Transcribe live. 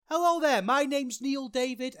Hello there, my name's Neil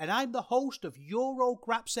David and I'm the host of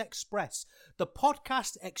Eurograps Express, the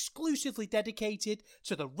podcast exclusively dedicated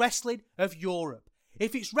to the wrestling of Europe.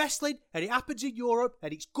 If it's wrestling and it happens in Europe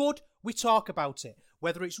and it's good, we talk about it.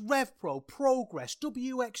 Whether it's RevPro, Progress,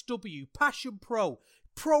 WXW, Passion Pro,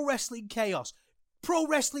 Pro Wrestling Chaos, Pro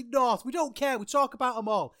Wrestling North, we don't care, we talk about them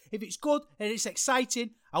all. If it's good and it's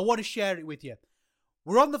exciting, I want to share it with you.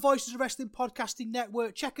 We're on the Voices of Wrestling Podcasting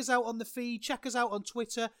Network. Check us out on the feed. Check us out on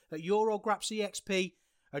Twitter at EuroGrapsEXP.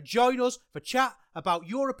 And join us for chat about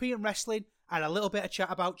European wrestling and a little bit of chat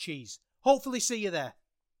about cheese. Hopefully see you there.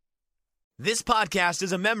 This podcast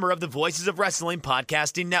is a member of the Voices of Wrestling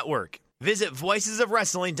Podcasting Network. Visit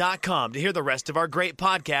voicesofwrestling.com to hear the rest of our great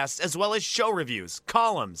podcasts, as well as show reviews,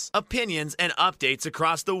 columns, opinions, and updates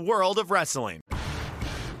across the world of wrestling.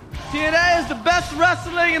 TNA is the best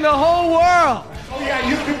wrestling in the whole world. Oh yeah,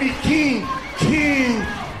 you could be king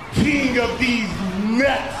of these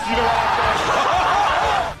nuts. You know what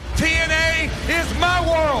I'm saying? TNA is my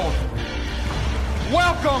world.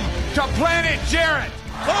 Welcome to Planet Jarrett.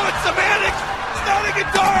 Oh, it's semantics. It's not a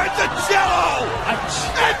guitar. It's a cello.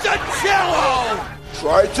 It's a cello.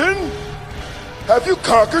 Triton, have you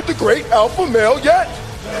conquered the great alpha male yet?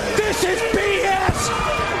 This is BS.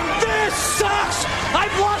 This sucks.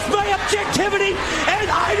 I've lost my objectivity, and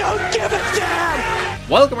I don't give a damn!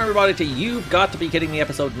 Welcome everybody to You've Got to Be Kidding Me,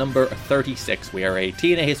 episode number 36. We are a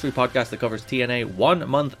TNA history podcast that covers TNA 1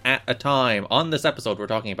 month at a time. On this episode, we're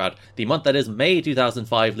talking about the month that is May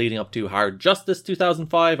 2005, leading up to Hard Justice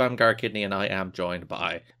 2005. I'm Gar Kidney, and I am joined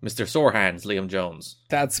by Mr. Sore Hands, Liam Jones.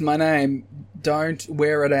 That's my name. Don't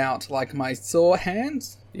wear it out like my sore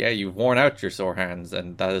hands. Yeah, you've worn out your sore hands,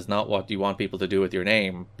 and that is not what you want people to do with your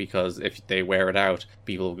name, because if they wear it out,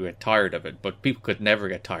 people will get tired of it. But people could never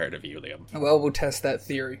get tired of you, Liam. Well, we'll test that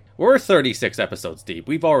theory. We're 36 episodes deep.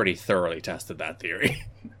 We've already thoroughly tested that theory.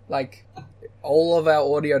 Like, all of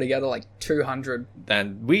our audio together, like 200.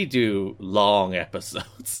 And we do long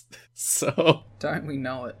episodes. So, don't we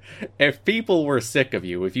know it? If people were sick of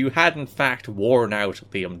you, if you had in fact worn out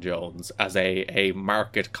Liam Jones as a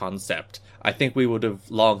market concept, I think we would have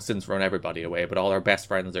long since run everybody away, but all our best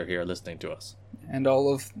friends are here listening to us. And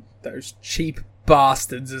all of those cheap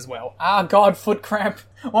bastards as well. Ah, God, foot cramp.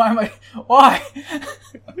 Why?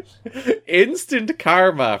 Instant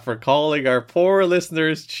karma for calling our poor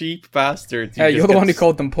listeners cheap bastards. Hey, you're the one who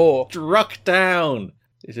called them poor. Struck down.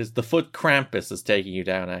 It is the foot Krampus that's taking you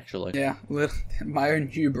down, actually. Yeah, my own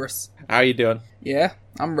hubris. How are you doing? Yeah,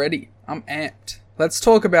 I'm ready. I'm amped. Let's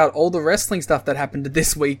talk about all the wrestling stuff that happened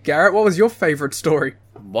this week. Garrett, what was your favourite story?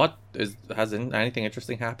 Has anything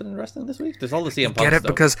interesting happened in wrestling this week? There's all the CM Punk Get it?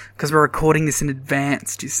 stuff. Because we're recording this in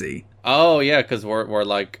advance, do you see? Oh, yeah, because we're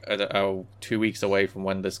like 2 weeks away from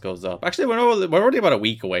when this goes up. Actually, we're already about a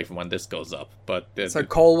week away from when this goes up. But so,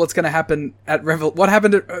 Cole, what's going to happen at What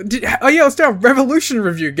happened at... let's do a Revolution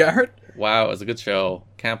review, Garrett. Wow, it was a good show.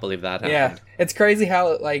 Can't believe that happened. Yeah, it's crazy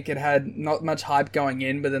how it had not much hype going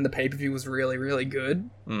in, but then the pay-per-view was really, really good.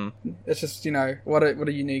 Mm. It's just, what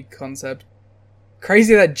a unique concept.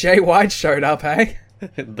 Crazy that Jay White showed up, hey?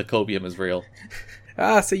 The cobium is real.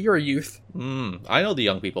 So you're a youth. I know the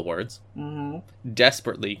young people words. Mm-hmm.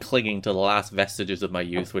 Desperately clinging to the last vestiges of my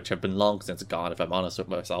youth, which have been long since gone, if I'm honest with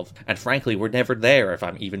myself. And frankly, we're never there, if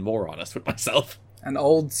I'm even more honest with myself. An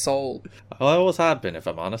old soul. I always have been, if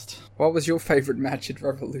I'm honest. What was your favourite match at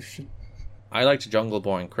Revolution? I liked Jungle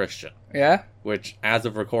Boy and Christian. Yeah? Which, as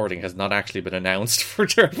of recording, has not actually been announced for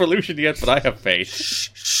Revolution yet, but I have faith.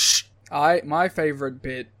 Shh. My favourite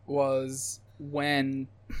bit was when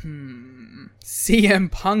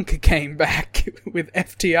CM Punk came back with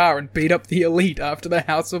FTR and beat up the Elite after the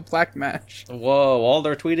House of Black match. Whoa, all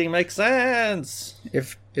their tweeting makes sense.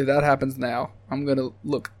 If that happens now, I'm gonna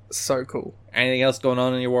look so cool. Anything else going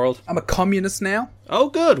on in your world? I'm a communist now. Oh,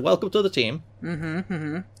 good. Welcome to the team.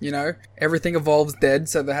 Everything evolves dead,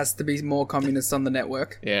 so there has to be more communists on the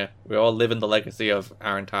network. Yeah, we all live in the legacy of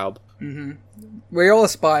Aaron Taub. We all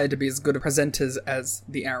aspire to be as good presenters as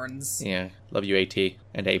the Aarons. Yeah, love you, AT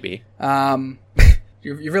and AB.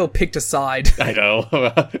 You really picked a side. I know.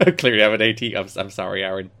 Clearly I'm an AT. I'm sorry,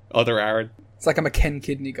 Aaron. Other Aaron. It's like I'm a Ken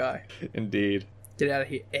Kidney guy. Indeed. Get out of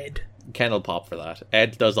here, Ed. Ken will pop for that.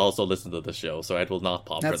 Ed does also listen to the show, so Ed will not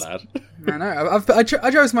pop for that. I know. I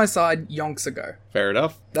chose my side yonks ago. Fair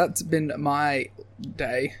enough. That's been my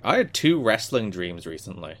day. I had 2 wrestling dreams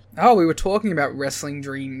recently. Oh, we were talking about wrestling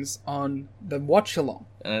dreams on the watch-along.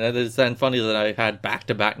 And it is then funny that I had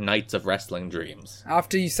back-to-back nights of wrestling dreams.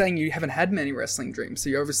 After you saying you haven't had many wrestling dreams, so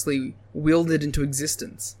you obviously willed it into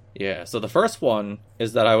existence. Yeah, so the first one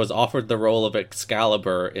is that I was offered the role of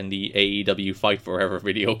Excalibur in the AEW Fight Forever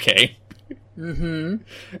video game. Mm-hmm.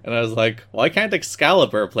 And I was like, why can't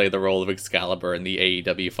Excalibur play the role of Excalibur in the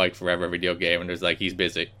AEW Fight Forever video game? And it was like, he's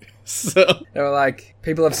busy. So They were like,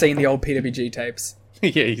 people have seen the old PWG tapes.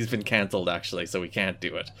 yeah, he's been cancelled actually, so we can't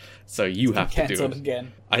do it. So you have to do Cancelled it.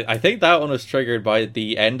 again. I think that one was triggered by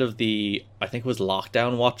the end of the, I think it was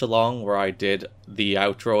Lockdown Watch Along, where I did the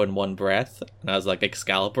outro in one breath, and I was like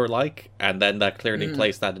Excalibur-like, and then that clearly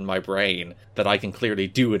placed that in my brain, that I can clearly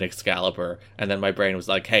do an Excalibur, and then my brain was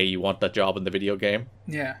like, hey, you want that job in the video game?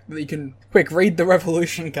 Yeah, you can, quick, read the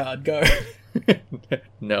Revolution card, go.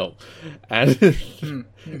 No. And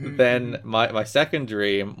then my second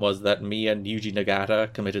dream was that me and Yuji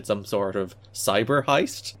Nagata committed some sort of cyber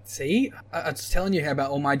heist. See? I was telling you how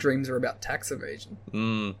about all my dreams are about tax evasion.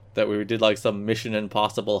 That we did like some Mission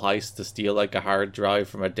Impossible heist to steal like a hard drive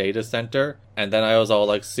from a data center. And then I was all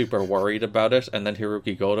like super worried about it. And then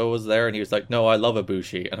Hiroki Goto was there and he was like, no, I love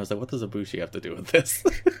Ibushi. And I was like, what does Ibushi have to do with this?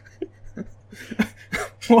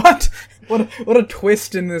 What? What a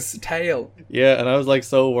twist in this tale. Yeah, and I was like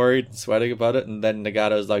so worried and sweating about it, and then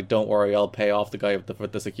Nagata was like, don't worry, I'll pay off the guy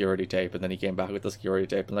with the security tape, and then he came back with the security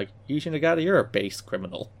tape, and like, Yuji Nagata, you're a base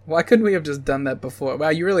criminal. Why couldn't we have just done that before? Wow,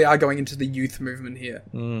 you really are going into the youth movement here.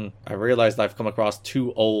 I realized I've come across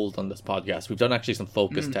too old on this podcast. We've done actually some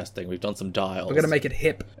focus testing, we've done some dials. We're gonna make it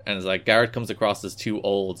hip. And it's like, Garrett comes across as too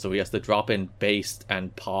old, so he has to drop in bass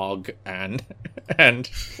and pog and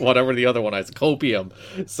whatever the other one is, copium,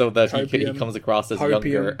 so that he comes across as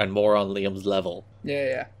younger and more on Liam's level.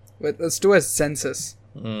 Yeah. Let's do a census.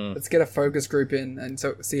 Let's get a focus group in and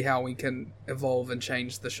see how we can evolve and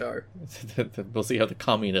change the show. We'll see how the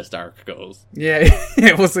communist arc goes. Yeah,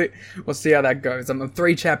 we'll see how that goes. I'm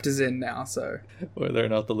 3 chapters in now, so whether or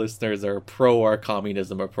not the listeners are pro our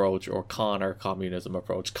communism approach or con our communism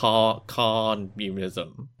approach.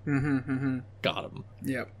 Communism. Got him.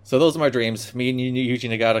 Yep. So those are my dreams. Me and Yuji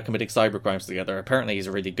Nagata committing cyber crimes together. Apparently he's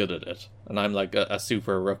really good at it. And I'm like a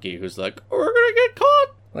super rookie who's like, we're gonna get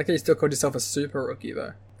caught! Like how you still called yourself a super rookie,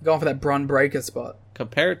 though. Going for that Braun Breaker spot.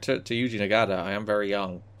 Compared to Yuji Nagata, I am very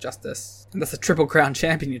young. Justice. And that's the Triple Crown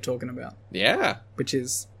champion you're talking about. Yeah. Which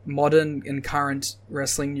is modern and current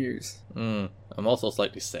wrestling news. I'm also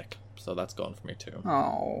slightly sick, so that's gone for me too.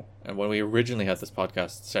 Oh. And when we originally had this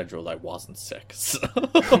podcast scheduled, I wasn't sick, so...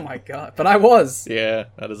 Oh my god. But I was! Yeah,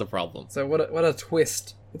 that is a problem. So what a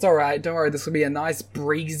twist. It's alright, don't worry, this will be a nice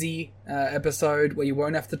breezy episode where you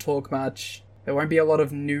won't have to talk much. There won't be a lot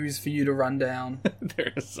of news for you to run down.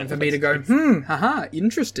 And for me to go, haha,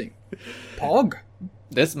 interesting. Pog.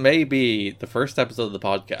 This may be the first episode of the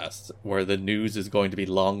podcast where the news is going to be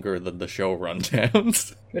longer than the show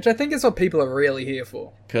rundowns. Which I think is what people are really here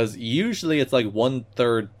for. Because usually it's like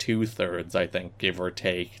 1/3, 2/3, I think, give or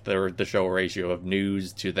take, the show ratio of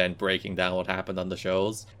news to then breaking down what happened on the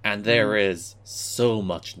shows. And there is so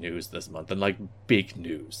much news this month, and like big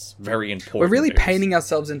news. Very important. We're really news. painting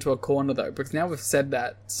ourselves into a corner though, because now we've said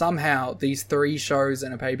that somehow these 3 shows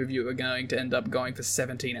and a pay-per-view are going to end up going for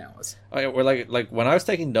 17 hours. We're like when I was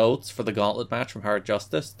taking notes for the Gauntlet match from Hard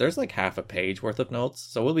Justice, there's like half a page worth of notes.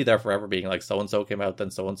 So we'll be there forever being like, so-and-so came out,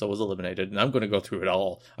 then so-and-so was eliminated. And I'm going to go through it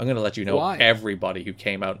all. I'm going to let you know everybody who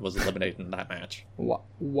came out and was eliminated in that match.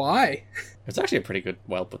 Why? It's actually a pretty good,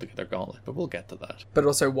 well put together gauntlet, but we'll get to that. But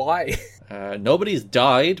also why? Nobody's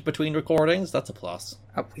died between recordings. That's a plus.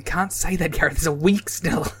 We can't say that, Gareth. There's a week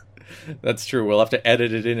still. That's true. We'll have to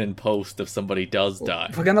edit it in post if somebody does die.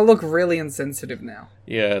 We're going to look really insensitive now.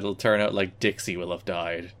 Yeah, it'll turn out like Dixie will have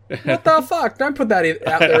died. What the fuck? Don't put that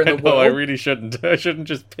out there in the world. No, I really shouldn't. I shouldn't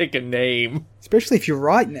just pick a name. Especially if you're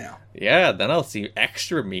right now. Yeah, then I'll seem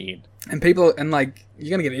extra mean. And people, and like, you're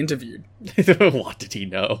going to get interviewed. What did he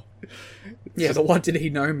know? Yeah, the what did he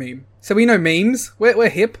know meme. So we know memes. We're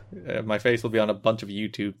hip. My face will be on a bunch of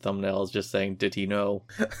YouTube thumbnails just saying, did he know?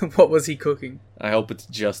 What was he cooking? I hope it's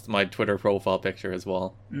just my Twitter profile picture as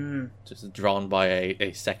well. Just drawn by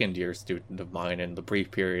a second year student of mine in the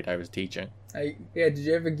brief period I was teaching. Did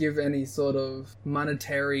you ever give any sort of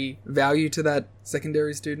monetary value to that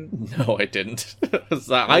secondary student? No, I didn't.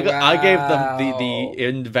 I gave them the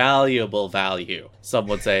invaluable value, some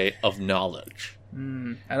would say, of knowledge.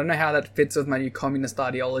 I don't know how that fits with my new communist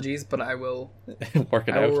ideologies, but I will work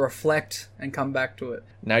it out. I will reflect and come back to it.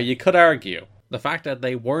 Now, you could argue the fact that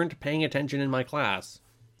they weren't paying attention in my class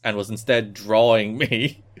and was instead drawing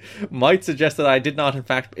me might suggest that I did not, in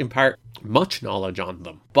fact, impart much knowledge on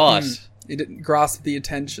them. But you didn't grasp the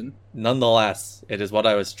attention. Nonetheless, it is what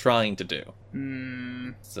I was trying to do.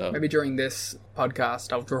 So maybe during this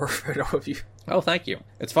podcast, I'll draw a photo of you. Oh, thank you.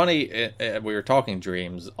 It's funny, we were talking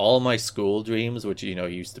dreams. All my school dreams, which,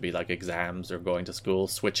 used to be like exams or going to school,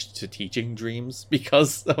 switched to teaching dreams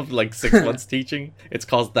because of like 6 months teaching. It's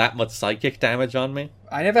caused that much psychic damage on me.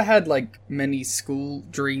 I never had like many school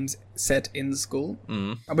dreams set in school.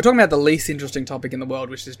 We're talking about the least interesting topic in the world,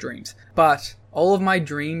 which is dreams. But all of my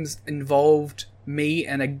dreams involved me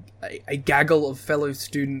and a gaggle of fellow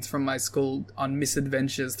students from my school on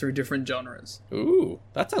misadventures through different genres. Ooh,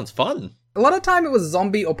 that sounds fun. A lot of time it was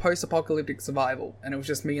zombie or post-apocalyptic survival, and it was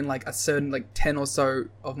just me and like a certain 10 or so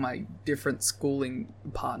of my different schooling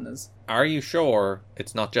partners. Are you sure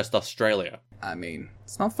it's not just Australia? I mean,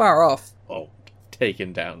 it's not far off. Oh,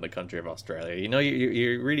 taken down the country of Australia.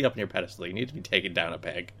 You're really up in your pedestal. You need to be taken down a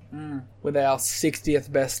peg. With our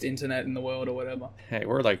 60th best internet in the world or whatever. Hey,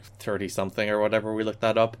 we're like 30-something or whatever. We looked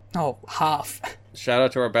that up. Oh, half. Shout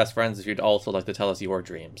out to our best friends if you'd also like to tell us your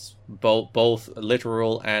dreams. Both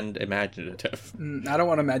literal and imaginative. I don't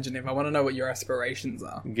want to imaginative. I want to know what your aspirations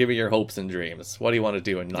are. Give me your hopes and dreams. What do you want to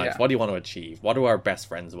do in life? Yeah. What do you want to achieve? What do our best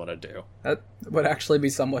friends want to do? That would actually be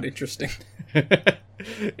somewhat interesting.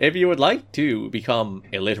 If you would like to become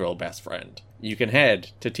a literal best friend, you can head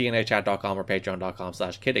to tnachat.com or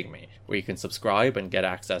patreon.com/kiddingme, where you can subscribe and get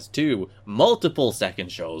access to multiple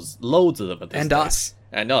second shows, loads of them at this And stage. us.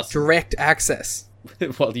 And us. Direct access.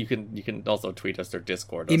 Well, you can also tweet us or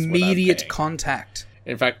Discord us. Immediate without paying. contact.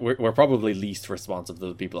 In fact, we're probably least responsive to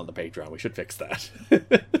the people on the Patreon. We should fix that.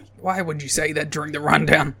 Why would you say that during the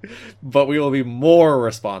rundown? But we will be more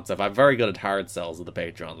responsive. I'm very good at hard sells of the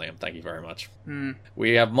Patreon, Liam. Thank you very much.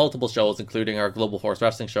 We have multiple shows, including our Global Force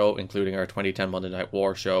Wrestling show, including our 2010 Monday Night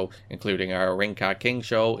War show, including our Ring Cat King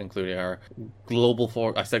show, including our Global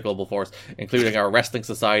Force, including our Wrestling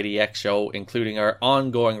Society X show, including our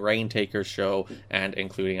ongoing Rain Takers show, and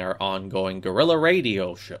including our ongoing Guerrilla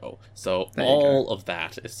Radio show. So all of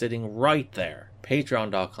that is sitting right there.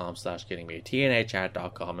 Patreon.com/kiddingme,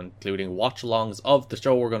 tnachat.com, including watch-alongs of the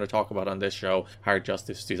show we're going to talk about on this show, Hard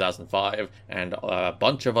Justice 2005, and a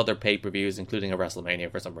bunch of other pay-per-views, including a WrestleMania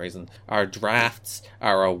for some reason, our drafts,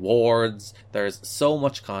 our awards. There's so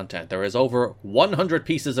much content. There is over 100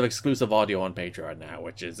 pieces of exclusive audio on Patreon now,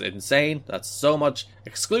 which is insane. That's so much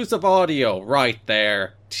exclusive audio right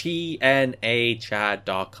there.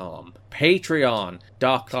 tnachat.com,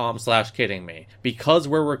 patreon.com/kiddingme. Because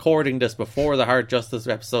we're recording this before the Hard Justice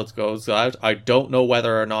episodes goes out, I don't know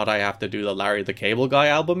whether or not I have to do the Larry the Cable Guy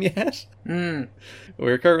album yet.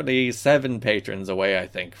 We're currently 7 patrons away, I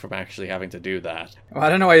think, from actually having to do that. Well, I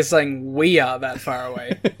don't know why you're saying we are that far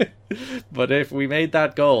away. But if we made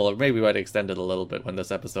that goal, or maybe we might extend it a little bit when this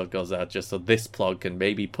episode goes out, just so this plug can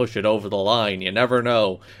maybe push it over the line. You never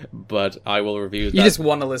know. But I will review that. You just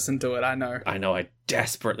want to listen to it, I know. I know, I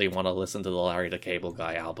desperately want to listen to the Larry the Cable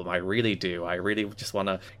Guy album. I really do. I really just want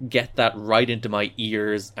to get that right into my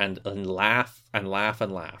ears and laugh and laugh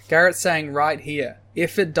and laugh. Garrett's saying right here,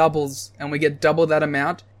 if it doubles and we get double that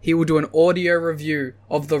amount, he will do an audio review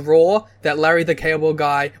of the Raw that Larry the Cable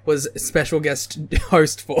Guy was special guest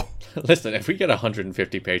host for. Listen, if we get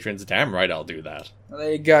 150 patrons, damn right I'll do that.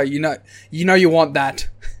 There you go. You know you want that.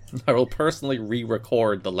 I will personally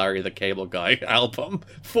re-record the Larry the Cable Guy album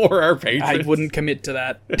for our patrons. I wouldn't commit to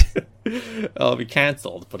that. I'll be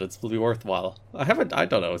cancelled, but it'll be worthwhile. I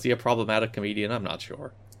don't know. Is he a problematic comedian? I'm not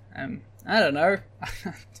sure. I don't know.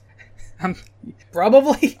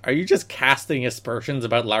 Probably. Are you just casting aspersions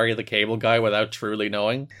about Larry the Cable Guy without truly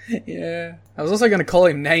knowing? Yeah. I was also going to call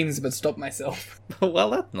him names, but stopped myself.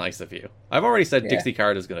 Well, that's nice of you. I've already said Dixie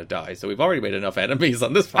Carter's going to die, so we've already made enough enemies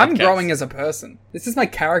on this podcast. I'm growing as a person. This is my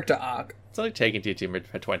character arc. It's only taking you to your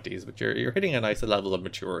mid-20s, but you're hitting a nice level of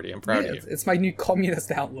maturity. I'm proud of you. It's my new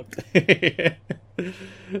communist outlook.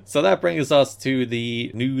 So that brings us to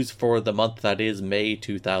the news for the month that is May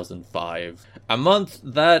 2005. A month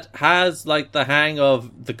that has, like, the hang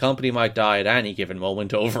of the company might die at any given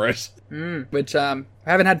moment over it. Which I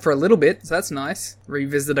haven't had for a little bit, so that's nice.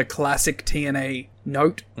 Revisit a classic TNA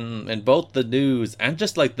note. In both the news and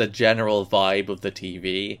just, like, the general vibe of the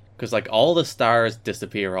TV. Because, like, all the stars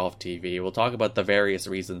disappear off TV. We'll talk about the various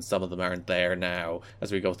reasons some of them aren't there now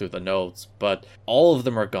as we go through the notes. But all of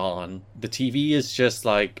them are gone. The TV is just,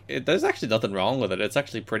 like... there's actually nothing wrong with it. It's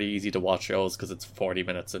actually pretty easy to watch shows because it's 40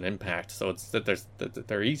 minutes in Impact. So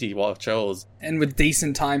they're easy to watch shows. And with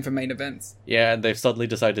decent time for main events. Yeah, and they've suddenly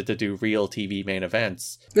decided to do real TV main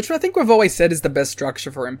events. Which I think we've always said is the best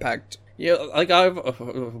structure for Impact. Yeah, like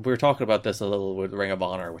we were talking about this a little with Ring of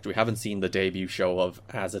Honor, which we haven't seen the debut show of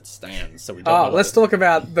as it stands, so we don't know. Let's talk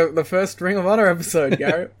about the first Ring of Honor episode,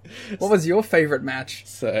 Garrett. What was your favourite match?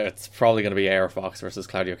 So it's probably going to be Air Fox versus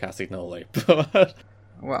Claudio Castagnoli. But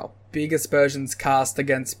Well, big aspersions cast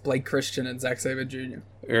against Blake Christian and Zack Sabre Jr.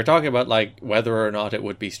 We were talking about, like, whether or not it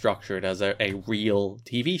would be structured as a real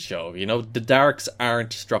TV show. You know, the Darks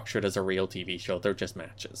aren't structured as a real TV show. They're just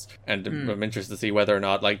matches. And I'm interested to see whether or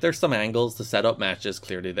not, like, there's some angles to set up matches.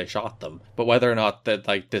 Clearly, they shot them. But whether or not that,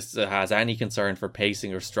 like, this has any concern for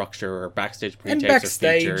pacing or structure or backstage pre-tapes and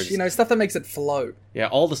backstage, or features. you know, stuff that makes it flow. Yeah,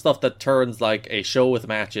 all the stuff that turns, like, a show with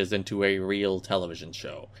matches into a real television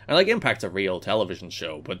show. And, like, Impact's a real television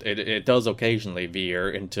show, but it does occasionally veer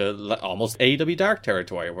into almost AEW Dark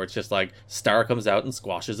territory, where it's just like, Star comes out and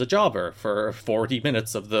squashes a jobber for 40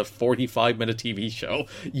 minutes of the 45-minute TV show.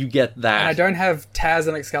 You get that. And I don't have Taz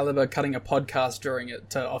and Excalibur cutting a podcast during it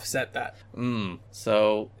to offset that.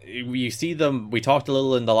 So, you see them, we talked a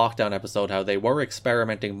little in the lockdown episode how they were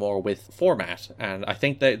experimenting more with format, and I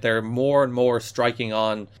think that they're more and more striking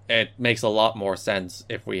on, it makes a lot more sense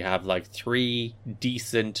if we have like 3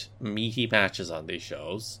 decent, meaty matches on these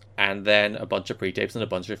shows, and then a bunch of pre-tapes and a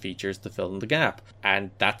bunch of features to fill in the gap.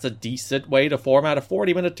 And that's a decent way to format a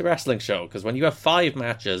 40-minute wrestling show, because when you have 5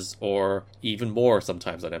 matches, or even more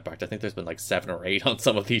sometimes on Impact, I think there's been like 7 or 8 on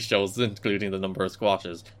some of these shows, including the number of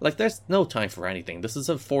squashes, like, there's no time for anything. This is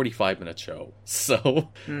a 45-minute show.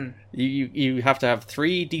 So, you have to have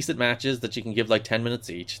 3 decent matches that you can give like 10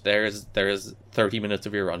 minutes each. There's 30 minutes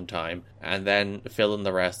of your runtime, and then fill in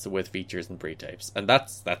the rest with features and pre-tapes. And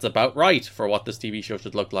that's about right for what this TV show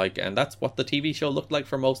should look like, and that's what the TV show looked like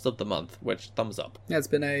for most of the month, which, thumbs up. Yeah, it's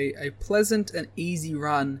been a pleasant and easy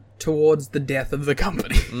run towards the death of the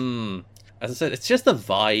company. As I said, it's just the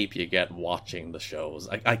vibe you get watching the shows.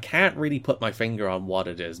 I can't really put my finger on what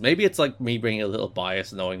it is. Maybe it's like me bringing a little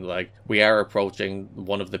bias, knowing like we are approaching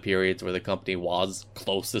one of the periods where the company was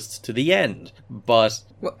closest to the end. But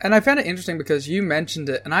well, and I found it interesting because you mentioned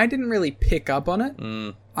it, and I didn't really pick up on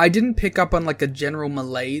it. I didn't pick up on like a general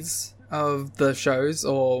malaise of the shows,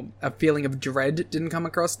 or a feeling of dread didn't come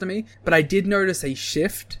across to me. But I did notice a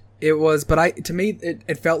shift. To me,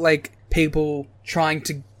 it felt like people trying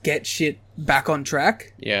to get shit back on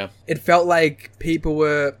track. Yeah. It felt like people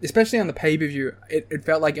were, especially on the pay-per-view, it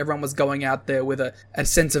felt like everyone was going out there with a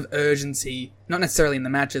sense of urgency, not necessarily in the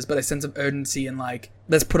matches, but a sense of urgency and like,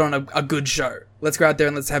 let's put on a good show. Let's go out there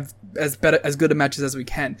and let's have as good a matches as we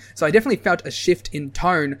can. So I definitely felt a shift in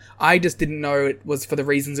tone. I just didn't know it was for the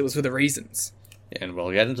reasons it was for the reasons. And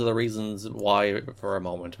we'll get into the reasons why for a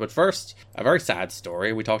moment. But first, a very sad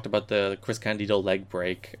story. We talked about the Chris Candido leg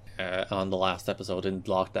break on the last episode in the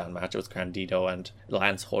lockdown match. It was Candido and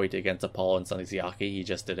Lance Hoyt against Apollo and Sonny Siaki. He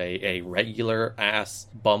just did a regular ass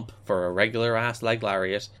bump for a regular ass leg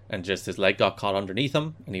lariat, and just his leg got caught underneath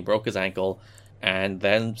him and he broke his ankle. And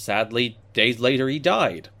then, sadly, days later, he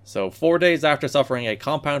died. So 4 days after suffering a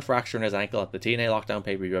compound fracture in his ankle at the TNA Lockdown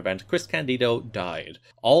pay-per-view event, Chris Candido died.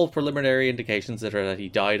 All preliminary indications are that he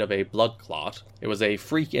died of a blood clot. It was a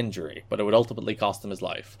freak injury, but it would ultimately cost him his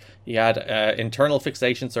life. He had internal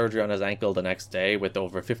fixation surgery on his ankle the next day, with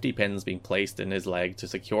over 50 pins being placed in his leg to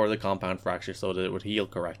secure the compound fracture so that it would heal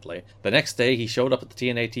correctly. The next day, he showed up at the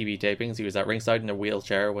TNA TV tapings. He was at ringside in a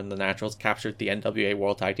wheelchair when the Naturals captured the NWA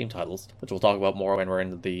World Tag Team titles, which we'll talk about more when we're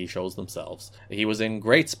in the shows themselves. He was in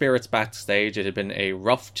great spirits backstage. It had been a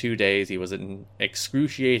rough 2 days. He was in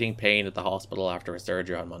excruciating pain at the hospital after his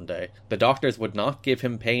surgery on Monday. The doctors would not give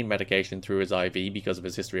him pain medication through his IV because of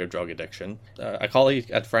his history of drug addiction. A colleague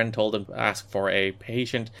and friend told him to ask for a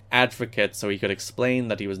patient advocate so he could explain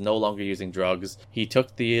that he was no longer using drugs. He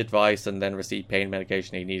took the advice and then received pain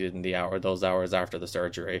medication he needed in those hours after the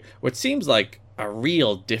surgery, which seems like a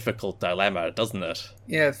real difficult dilemma, doesn't it?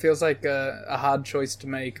 Yeah, it feels like a hard choice to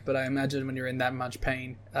make, but I imagine when you're in that much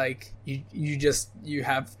pain, like, you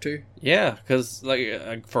have to. Yeah, because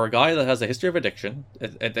like for a guy that has a history of addiction,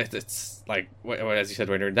 it's like, as you said,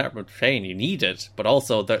 when you're in that much pain, you need it, but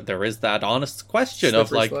also there is that honest question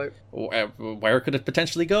of like, where could it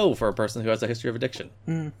potentially go for a person who has a history of addiction?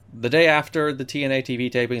 The day after the TNA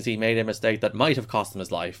TV tapings, he made a mistake that might have cost him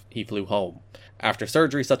his life. He flew home. After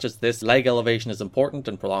surgery such as this, leg elevation is important,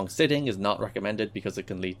 and prolonged sitting is not recommended because it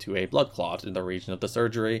can lead to a blood clot in the region of the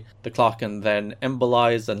surgery. The clot can then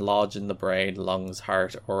embolize and lodge in the brain, lungs,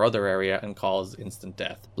 heart, or other area and cause instant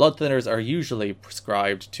death. Blood thinners are usually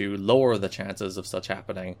prescribed to lower the chances of such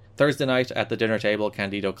happening. Thursday night at the dinner table,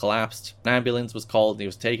 Candido collapsed. An ambulance was called and he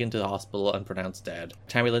was taken to the hospital and pronounced dead.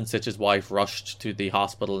 Tammy Lynn Sitch's wife rushed to the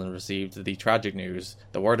hospital and received the tragic news.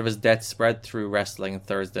 The word of his death spread through wrestling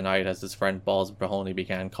Thursday night as his friend Balls Mahoney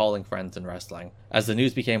began calling friends in wrestling. As the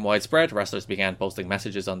news became widespread, wrestlers began posting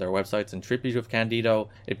messages on their websites in tribute of Candido.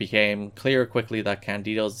 It became clear quickly that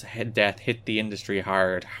Candido's death hit the industry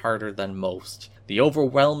hard, harder than most. the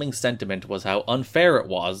overwhelming sentiment was how unfair it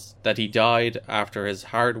was that he died after his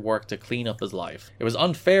hard work to clean up his life. It was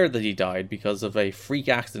unfair that he died because of a freak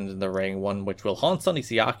accident in the ring, one which will haunt Sonny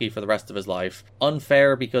Siaki for the rest of his life.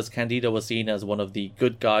 Unfair because Candido was seen as one of the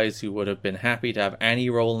good guys who would have been happy to have any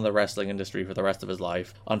role in the wrestling industry for the rest of his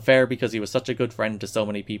life. Unfair because he was such a good friend to so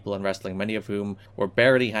many people in wrestling, many of whom were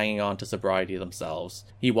barely hanging on to sobriety themselves.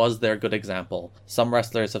 He was their good example. Some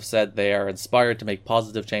wrestlers have said they are inspired to make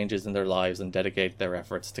positive changes in their lives and dedicate their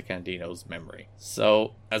efforts to Candido's memory.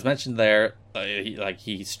 So, as mentioned there,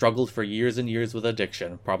 he struggled for years and years with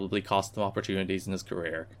addiction, probably cost him opportunities in his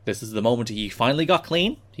career. This is the moment he finally got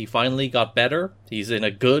clean, he finally got better, he's in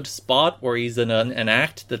a good spot where he's in an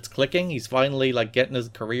act that's clicking, he's finally getting his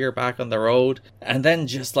career back on the road, and then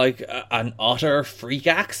just an utter freak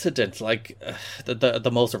accident, the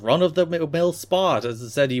most run-of-the-mill spot. As I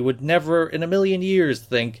said, you would never in a million years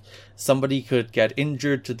think somebody could get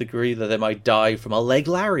injured to the degree that they might die from a leg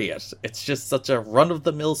lariat. It's just such a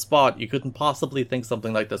run-of-the-mill spot. You couldn't possibly think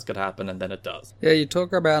something like this could happen, and then it does. Yeah, you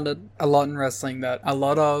talk about it a lot in wrestling, that a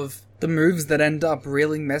lot of the moves that end up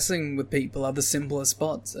really messing with people are the simpler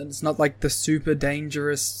spots. And it's not like the super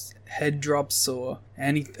dangerous head drops or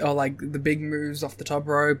the big moves off the top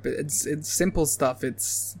rope. It's simple stuff.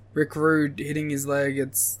 It's Rick Rude hitting his leg.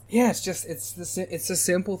 It's the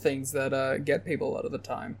simple things that get people a lot of the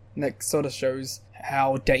time. And that sort of shows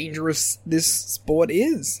how dangerous this sport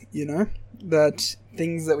is, that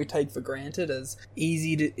things that we take for granted as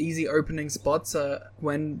easy opening spots,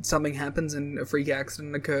 when something happens and a freak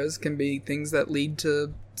accident occurs, can be things that lead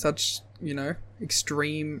to such,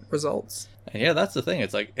 extreme results. And yeah, that's the thing.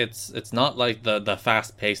 It's not like the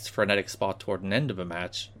fast-paced frenetic spot toward an end of a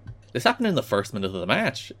match. This happened in the first minute of the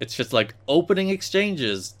match. It's just opening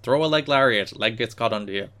exchanges, throw a leg lariat, leg gets caught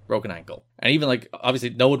under you, broken ankle. And even obviously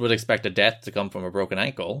no one would expect a death to come from a broken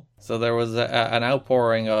ankle. So there was an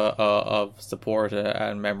outpouring of support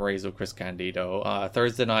and memories of Chris Candido.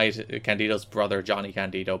 Thursday night, Candido's brother, Johnny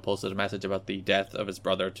Candido, posted a message about the death of his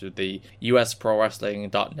brother to the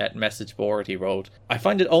USProWrestling.net message board. He wrote, "I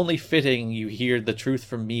find it only fitting you hear the truth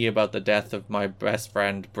from me about the death of my best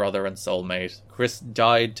friend, brother, and soulmate. Chris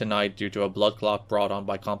died tonight due to a blood clot brought on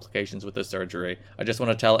by complications with his surgery. I just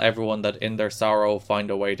want to tell everyone that in their sorrow, find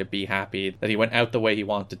a way to be happy, that he went out the way he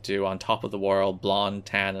wanted to, on top of the world, blonde,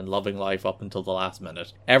 tan, and loving life up until the last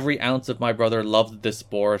minute. Every ounce of my brother loved this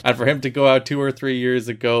sport, and for him to go out 2 or 3 years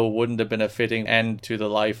ago wouldn't have been a fitting end to the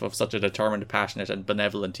life of such a determined, passionate, and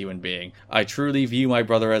benevolent human being. I truly view my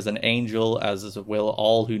brother as an angel, as will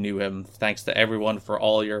all who knew him. Thanks to everyone for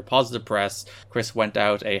all your positive press. Chris went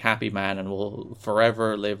out a happy man and will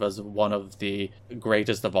forever live as one of the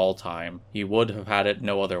greatest of all time. He would have had it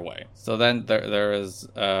no other way." So then there is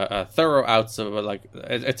a thorough outs of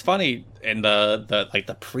it's funny in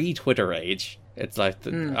the pre-Twitter age. It's I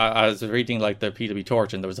was reading the PW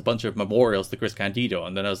Torch, and there was a bunch of memorials to Chris Candido,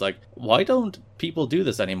 and then I was like, why don't people do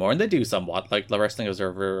this anymore? And they do somewhat. The Wrestling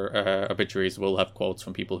Observer obituaries will have quotes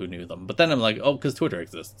from people who knew them. But then I'm like, oh, because Twitter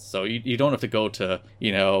exists. So you don't have to go to,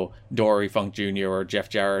 Dory Funk Jr. or Jeff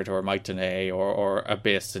Jarrett or Mike Tenay or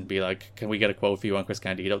Abyss and be like, can we get a quote for you on Chris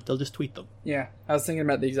Candido? They'll just tweet them. Yeah, I was thinking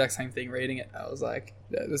about the exact same thing reading it. I was like,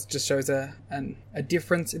 this just shows a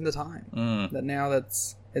difference in the time. That now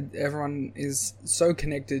everyone is so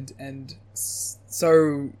connected and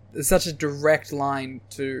so there's such a direct line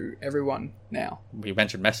to everyone now. We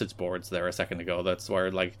mentioned message boards there a second ago. That's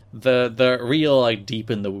where the real deep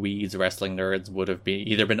in the weeds wrestling nerds would have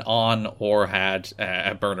either been on or had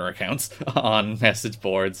burner accounts on message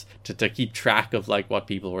boards to keep track of what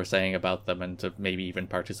people were saying about them and to maybe even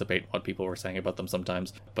participate in what people were saying about them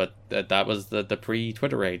sometimes. But that was the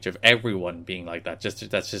pre-Twitter age of everyone being like that.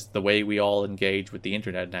 That's just the way we all engage with the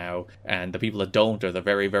internet now, and the people that don't are the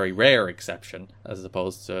very, very rare exception, as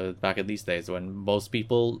opposed to back in these days when most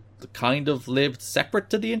people kind of lived separate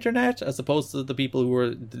to the internet as opposed to the people who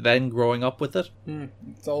were then growing up with it.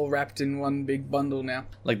 It's all wrapped in one big bundle now.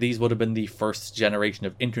 These would have been the first generation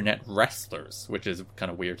of internet wrestlers, which is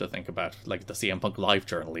kind of weird to think about, the CM Punk Live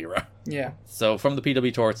Journal era. Yeah. So from the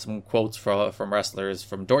PW Torch, some quotes from wrestlers.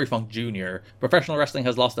 From Dory Funk Jr. "Professional wrestling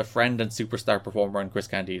has lost a friend and superstar performer in Chris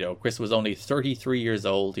Candido. Chris was only 33 years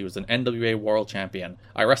old. He was an NWA World Champion.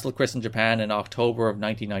 I wrestled Chris in Japan in October of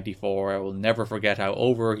 1994. I will never forget how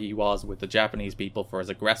over he he was with the Japanese people for his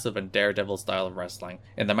aggressive and daredevil style of wrestling.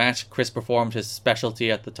 In the match, Chris performed his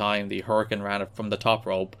specialty at the time, the Hurricane Rana from the top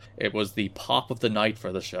rope. It was the pop of the night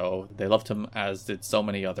for the show. They loved him, as did so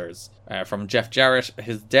many others. From Jeff Jarrett,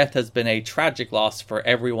 his death has been a tragic loss for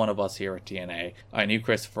every one of us here at TNA. I knew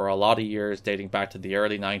Chris for a lot of years, dating back to the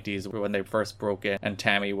early 90s when they first broke in and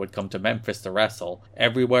Tammy would come to Memphis to wrestle.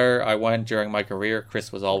 Everywhere I went during my career,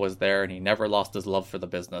 Chris was always there and he never lost his love for the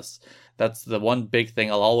business. That's the one big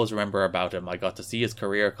thing I'll always remember about him. I got to see his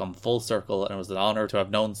career come full circle and it was an honor to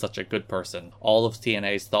have known such a good person. All of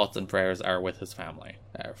TNA's thoughts and prayers are with his family.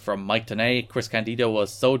 From Mike Tenay, Chris Candido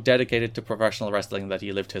was so dedicated to professional wrestling that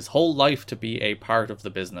he lived his whole life to be a part of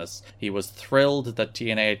the business. He was thrilled that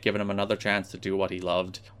TNA had given him another chance to do what he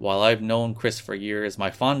loved. While I've known Chris for years,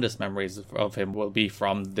 my fondest memories of him will be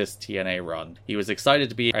from this TNA run. He was excited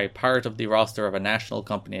to be a part of the roster of a national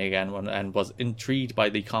company again and was intrigued by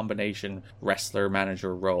the combination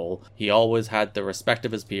wrestler-manager role. He always had the respect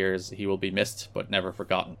of his peers. He will be missed but never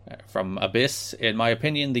forgotten. From Abyss, in my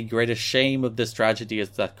opinion, the greatest shame of this tragedy is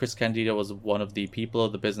that Chris Candido was one of the people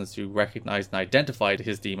of the business who recognized and identified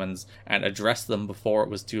his demons and addressed them before it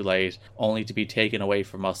was too late, only to be taken away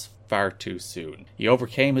from us far too soon. He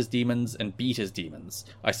overcame his demons and beat his demons.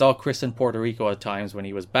 I saw Chris in Puerto Rico at times when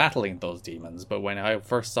he was battling those demons, but when I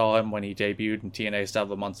first saw him when he debuted in TNA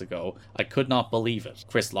several months ago, I could not believe it.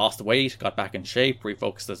 Chris lost weight, got back in shape,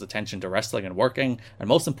 refocused his attention to wrestling and working, and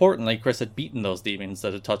most importantly, Chris had beaten those demons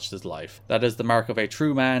that had touched his life. That is the mark of a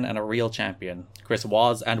true man and a real champion. Chris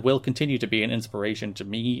was and will continue to be an inspiration to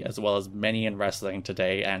me as well as many in wrestling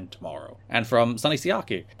today and tomorrow. And from Sonny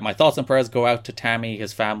Siaki, my thoughts and prayers go out to Tammy,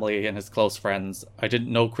 his family, and his close friends. I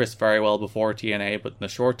didn't know Chris very well before TNA, but in the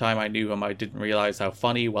short time I knew him, I didn't realize how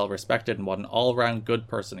funny, well respected, and what an all-round good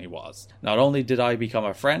person he was. Not only did I become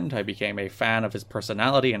a friend, I became a fan of his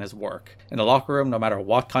personality and his work. In the locker room, no matter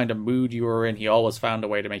what kind of mood you were in, he always found a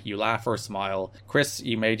way to make you laugh or smile. Chris,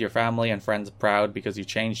 you made your family and friends proud because you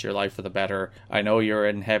changed your life for the better. I know you're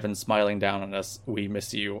in heaven smiling down on us. We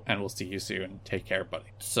miss you and we'll see you soon. Take care,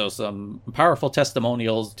 buddy. So some powerful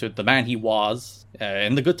testimonials to the man he was,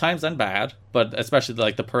 in the good times and bad, but especially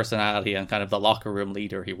like the personality and kind of the locker room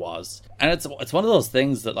leader he was. And it's one of those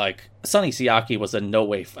things that, like, Sonny Siaki was in no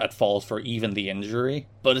way at fault for even the injury,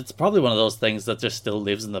 but it's probably one of those things that just still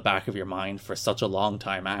lives in the back of your mind for such a long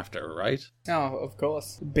time after, right? Oh, of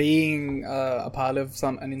course. Being a part of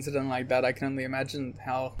an incident like that, I can only imagine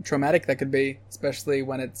how traumatic that could be, especially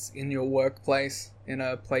when it's in your workplace, in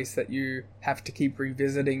a place that you have to keep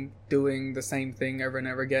revisiting, doing the same thing over and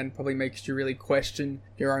over again. Probably makes you really question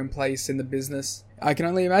your own place in the business. I can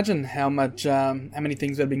only imagine how many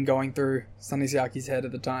things had been going through Sonny Siaki's head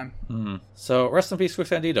at the time. So rest in peace, Chris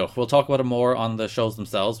Candido. We'll talk about him more on the shows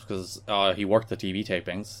themselves because he worked the TV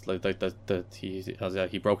tapings.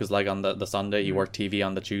 He broke his leg on the Sunday. He worked TV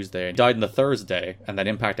on the Tuesday. He died on the Thursday, and then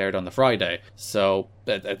Impact aired on the Friday. So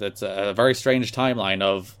it's a very strange timeline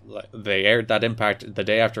of they aired that Impact the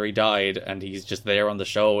day after he died, and he's just there on the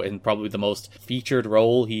show in probably the most featured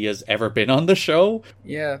role he has ever been on the show.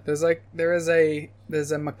 Yeah, there's a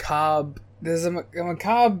macabre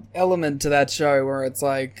element to that show where it's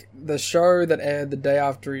like the show that aired the day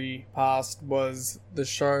after he passed was the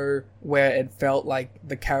show where it felt like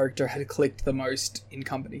the character had clicked the most in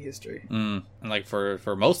company history. And like for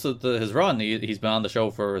most of his run, he's been on the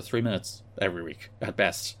show for 3 minutes every week at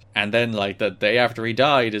best. And then like the day after he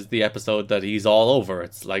died is the episode that he's all over.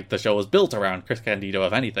 It's like the show is built around Chris Candido,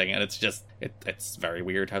 if anything, and it's just it's very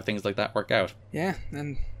weird how things like that work out. Yeah,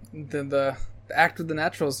 and the act with the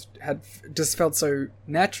Naturals had just felt so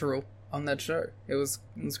natural on that show. It was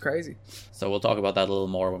crazy. So we'll talk about that a little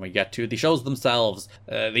more when we get to the shows themselves.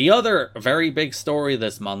 The other very big story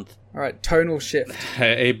this month. All right, tonal shift.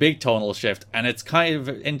 A big tonal shift, and it's kind of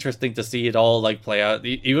interesting to see it all like play out.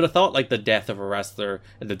 You would have thought like the death of a wrestler,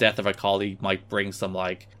 the death of a colleague might bring some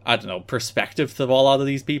like, I don't know, perspective to a lot of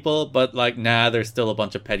these people, but like, nah, there's still a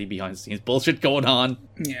bunch of petty behind the scenes bullshit going on.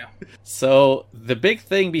 Yeah. So the big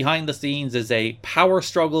thing behind the scenes is a power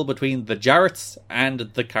struggle between the Jarretts and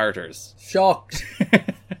the Carters. Shocked.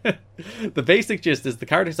 The basic gist is the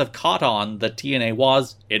Carters have caught on that TNA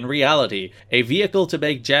was, in reality, a vehicle to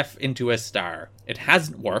make Jeff into a star. It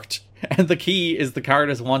hasn't worked, and the key is the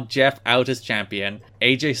Carters want Jeff out as champion,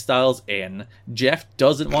 AJ Styles in, Jeff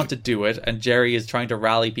doesn't want to do it, and Jerry is trying to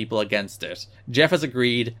rally people against it. Jeff has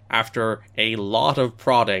agreed, after a lot of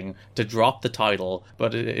prodding, to drop the title,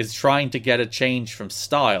 but is trying to get a change from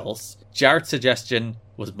Styles. Jarrett's suggestion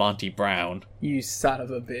was Monty Brown. You son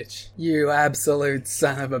of a bitch. You absolute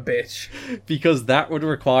son of a bitch. Because that would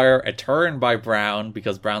require a turn by Brown,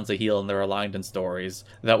 because Brown's a heel and they're aligned in stories.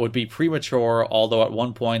 That would be premature, although at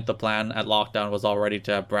one point the plan at Lockdown was already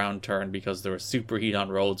to have Brown turn because there was super heat on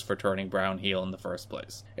Rhodes for turning Brown heel in the first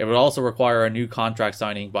place. It would also require a new contract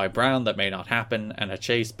signing by Brown that may not happen, and a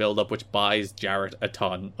chase build-up which buys Jarrett a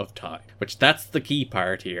ton of time. Which, that's the key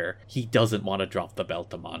part here. He doesn't want to drop the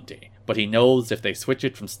belt to Monty. But he knows if they switch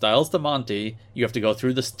it from Styles to Monty, you have to go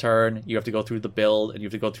through this turn, you have to go through the build, and you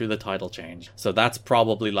have to go through the title change. So that's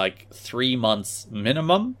probably like 3 months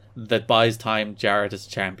minimum that buys time Jarrett as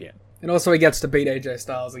champion. And also he gets to beat AJ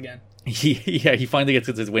Styles again. He finally gets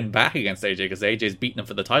his win back against AJ, because AJ's beaten him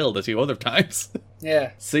for the title the 2 other times.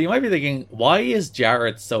 Yeah. So you might be thinking, why is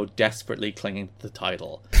Jarrett so desperately clinging to the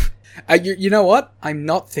title? You know what? I'm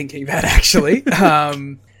not thinking that, actually.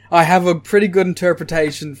 I have a pretty good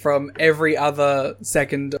interpretation from every other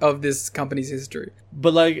second of this company's history.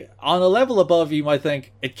 But, like, on a level above, you might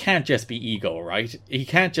think, it can't just be ego, right? He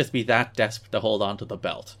can't just be that desperate to hold on to the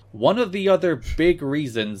belt. One of the other big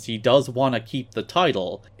reasons he does want to keep the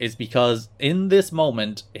title is because, in this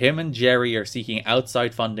moment, him and Jerry are seeking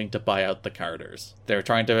outside funding to buy out the Carters. They're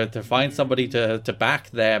trying to find somebody to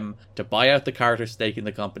back them, to buy out the Carter stake in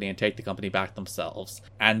the company and take the company back themselves.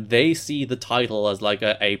 And they see the title as, like,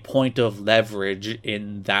 a point of leverage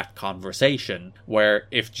in that conversation, where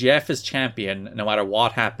if Jeff is champion, no matter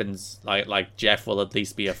what happens, like Jeff will at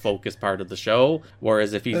least be a focused part of the show.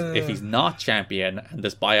 Whereas if he's not champion and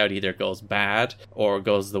this buyout either goes bad or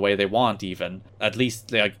goes the way they want, even at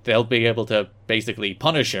least like they'll be able to basically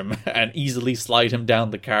punish him and easily slide him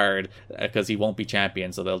down the card because he won't be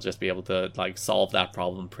champion. So they'll just be able to like solve that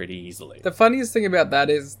problem pretty easily. The funniest thing about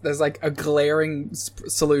that is there's like a glaring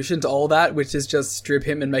solution to all that, which is just strip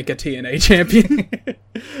him and make a TNA champion.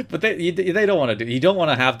 But they don't want to do. You don't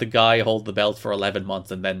want to have the guy hold the belt for 11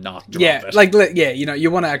 months and then not drop it. You know,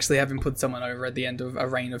 you want to actually have him put someone over at the end of a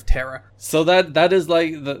reign of terror. So that is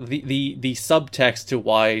like the subtext to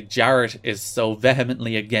why Jarrett is so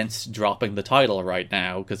vehemently against dropping the title right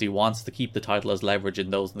now, because he wants to keep the title as leverage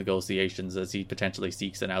in those negotiations as he potentially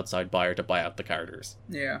seeks an outside buyer to buy out the Carters.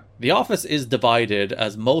 Yeah. The office is divided,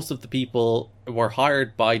 as most of the people were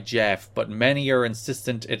hired by Jeff, but many are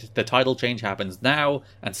insistent the title change happens now,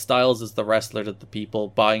 and Styles is the wrestler that the people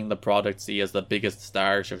buying the product see as the biggest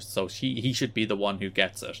star, so he should be the one who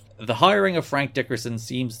gets it. The hiring of Frank Dickerson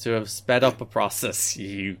seems to have sped up a process.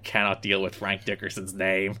 You cannot deal with Frank Dickerson's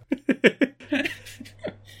name.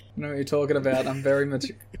 I know what you're talking about. I'm very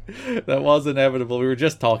mature. That was inevitable. We were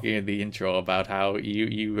just talking in the intro about how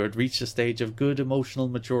you had reached a stage of good emotional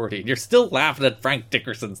maturity, and you're still laughing at Frank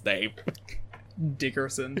Dickerson's name.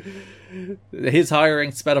 Dickerson. His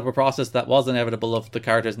hiring sped up a process that was inevitable of the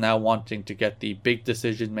Carters now wanting to get the big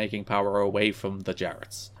decision-making power away from the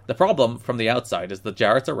Jarretts. The problem from the outside is the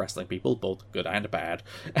Jarretts are wrestling people, both good and bad,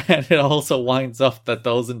 and it also winds up that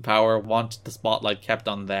those in power want the spotlight kept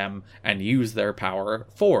on them and use their power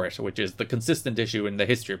for it, which is the consistent issue in the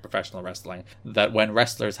history of professional wrestling, that when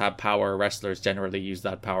wrestlers have power, wrestlers generally use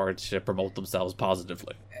that power to promote themselves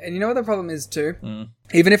positively. And you know what the problem is too?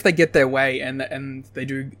 Even if they get their way and they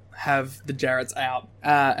do have the Jarretts out,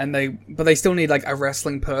 but they still need like a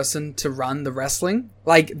wrestling person to run the wrestling.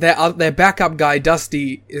 Like their backup guy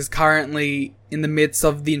Dusty is currently in the midst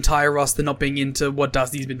of the entire roster not being into what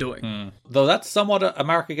Dusty's been doing. Though that's somewhat a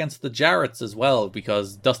mark against the Jarretts as well,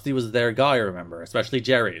 because Dusty was their guy, remember, especially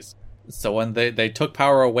Jerry's. So when they took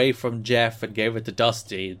power away from Jeff and gave it to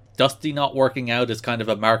Dusty not working out is kind of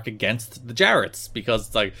a mark against the Jarretts,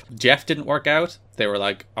 because like Jeff didn't work out. They were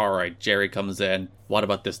like, all right, Jerry comes in. What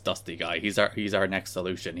about this Dusty guy? He's our next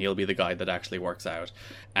solution. He'll be the guy that actually works out.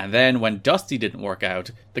 And then when Dusty didn't work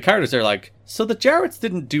out, the Carters are like, so the Jarretts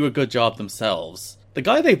didn't do a good job themselves. The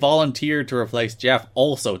guy they volunteered to replace Jeff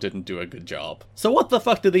also didn't do a good job. So what the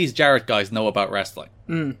fuck do these Jarrett guys know about wrestling?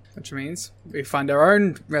 Which means we find our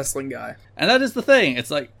own wrestling guy. And that is the thing.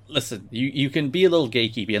 It's like, listen, you can be a little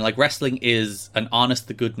gatekeepy, and like wrestling is an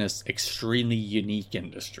honest-to-goodness, extremely unique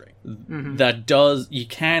industry. You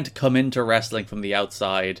can't come into wrestling from the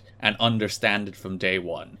outside and understand it from day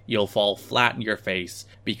one. You'll fall flat in your face,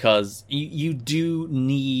 because you do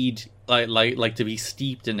need like to be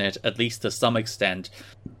steeped in it, at least to some extent,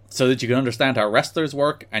 so that you can understand how wrestlers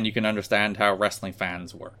work and you can understand how wrestling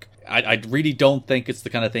fans work. I really don't think it's the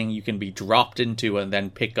kind of thing you can be dropped into and then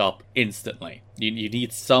pick up instantly. You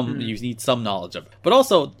need some knowledge of it. But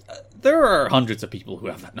also, there are hundreds of people who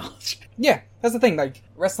have that knowledge. Yeah, that's the thing. Like,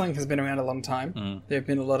 wrestling has been around a long time. There have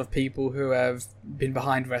been a lot of people who have been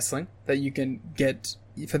behind wrestling that you can get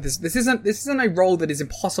for this. This isn't a role that is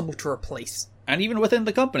impossible to replace. And even within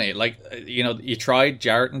the company, like, you know, you tried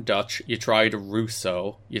Jarrett and Dutch, you tried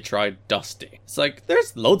Russo, you tried Dusty. It's like,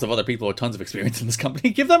 there's loads of other people with tons of experience in this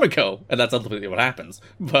company. Give them a go. And that's ultimately what happens.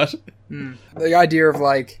 But the idea of,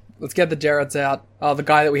 like, let's get the Jarretts out. Oh, the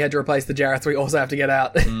guy that we had to replace the Jarretts, we also have to get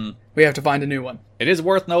out. We have to find a new one. It is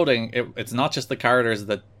worth noting, it's not just the Carters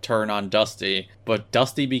that turn on Dusty, but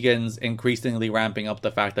Dusty begins increasingly ramping up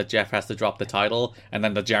the fact that Jeff has to drop the title, and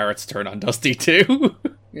then the Jarretts turn on Dusty too.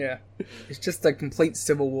 Yeah. It's just a complete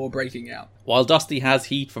civil war breaking out. While Dusty has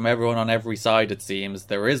heat from everyone on every side, it seems,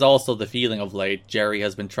 there is also the feeling of late Jerry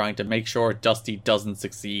has been trying to make sure Dusty doesn't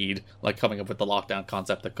succeed, like coming up with the lockdown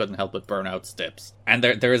concept that couldn't help but burn out Stips. And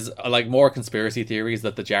there's like more conspiracy theories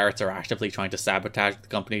that the Jarretts are actively trying to sabotage the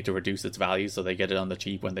company to reduce its value so they get it on the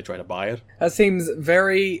cheap when they try to buy it. That seems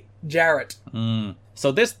very Jarrett.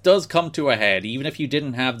 So this does come to a head, even if you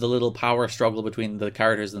didn't have the little power struggle between the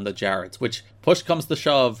Carters and the Jarretts, which, push comes to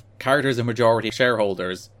shove, Carters are majority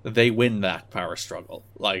shareholders, they win that power struggle.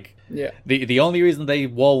 Like, yeah. The only reason they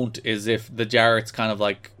won't is if the Jarretts kind of,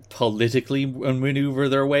 like, politically maneuver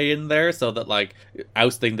their way in there, so that, like,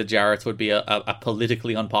 ousting the Jarretts would be a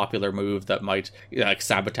politically unpopular move that might, like,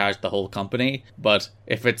 sabotage the whole company. But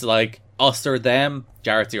if it's, like, us or them,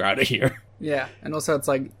 Jarretts, you're out of here. Yeah, and also it's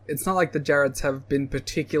like, it's not like the Jarretts have been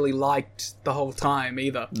particularly liked the whole time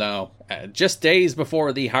either. No. Just days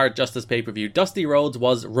before the Hard Justice pay-per-view, Dusty Rhodes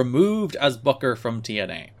was removed as booker from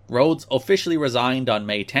TNA. Rhodes officially resigned on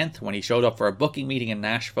May 10th when he showed up for a booking meeting in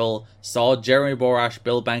Nashville, saw Jeremy Borash,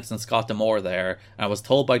 Bill Banks and Scott D'Amore there, and was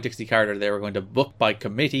told by Dixie Carter they were going to book by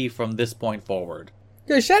committee from this point forward.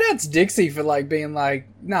 Yeah, shout out to Dixie for, like, being like,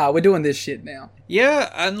 nah, we're doing this shit now. Yeah,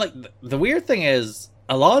 and, like, the weird thing is,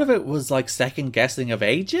 a lot of it was, like, second guessing of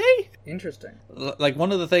AJ? Interesting. Like,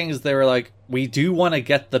 one of the things they were like, we do want to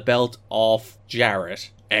get the belt off Jarrett.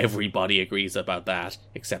 Everybody agrees about that,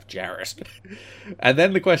 except Jarrett. And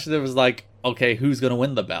then the question was like, okay, who's going to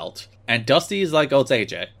win the belt? And Dusty's like, oh, it's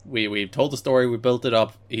AJ. We've told the story, we built it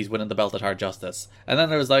up, he's winning the belt at Hard Justice. And then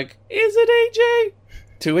there was like, is it AJ?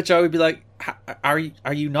 To which I would be like, are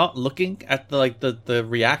you not looking at the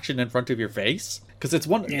reaction in front of your face? Because it's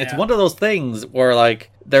one of those things where,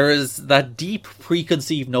 like, there is that deep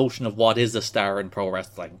preconceived notion of what is a star in pro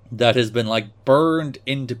wrestling that has been, like, burned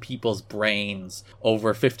into people's brains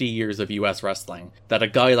over 50 years of US wrestling, that a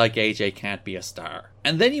guy like AJ can't be a star.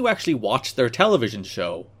 And then you actually watch their television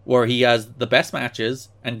show, where he has the best matches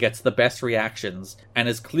and gets the best reactions, and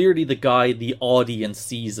is clearly the guy the audience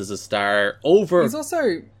sees as a star over... He's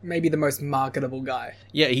also maybe the most marketable guy.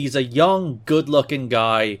 Yeah, he's a young, good-looking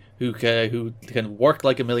guy who can work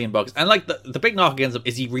like $1 million. And, like, the big knock against him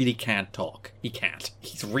is he really can't talk. He can't.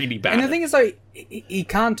 He's really bad. And the thing is, like, he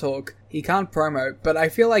can't talk, he can't promo, but I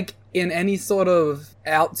feel like in any sort of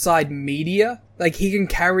outside media, like, he can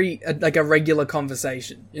carry a regular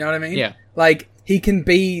conversation. You know what I mean? Yeah. Like, he can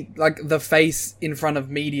be, like, the face in front of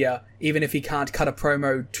media, even if he can't cut a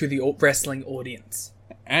promo to the wrestling audience.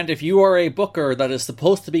 And if you are a booker that is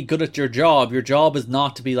supposed to be good at your job is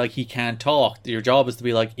not to be like, he can't talk. Your job is to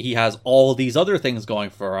be like, he has all these other things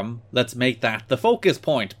going for him. Let's make that the focus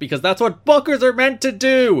point, because that's what bookers are meant to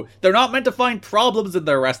do. They're not meant to find problems in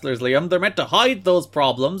their wrestlers, Liam. They're meant to hide those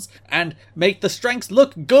problems and make the strengths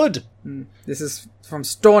look good. This is from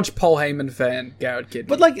staunch Paul Heyman fan, Garrett Kidney.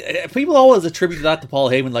 But, like, people always attribute that to Paul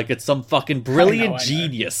Heyman like it's some fucking brilliant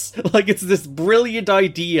genius. Like, it's this brilliant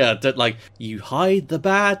idea that, like, you hide the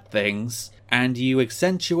bad things and you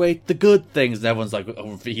accentuate the good things. And everyone's like,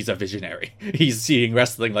 oh, he's a visionary. He's seeing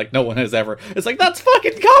wrestling like no one has ever. It's like, that's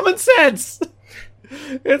fucking common sense.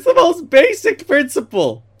 It's the most basic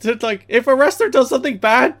principle. It's like, if a wrestler does something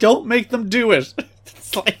bad, don't make them do it.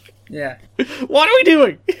 It's like... Yeah. What are we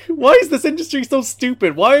doing? Why is this industry so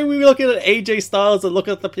stupid? Why are we looking at AJ Styles and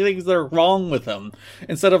looking at the things that are wrong with him,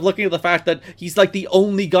 instead of looking at the fact that he's like the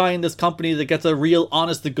only guy in this company that gets a real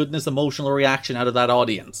honest to goodness emotional reaction out of that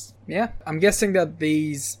audience? Yeah. I'm guessing that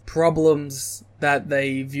these problems that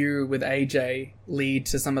they view with AJ lead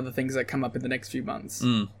to some of the things that come up in the next few months.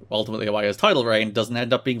 Ultimately why his title reign doesn't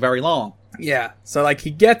end up being very long. Yeah. So, like,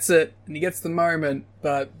 he gets it and he gets the moment,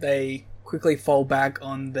 but they quickly fall back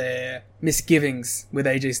on their misgivings with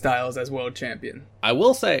AJ Styles as world champion. I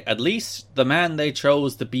will say, at least the man they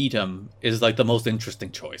chose to beat him is, like, the most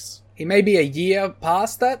interesting choice. He may be a year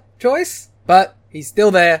past that choice, but he's still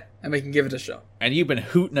there, and we can give it a shot. And you've been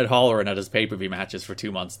hooting and hollering at his pay-per-view matches for 2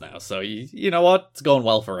 months now, so you know what? It's going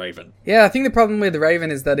well for Raven. Yeah, I think the problem with Raven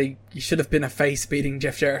is that he should have been a face beating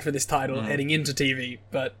Jeff Jarrett for this title heading into TV,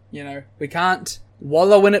 but, you know, we can't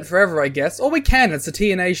wallow in it forever, I guess. Or we can, it's a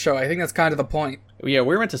TNA show. I think that's kind of the point. Yeah,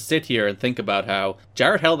 we're meant to sit here and think about how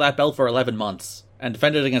Jarrett held that belt for 11 months. and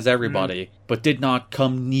defended it against everybody, but did not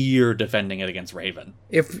come near defending it against Raven.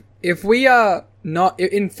 If we are not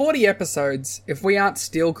in 40 episodes, if we aren't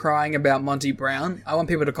still crying about Monty Brown, I want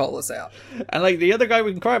people to call us out. And like the other guy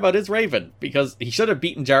we can cry about is Raven, because he should have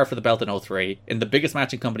beaten Jar for the belt in 03 in the biggest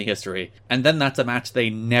match in company history, and then that's a match they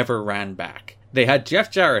never ran back. They had Jeff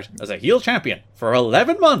Jarrett as a heel champion for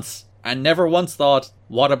 11 months and never once thought,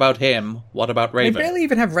 what about him? What about Raven? They barely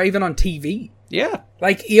even have Raven on TV. Yeah.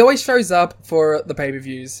 Like, he always shows up for the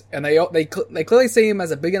pay-per-views, and they clearly see him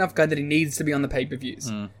as a big enough guy that he needs to be on the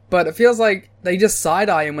pay-per-views. But it feels like they just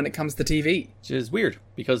side-eye him when it comes to TV. Which is weird,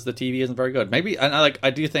 because the TV isn't very good. Maybe, and I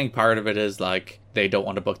do think part of it is, like, they don't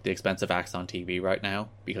want to book the expensive acts on TV right now,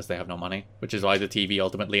 because they have no money. Which is why the TV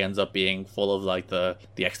ultimately ends up being full of, like, the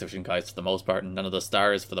X-Division guys for the most part, and none of the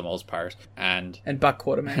stars for the most part. And Buck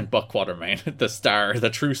Quartermain. And Buck Quartermain, the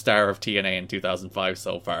true star of TNA in 2005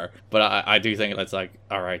 so far. But I do think it's like,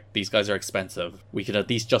 alright, these guys are expensive. We can at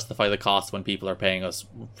least justify the cost when people are paying us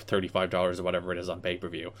 $35 or whatever it is on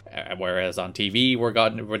pay-per-view. Whereas on TV,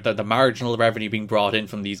 the marginal revenue being brought in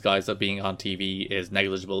from these guys that being on TV is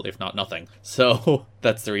negligible, if not nothing. So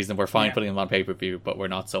that's the reason we're fine putting them on pay-per-view, but we're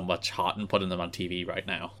not so much hot and putting them on TV right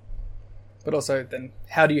now. But also, then,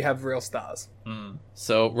 how do you have real stars?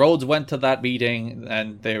 So Rhodes went to that meeting,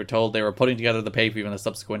 and they were told they were putting together the pay-per-view and the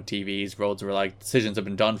subsequent TVs. Rhodes were like, decisions have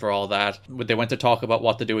been done for all that. They went to talk about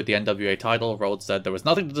what to do with the NWA title. Rhodes said there was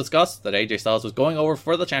nothing to discuss, that AJ Styles was going over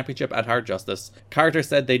for the championship at Hard Justice. Carter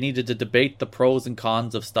said they needed to debate the pros and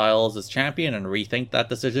cons of Styles as champion and rethink that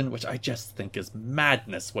decision, which I just think is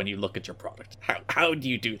madness when you look at your product. How do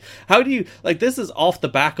you, like, this is off the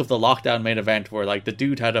back of the Lockdown main event where, like, the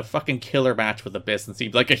dude had a fucking killer match with Abyss and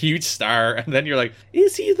seemed like a huge star, and then you're like,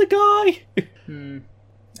 is he the guy?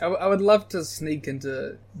 I would love to sneak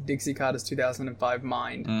into Dixie Carter's 2005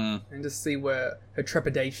 mind and just see where her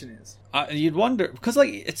trepidation is. You'd wonder, because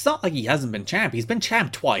like it's not like he hasn't been champ. He's been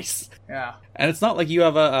champ twice. Yeah. And it's not like you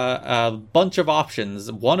have a bunch of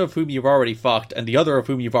options, one of whom you've already fucked, and the other of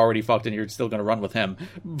whom you've already fucked, and you're still going to run with him.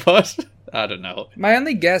 But I don't know. My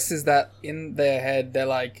only guess is that in their head, they're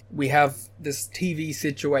like, we have this TV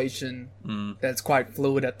situation that's quite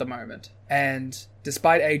fluid at the moment. And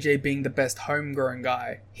despite AJ being the best homegrown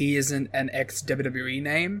guy, he isn't an ex-WWE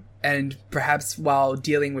name. And perhaps while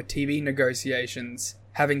dealing with TV negotiations,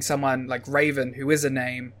 having someone like Raven, who is a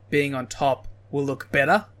name, being on top will look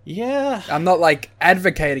better. Yeah. I'm not like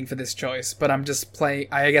advocating for this choice, but I'm just playing,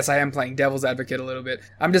 I guess I am playing devil's advocate a little bit.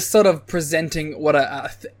 I'm just sort of presenting what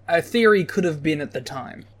a theory could have been at the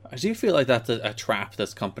time. I do feel like that's a trap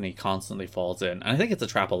this company constantly falls in. And I think it's a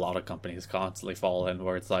trap a lot of companies constantly fall in,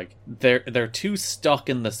 where it's like they're too stuck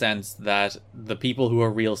in the sense that the people who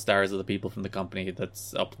are real stars are the people from the company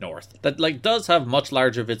that's up north. That like does have much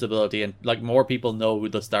larger visibility, and like more people know who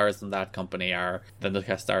the stars in that company are than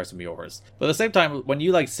the stars from yours. But at the same time, when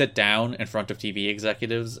you like sit down in front of TV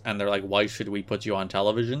executives and they're like, why should we put you on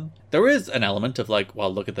television? There is an element of like,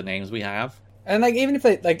 well, look at the names we have. And like, even if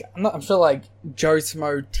they like, I'm sure like Joe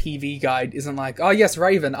Smo TV Guide isn't like, oh yes,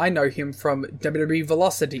 Raven, I know him from WWE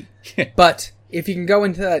Velocity. But if you can go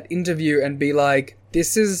into that interview and be like,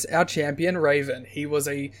 this is our champion Raven. He was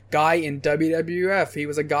a guy in WWF. He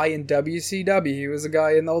was a guy in WCW. He was a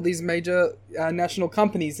guy in all these major national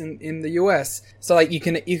companies in the US. So like, you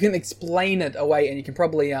can explain it away, and you can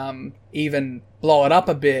probably even blow it up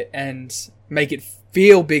a bit and make it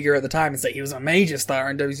feel bigger at the time, and say he was a major star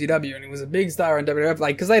in WCW and he was a big star in WWF,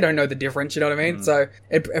 like, because they don't know the difference, you know what I mean? So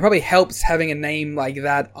it probably helps having a name like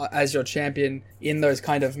that as your champion in those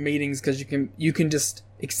kind of meetings, because you can just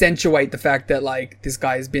accentuate the fact that like this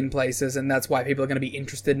guy has been places, and that's why people are going to be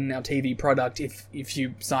interested in our TV product if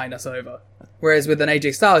you sign us over. Whereas with an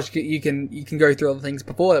AJ Styles, you can go through all the things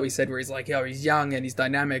before that we said, where he's like, oh, he's young and he's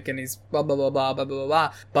dynamic and he's blah blah blah blah blah blah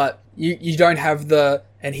blah. But you don't have the,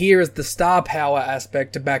 and here is the star power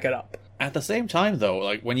aspect to back it up. At the same time, though,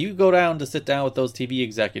 like when you go down to sit down with those TV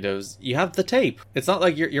executives, you have the tape. It's not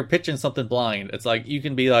like you're pitching something blind. It's like you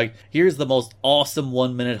can be like, here's the most awesome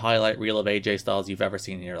 1-minute highlight reel of AJ Styles you've ever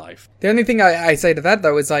seen in your life. The only thing I say to that,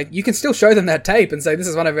 though, is like, you can still show them that tape and say, this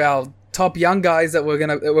is one of our top young guys that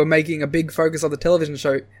we're making a big focus on the television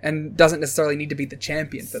show, and doesn't necessarily need to be the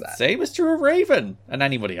champion for that. Same is true of Raven and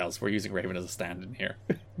anybody else. We're using Raven as a stand-in here.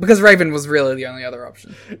 Because Raven was really the only other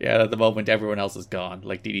option. Yeah, at the moment everyone else is gone.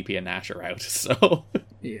 Like DDP and Nash are out, so...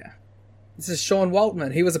 Yeah. This is Sean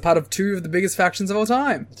Waltman. He was a part of 2 of the biggest factions of all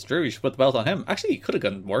time. It's true, you should put the belt on him. Actually, you could have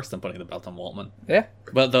gone worse than putting the belt on Waltman. Yeah.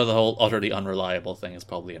 But the whole utterly unreliable thing is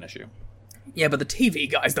probably an issue. Yeah, but the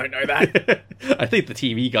TV guys don't know that. I think the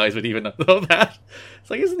TV guys would even know that. It's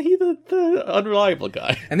like, isn't he the unreliable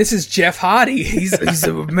guy? And this is Jeff Hardy. He's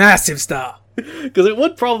a massive star. Because it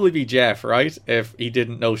would probably be Jeff, right? If he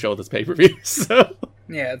didn't no-show this pay-per-view, so...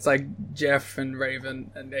 Yeah, it's like Jeff and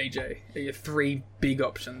Raven and AJ are your three big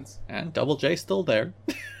options. And Double J still there.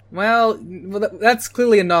 Well, that's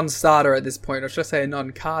clearly a non-starter at this point, or should I say a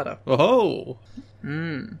non-Carter. Oh!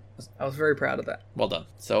 I was very proud of that. Well done.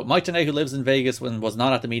 So, Mike Tenay, who lives in Vegas and was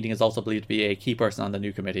not at the meeting, is also believed to be a key person on the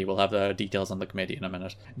new committee. We'll have the details on the committee in a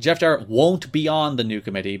minute. Jeff Jarrett won't be on the new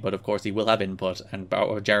committee, but of course he will have input, and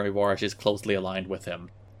Jeremy Borash is closely aligned with him.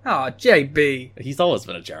 Oh, JB. He's always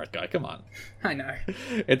been a Jarrett guy, come on. I know.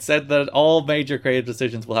 It said that all major creative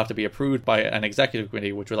decisions will have to be approved by an executive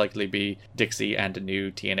committee, which will likely be Dixie and the new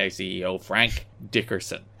TNA CEO, Frank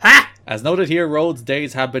Dickerson. Ha! As noted here, Rhodes'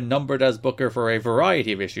 days have been numbered as booker for a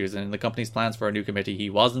variety of issues, and in the company's plans for a new committee, he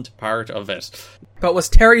wasn't part of it. But was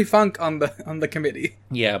Terry Funk on the committee?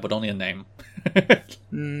 Yeah, but only in name. It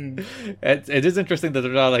is interesting that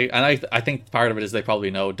they're not like, and I think part of it is they probably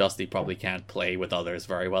know Dusty probably can't play with others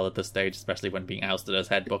very well at this stage, especially when being ousted as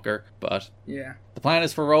head booker. But yeah, the plan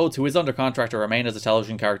is for Rhodes, who is under contract, to remain as a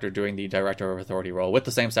television character doing the Director of Authority role with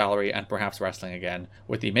the same salary and perhaps wrestling again.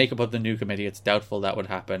 With the makeup of the new committee, it's doubtful that would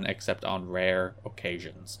happen except on rare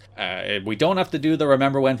occasions. We don't have to do the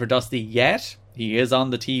Remember When for Dusty yet. He is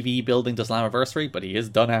on the TV building to Slammiversary, but he is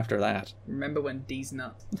done after that. Remember when D's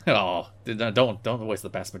nuts? Oh, don't waste the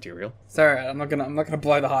best material. Sorry, I'm not gonna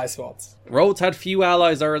blow the high spots. Rhodes had few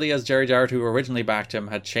allies early, as Jerry Jarrett, who originally backed him,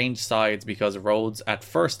 had changed sides because Rhodes at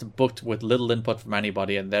first booked with little input from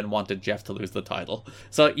anybody and then wanted Jeff to lose the title.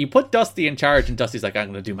 So you put Dusty in charge, and Dusty's like, "I'm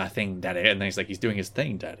gonna do my thing, Daddy," and then he's like, "He's doing his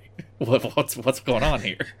thing, Daddy." What's going on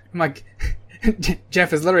here? I'm like,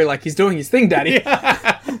 Jeff is literally like, "He's doing his thing, Daddy."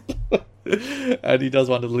 Yeah. And he does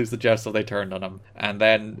want to lose the Jeff, so they turned on him. And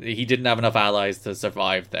then he didn't have enough allies to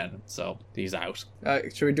survive then, so he's out.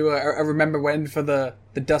 Should we do a Remember When for the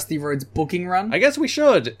Dusty Rhodes booking run? I guess we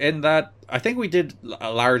should, in that I think we did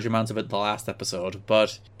large amounts of it in the last episode,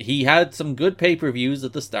 but he had some good pay-per-views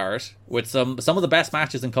at the start, with some of the best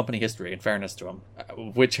matches in company history, in fairness to him,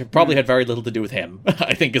 which probably had very little to do with him,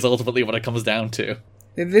 I think is ultimately what it comes down to.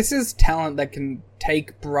 This is talent that can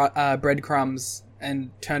take breadcrumbs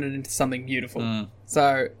and turn it into something beautiful.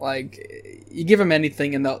 So, like, you give them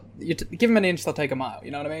anything and give them an inch, they'll take a mile.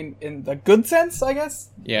 You know what I mean? In the good sense, I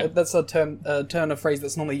guess. Yeah. That's a phrase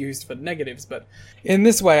that's normally used for negatives, but in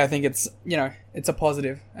this way, I think it's, it's a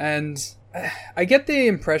positive. And I get the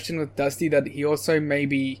impression with Dusty that he also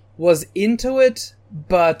maybe was into it,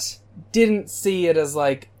 but didn't see it as,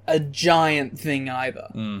 like, a giant thing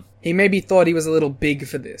either. He maybe thought he was a little big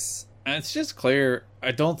for this. And it's just clear,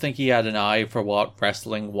 I don't think he had an eye for what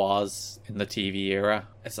wrestling was in the TV era.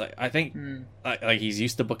 It's like, I think, like he's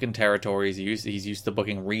used to booking territories, he's used to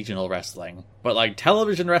booking regional wrestling. But, like,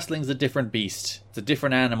 television wrestling's a different beast. It's a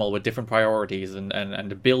different animal with different priorities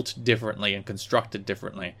and built differently and constructed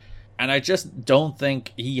differently. And I just don't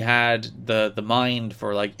think he had the mind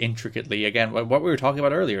for, like, intricately, again, what we were talking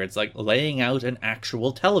about earlier. It's like laying out an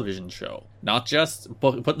actual television show. Not just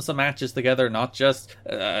putting some matches together, not just,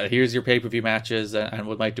 here's your pay-per-view matches and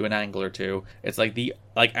we might do an angle or two. It's like the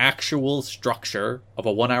actual structure of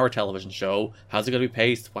a 1 hour television show. How's it going to be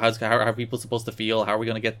paced? How are people supposed to feel? How are we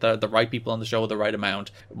going to get the right people on the show, the right amount?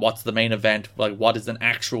 What's the main event? Like, what is an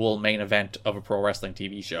actual main event of a pro wrestling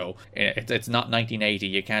TV show? It's not 1980.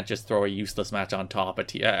 You can't just throw a useless match on top. A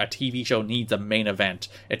TV show needs a main event.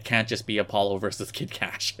 It can't just be Apollo versus Kid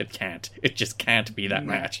Cash. It can't. It just can't be that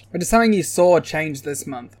match. But it's something you saw change this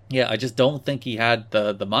month. Yeah, I just don't think he had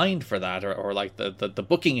the mind for that, or like the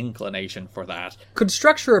booking inclination for that. Could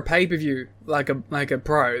structure a pay-per-view like a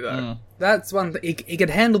pro, though. That's one thing. He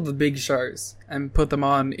could handle the big shows and put them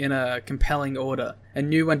on in a compelling order, and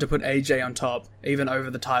knew when to put AJ on top, even over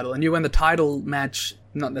the title, and knew when the title match,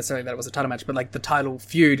 not necessarily that it was a title match, but like the title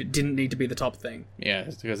feud didn't need to be the top thing. Yeah,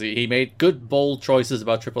 because he made good, bold choices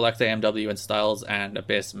about Triple X, AMW, and Styles and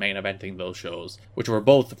Abyss main eventing those shows, which were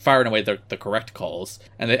both far and away the correct calls.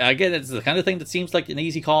 And again, it's the kind of thing that seems like an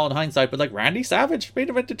easy call in hindsight, but like Randy Savage main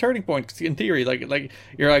evented Turning Point, in theory, like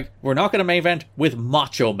you're like, we're not going to main event with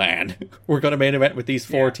Macho Man. We're going to main event with these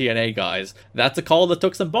four TNA guys. That's a call that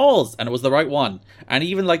took some balls, and it was the right one. And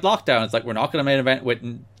even like Lockdown, it's like, we're not going to main event with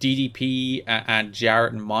DDP and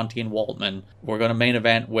Jarrett and Monty and Waltman. We're going to main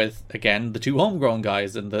event with, again, the two homegrown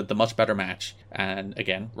guys in the much better match. And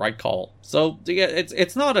again, right call. So yeah,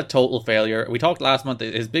 it's not a total failure. We talked last month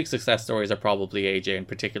that his big success stories are probably AJ and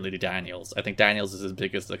particularly Daniels. I think Daniels is his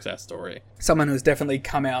biggest success story. Someone who's definitely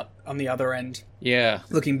come out on the other end. Yeah.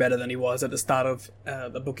 Looking better than he was at the start of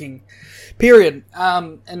the booking period.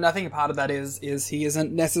 And I think a part of that is he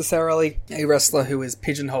isn't necessarily a wrestler who is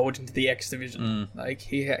pigeonholed into the X division. Like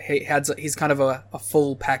he's kind of a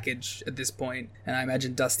full package at this point. And I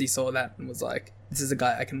imagine Dusty saw that and was like, this is a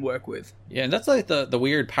guy I can work with. Yeah, and that's like the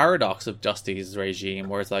weird paradox of Dusty's regime,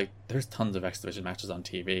 where it's like, there's tons of X Division matches on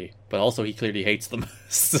TV, but also he clearly hates them.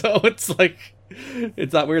 So it's like,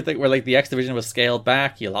 it's that weird thing where like the X Division was scaled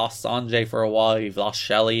back. You lost Sanjay for a while. You've lost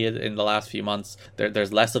Shelley in the last few months.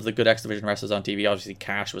 There's less of the good X Division wrestlers on TV. Obviously,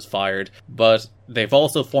 Cash was fired, but they've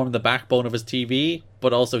also formed the backbone of his TV.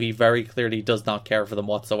 But also, he very clearly does not care for them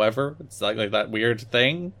whatsoever. It's like that weird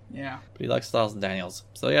thing. Yeah. But he likes Styles and Daniels.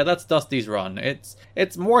 So yeah, that's Dusty's run.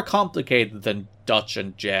 It's more complicated than Dutch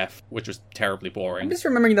and Jeff, which was terribly boring. I'm just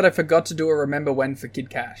remembering that I forgot to do a Remember When for Kid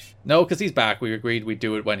Cash. No, because he's back. We agreed we'd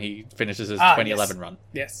do it when he finishes his 2011 run.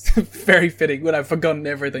 Yes, very fitting, when I've forgotten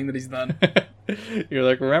everything that he's done. You're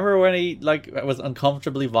like, remember when he was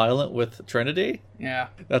uncomfortably violent with Trinity? Yeah.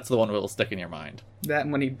 That's the one that will stick in your mind. That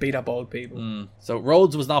and when he beat up old people. So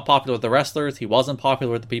Rhodes was not popular with the wrestlers. He wasn't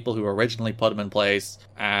popular with the people who originally put him in place.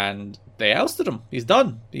 And they ousted him. He's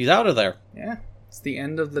done. He's out of there. Yeah. It's the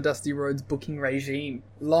end of the Dusty Rhodes booking regime.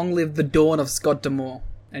 Long live the dawn of Scott D'Amore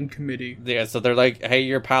and committee. Yeah, so they're like, hey,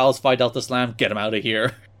 your pals Phi Delta Slam, get him out of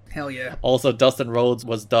here. Hell yeah. Also, Dustin Rhodes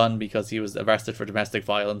was done because he was arrested for domestic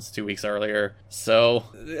violence 2 weeks earlier. So,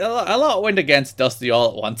 a lot went against Dusty all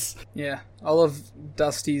at once. Yeah, all of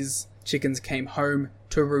Dusty's chickens came home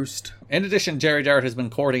to roost. In addition, Jerry Jarrett has been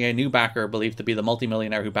courting a new backer believed to be the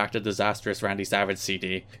multimillionaire who backed a disastrous Randy Savage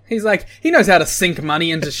CD. He's like, he knows how to sink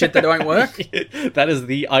money into shit that won't work. That is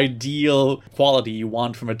the ideal quality you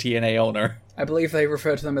want from a TNA owner. I believe they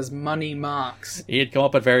refer to them as money marks. He had come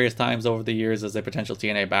up at various times over the years as a potential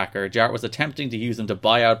TNA backer. Jarrett was attempting to use him to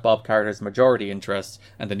buy out Bob Carter's majority interest,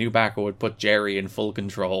 and the new backer would put Jerry in full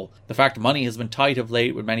control. The fact money has been tight of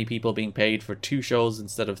late, with many people being paid for 2 shows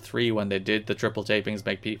instead of 3 when they did the triple tapings,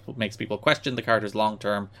 makes people question the Carters long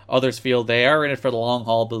term. Others feel they are in it for the long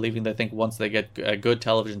haul, believing they think once they get a good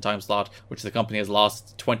television time slot, which the company has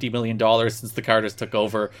lost $20 million since the Carters took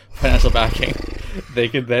over financial backing, they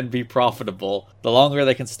can then be profitable. The longer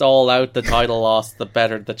they can stall out the title loss, the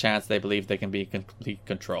better the chance they believe they can be in complete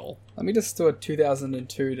control. Let me just do a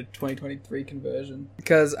 2002 to 2023 conversion.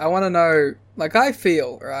 Because I want to know, like I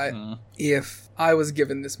feel, right, if I was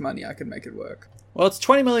given this money, I could make it work. Well, it's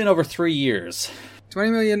 $20 million over 3 years.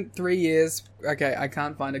 20 million, 3 years. Okay, I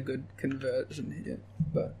can't find a good conversion here,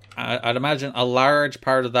 but I'd imagine a large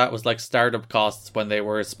part of that was like startup costs when they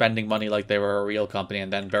were spending money like they were a real company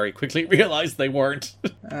and then very quickly realized they weren't.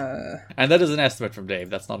 And that is an estimate from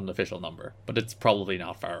Dave. That's not an official number, but it's probably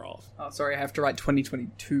not far off. Oh, sorry, I have to write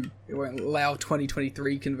 2022. It won't allow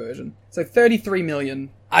 2023 conversion. So 33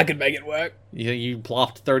 million. I could make it work. You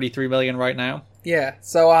plopped 33 million right now? Yeah,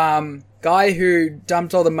 so, guy who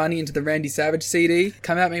dumped all the money into the Randy Savage CD,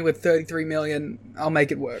 come at me with 33 million, I'll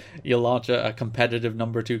make it work. You'll launch a competitive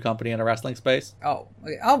number 2 company in a wrestling space? Oh,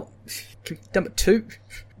 okay, I'll dump it 2.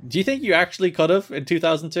 Do you think you actually could have in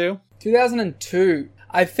 2002? 2002.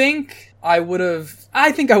 I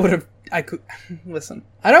could, listen,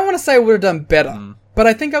 I don't want to say I would have done better, but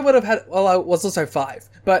I think I would have had, well, I was also 5,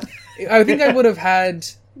 but I think I would have had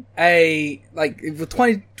with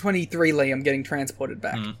 2023 Liam getting transported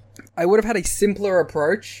back, I would have had a simpler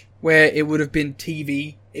approach where it would have been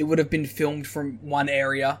TV. It would have been filmed from one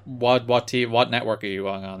area. What network are you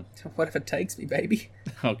going on? Whatever takes me, baby.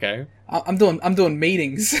 Okay. I'm doing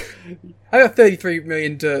meetings. I got 33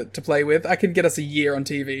 million to play with. I could get us a year on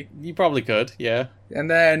TV. You probably could, yeah. And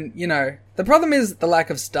then, the problem is the lack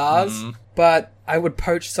of stars, but I would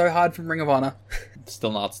poach so hard from Ring of Honor.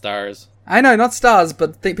 Still not stars. I know, not stars,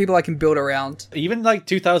 but people I can build around. Even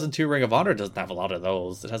 2002 Ring of Honor doesn't have a lot of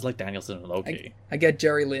those. It has Danielson and Loki. I get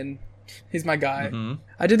Jerry Lynn. He's my guy.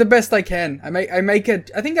 I do the best I can. I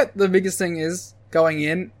think the biggest thing is going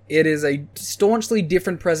in, it is a staunchly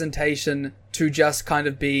different presentation to just kind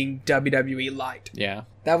of being WWE light. Yeah.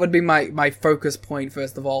 That would be my focus point,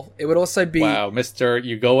 first of all. It would also be... Wow, mister,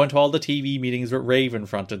 you go into all the TV meetings with Raven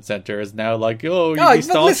front and center is now like, no,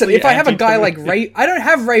 listen, if I have a guy like Raven... I don't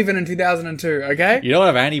have Raven in 2002, okay? You don't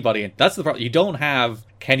have anybody. That's the problem. You don't have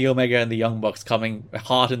Kenny Omega and the Young Bucks coming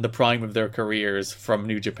hot in the prime of their careers from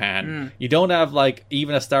New Japan. You don't have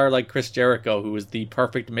even a star like Chris Jericho, who is the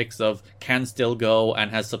perfect mix of can still go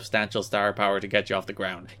and has substantial star power to get you off the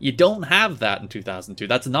ground. You don't have that in 2002.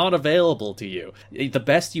 That's not available to you. The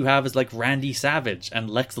best you have is like Randy Savage and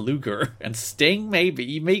Lex Luger and Sting. Maybe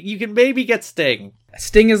you can maybe get Sting.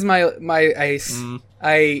 Sting is my ace.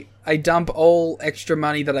 I dump all extra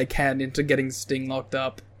money that I can into getting Sting locked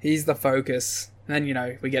up. He's the focus. And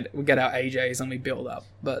then, we get our AJs and we build up.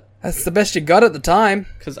 But that's the best you got at the time.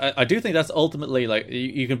 Because I do think that's ultimately, like,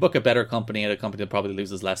 you can book a better company and a company that probably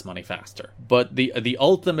loses less money faster. But the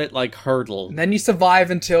ultimate, like, hurdle... And then you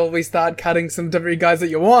survive until we start cutting some WWE guys that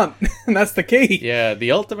you want. And that's the key. Yeah,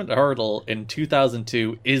 the ultimate hurdle in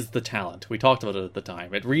 2002 is the talent. We talked about it at the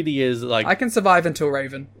time. It really is, like... I can survive until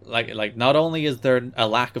Raven. Like not only is there a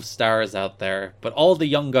lack of stars out there, but all the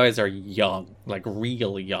young guys are young. Like,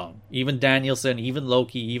 real young. Even Danielson, even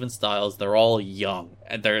Loki, even Styles, they're all young.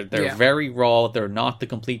 And they're very raw. They're not the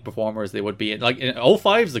complete performers they would be. Like,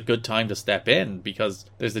 05 is a good time to step in because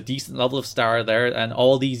there's a decent level of star there, and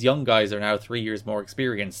all these young guys are now 3 years more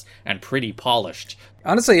experienced and pretty polished.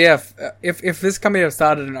 Honestly, yeah, if this company had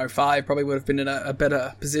started in 05, probably would have been in a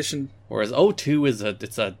better position. Whereas 02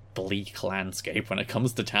 it's a bleak landscape when it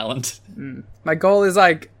comes to talent. My goal is,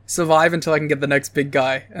 like, survive until I can get the next big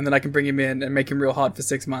guy, and then I can bring him in and make him real hard for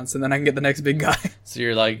 6 months, and then I can get the next big guy. So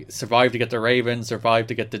you're like, survive to get to Raven, survive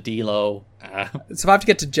to get to D'Lo. Survive to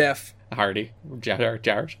get to Jeff. Hardy.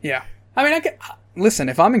 Jared. Yeah. I mean, listen,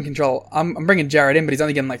 if I'm in control, I'm bringing Jared in, but he's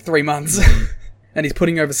only getting like 3 months. And he's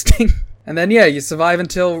putting over Sting. And then, yeah, you survive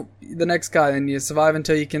until the next guy, and you survive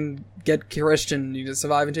until you can get Christian, you just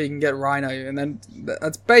survive until you can get Rhino, and then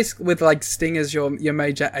that's basically with, like, Sting as your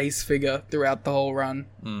major ace figure throughout the whole run.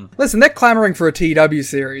 Listen, they're clamoring for a TW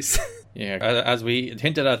series. Yeah, as we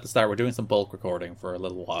hinted at the start, we're doing some bulk recording for a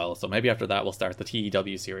little while, so maybe after that we'll start the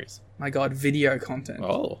TEW series. My god, video content.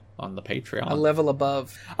 Oh, on the Patreon. A level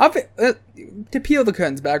above. To peel the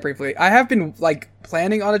curtains back briefly, I have been, like,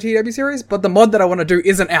 planning on a TW series, but the mod that I want to do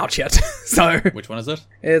isn't out yet, so... Which one is it?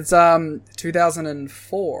 It's,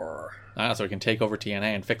 2004. So we can take over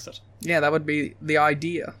TNA and fix it. Yeah, that would be the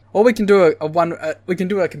idea. Or we can do we can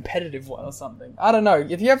do a competitive one or something. I don't know.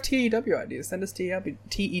 If you have TEW ideas, send us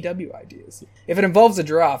TEW ideas. If it involves a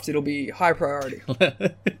draft, it'll be high priority.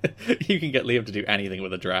 You can get Liam to do anything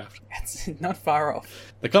with a draft. It's not far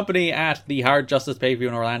off. The company at the Hard Justice pay-per-view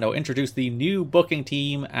in Orlando introduced the new booking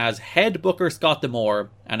team as head booker Scott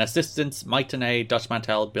D'Amore and assistants Mike Tenay, Dutch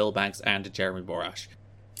Mantel, Bill Banks, and Jeremy Borash.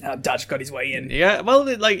 Dutch got his way in. Yeah,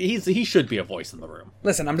 well, like, he should be a voice in the room.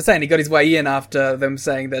 Listen, I'm just saying he got his way in after them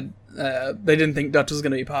saying that they didn't think Dutch was going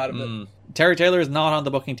to be part of it. Terry Taylor is not on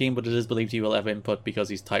the booking team, but it is believed he will have input because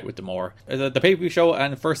he's tight with D'Amore. The pay-per-view show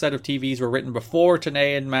and first set of TVs were written before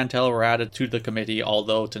Tenay and Mantell were added to the committee,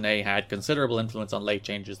 although Tenay had considerable influence on late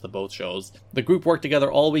changes to both shows. The group worked together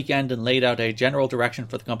all weekend and laid out a general direction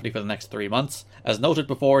for the company for the next 3 months. As noted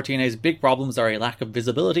before, TNA's big problems are a lack of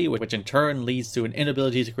visibility, which in turn leads to an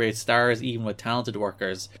inability to create stars even with talented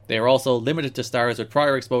workers. They are also limited to stars with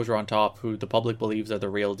prior exposure on top, who the public believes are the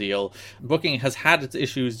real deal. Booking has had its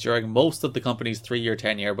issues during most of the company's 3-year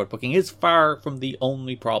tenure, but booking is far from the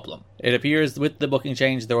only problem. It appears with the booking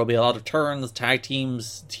change there will be a lot of turns, tag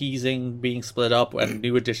teams, teasing, being split up, and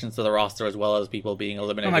new additions to the roster, as well as people being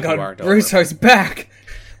eliminated. Oh my god, Russo's back!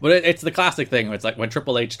 But it's the classic thing. It's like when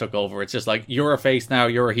Triple H took over, it's just like, you're a face now,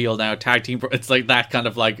 you're a heel now, tag team. It's like that kind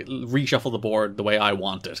of like reshuffle the board the way I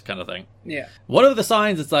want it kind of thing. Yeah. One of the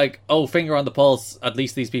signs, it's like, oh, finger on the pulse, at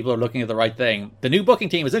least these people are looking at the right thing. The new booking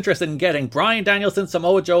team is interested in getting Bryan Danielson,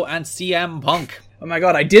 Samoa Joe, and CM Punk. Oh my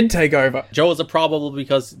god, I did take over. Joe is a probable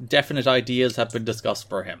because definite ideas have been discussed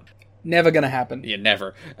for him. Never gonna happen. Yeah,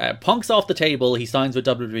 never. Punk's off the table. He signs with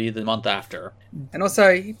WWE the month after. And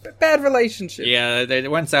also, bad relationship. Yeah, they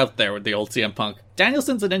went south there with the old CM Punk.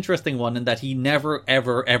 Danielson's an interesting one in that he never,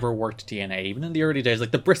 ever, ever worked TNA. Even in the early days,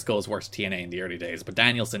 like the Briscoes worked TNA in the early days, but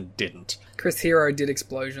Danielson didn't. Chris Hero did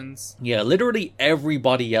Explosions. Yeah, literally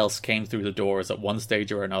everybody else came through the doors at one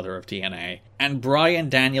stage or another of TNA. And Bryan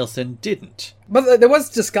Danielson didn't. But there was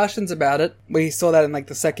discussions about it. We saw that in like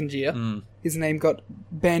the second year. His name got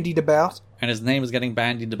bandied about. And his name is getting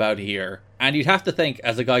bandied about here. And you'd have to think,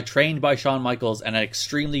 as a guy trained by Shawn Michaels and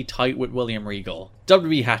extremely tight with William Regal,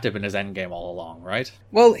 WWE had to have been his endgame all along, right?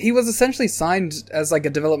 Well, he was essentially signed as like a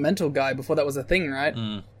developmental guy before that was a thing, right?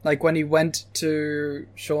 Like when he went to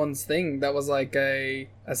Shawn's thing, that was like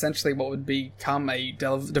essentially what would become a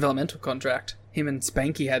developmental contract. Him and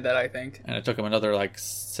Spanky had that, I think. And it took him another,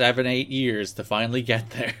 7-8 years to finally get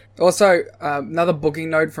there. Also, another booking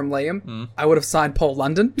note from Liam. I would have signed Paul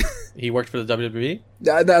London. He worked for the WWE?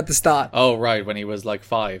 At the start. Oh, right, when he was like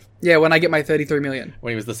 5. Yeah, when I get my 33 million.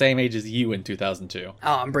 When he was the same age as you in 2002. Oh,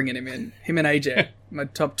 I'm bringing him in. Him and AJ. My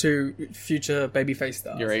top 2 future babyface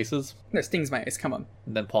stars. Your aces? No, Sting's my ace, come on.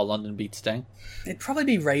 And then Paul London beats Sting. It'd probably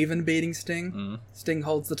be Raven beating Sting. Sting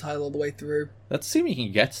holds the title all the way through. Let's assume you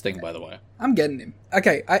can get Sting, by the way. I'm getting him.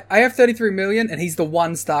 Okay, I have 33 million and he's the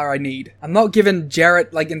 1 star I need. I'm not giving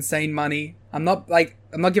Jarrett, like, insane money. I'm not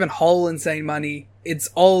giving Hole insane money. It's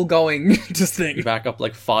all going to Sting. You back up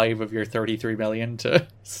like 5 of your 33 million to...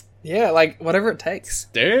 Yeah, like, whatever it takes.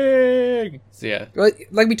 Sting! So yeah.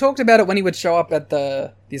 Like, we talked about it when he would show up at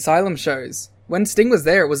the Asylum shows. When Sting was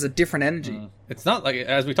there, it was a different energy. It's not like,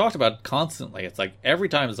 as we talked about constantly, it's like every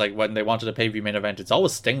time it's like when they wanted a pay-per-view main event, it's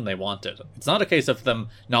always Sting they wanted. It's not a case of them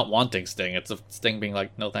not wanting Sting, it's of Sting being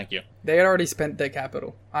like, no thank you. They had already spent their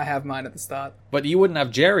capital. I have mine at the start. But you wouldn't have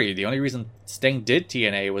Jerry. The only reason Sting did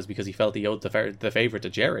TNA was because he felt he owed the favor to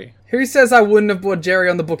Jerry. Who says I wouldn't have brought Jerry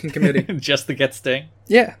on the booking committee? Just to get Sting?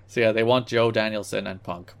 Yeah. So yeah, they want Joe Danielson and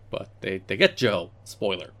Punk, but they get Joe.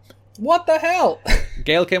 Spoiler. What the hell?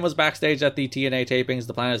 Gail Kim was backstage at the TNA tapings.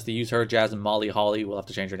 The plan is to use her, Jazz, and Molly Holly. We'll have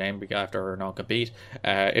to change her name after her non-compete.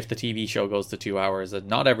 If the TV show goes to 2 hours,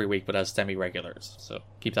 not every week, but as semi-regulars. So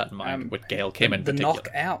keep that in mind with Gail Kim in particular. The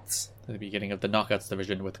Knockouts. The beginning of the Knockouts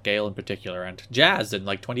division with Gail in particular, and Jazz in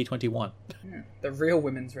like 2021. Yeah, the real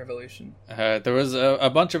women's revolution. There was a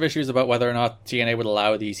bunch of issues about whether or not TNA would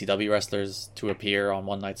allow the ECW wrestlers to appear on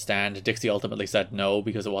One Night Stand. Dixie ultimately said no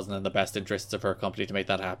because it wasn't in the best interests of her company to make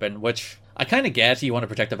that happen, which I kind of get. You want to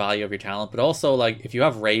protect the value of your talent, but also like if you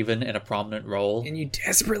have Raven in a prominent role and you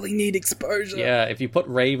desperately need exposure. Yeah, if you put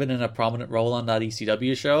Raven in a prominent role on that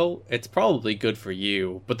ECW show, it's probably good for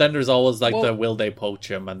you. But then there's always like the will they poach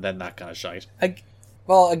him and then that kind of shite.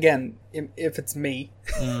 Well, again, if it's me,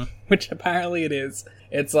 which apparently it is,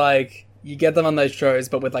 it's like you get them on those shows,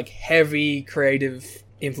 but with like heavy creative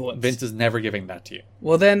influence. Vince is never giving that to you.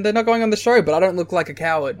 Well, then they're not going on the show, but I don't look like a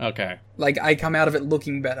coward. Okay. Like, I come out of it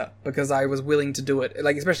looking better because I was willing to do it,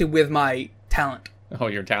 like, especially with my talent. Oh,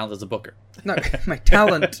 your talent as a booker. No, my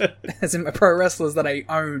talent, as in my pro wrestlers that I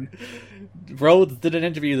own. Rhodes did an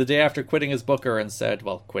interview the day after quitting as booker and said,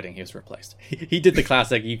 well, quitting, he was replaced. He did the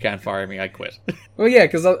classic, you can't fire me, I quit. Well, yeah,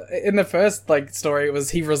 because in the first story, it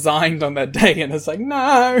was he resigned on that day, and it's like,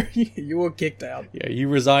 no, you were kicked out. Yeah, you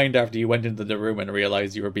resigned after you went into the room and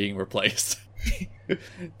realized you were being replaced.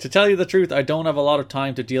 To tell you the truth, I don't have a lot of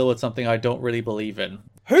time to deal with something I don't really believe in.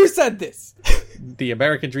 Who said this? The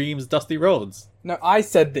American Dream's Dusty Rhodes. No, I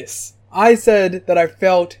said this. I said that I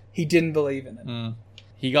felt he didn't believe in it.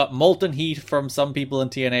 He got molten heat from some people in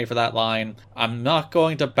TNA for that line. I'm not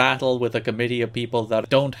going to battle with a committee of people that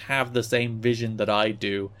don't have the same vision that I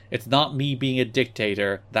do. It's not me being a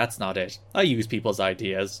dictator. That's not it. I use people's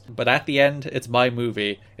ideas. But at the end, it's my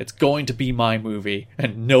movie. It's going to be my movie.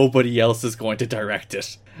 And nobody else is going to direct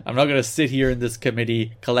it. I'm not going to sit here in this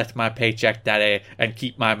committee, collect my paycheck daddy, and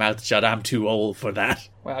keep my mouth shut. I'm too old for that.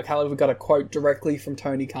 Wow, Caleb, we got a quote directly from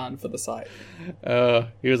Tony Khan for the site.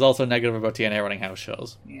 He was also negative about TNA running house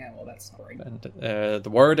shows. Yeah, well, that's not great. And the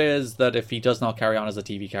word is that if he does not carry on as a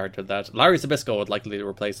TV character, that Larry Zbyszko would likely to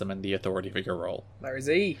replace him in the authority figure role. Larry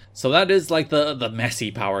Z. So that is like the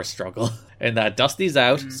messy power struggle. In that Dusty's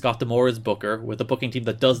out, Scott D'Amore is booker, with a booking team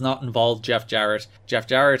that does not involve Jeff Jarrett. Jeff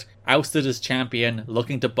Jarrett, ousted as champion,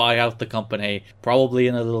 looking to buy out the company, probably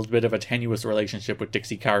in a little bit of a tenuous relationship with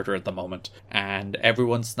Dixie Carter at the moment. And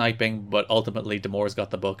everyone's sniping, but ultimately D'Amore's got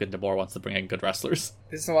the book and D'Amore wants to bring in good wrestlers.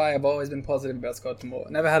 This is why I've always been positive about Scott D'Amore.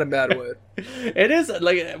 Never had a bad word. It is,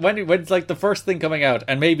 like, when it's like the first thing coming out,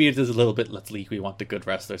 and maybe it is a little bit, let's leak, we want the good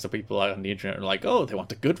wrestlers, so people out on the internet are like, oh, they want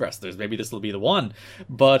the good wrestlers, maybe this will be the one.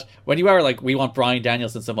 But when you are like, we want Bryan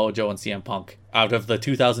Danielson, Samoa Joe, and CM Punk out of the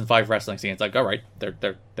 2005 wrestling scene, it's like, alright,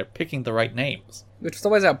 they're picking the right names. Which was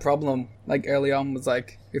always our problem, like, early on, was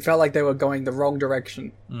like, it felt like they were going the wrong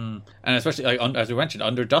direction. And especially, like, as we mentioned,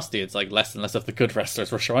 under Dusty, it's like less and less of the good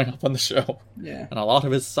wrestlers were showing up on the show. Yeah. And a lot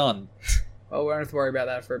of his son. Well, we don't have to worry about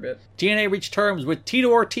that for a bit. TNA reached terms with Tito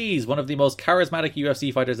Ortiz, one of the most charismatic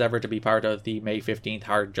UFC fighters ever, to be part of the May 15th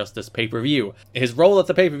Hard Justice pay-per-view. His role at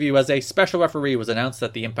the pay-per-view as a special referee was announced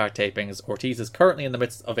at the Impact tapings. Ortiz is currently in the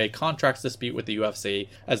midst of a contracts dispute with the UFC,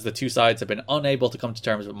 as the two sides have been unable to come to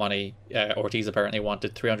terms with money. Ortiz apparently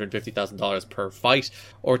wanted $350,000 per fight.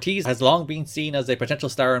 Ortiz has long been seen as a potential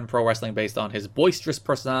star in pro wrestling based on his boisterous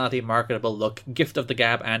personality, marketable look, gift of the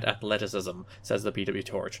gab, and athleticism, says the PW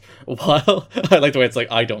Torch. While I like the way it's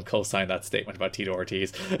like, I don't co-sign that statement about Tito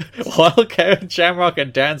Ortiz. While Kevin Shamrock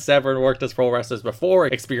and Dan Severn worked as pro wrestlers before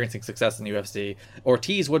experiencing success in UFC,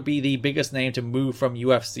 Ortiz would be the biggest name to move from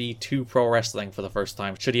UFC to pro wrestling for the first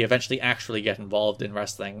time, should he eventually actually get involved in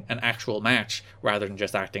wrestling an actual match, rather than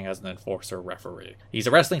just acting as an enforcer referee. He's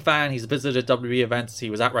a wrestling fan, he's visited WWE events, he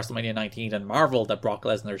was at WrestleMania 19 and marveled at Brock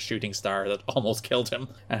Lesnar's shooting star that almost killed him,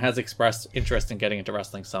 and has expressed interest in getting into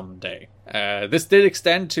wrestling someday. This did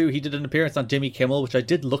extend to, he did an appearance on Jimmy Kimmel, which I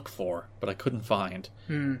did look for, but I couldn't find.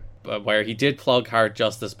 Where he did plug Hard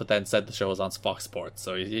Justice, but then said the show was on Fox Sports.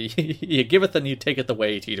 So you give it and you take it the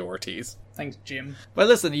way, Tito Ortiz. Thanks, Jim. But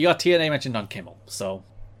listen, you got TNA mentioned on Kimmel, so...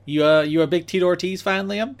 You a big Tito Ortiz fan,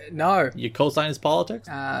 Liam? No. You co-sign his politics?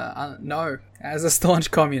 No. As a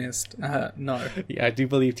staunch communist, no. Yeah, I do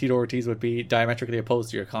believe Tito Ortiz would be diametrically opposed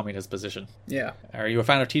to your communist position. Yeah. Are you a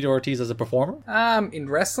fan of Tito Ortiz as a performer? In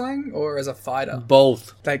wrestling or as a fighter?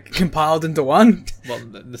 Both. Like, compiled into one? Well,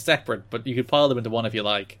 the separate, but you could pile them into one if you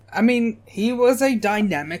like. I mean, he was a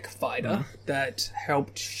dynamic fighter that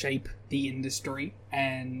helped shape the industry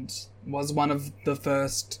and was one of the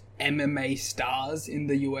first MMA stars in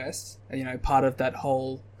the US, you know, part of that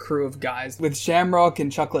whole crew of guys with Shamrock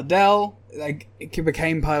and Chuck Liddell. Like, it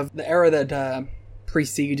became part of the era that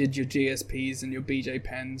preceded your GSPs and your BJ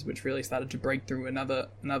Penns, which really started to break through another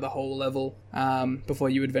whole level before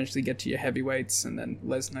you would eventually get to your heavyweights, and then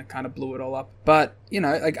Lesnar kind of blew it all up. But, you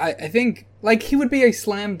know, like, I think, like, he would be a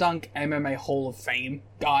slam dunk MMA Hall of Fame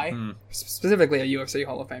guy, specifically a UFC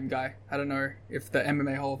Hall of Fame guy. I don't know if the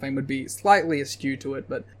MMA Hall of Fame would be slightly askew to it,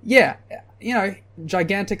 but yeah, you know,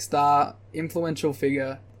 gigantic star, influential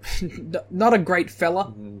figure, not a great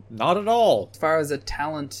fella. Not at all. As far as a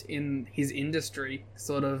talent in his industry,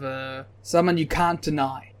 sort of someone you can't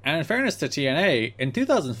deny. And in fairness to TNA, in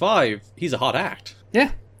 2005, he's a hot act.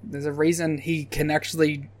 Yeah, there's a reason he can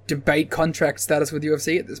actually debate contract status with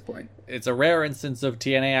UFC at this point. It's a rare instance of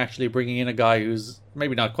TNA actually bringing in a guy who's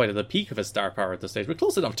maybe not quite at the peak of his star power at this stage, but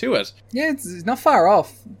close enough to it. Yeah, it's not far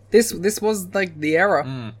off. This was like the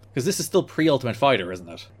era. Because this is still pre-Ultimate Fighter, isn't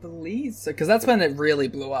it? I believe so, because that's when it really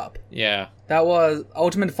blew up. Yeah. That was...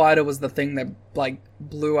 Ultimate Fighter was the thing that, like,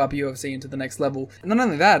 blew up UFC into the next level. And not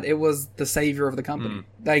only that, it was the savior of the company.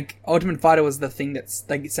 Like, Ultimate Fighter was the thing that's,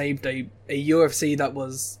 like, saved a UFC that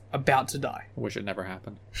was about to die. I wish it never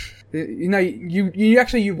happened. You know, you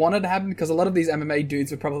actually wanted to happen, because a lot of these MMA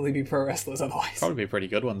dudes would probably be pro wrestlers otherwise. Probably pretty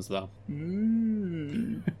good ones, though.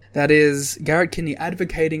 That is Garrett Kinney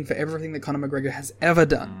advocating for everything that Conor McGregor has ever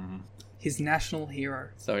done. His national hero.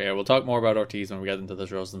 So yeah, we'll talk more about Ortiz when we get into the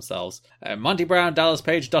shows themselves. Monty Brown, Dallas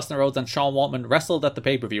Page, Dustin Rhodes and Sean Waltman wrestled at the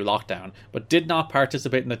pay-per-view Lockdown, but did not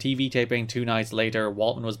participate in the TV taping 2 nights later.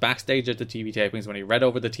 Waltman was backstage at the TV tapings when he read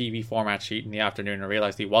over the TV format sheet in the afternoon and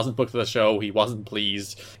realised he wasn't booked for the show. He wasn't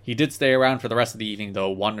pleased. He did stay around for the rest of the evening,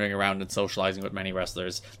 though, wandering around and socialising with many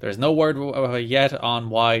wrestlers. There's no word yet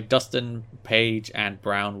on why Dustin, Page and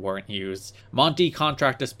Brown weren't used. Monty,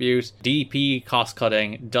 contract dispute. DP,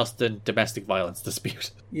 cost-cutting. Dustin, domestic violence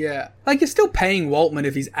dispute. Yeah. Like, you're still paying Waltman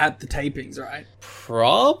if he's at the tapings, right?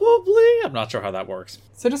 Probably? I'm not sure how that works.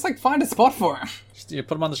 So just, like, find a spot for him. Just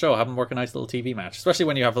put him on the show, have him work a nice little TV match. Especially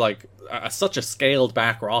when you have, like, such a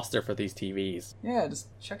scaled-back roster for these TVs. Yeah, just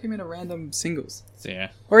chuck him in a random singles. Yeah.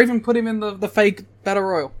 Or even put him in the fake Battle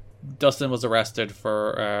Royal. Dustin was arrested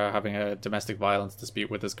for having a domestic violence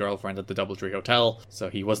dispute with his girlfriend at the Doubletree Hotel, so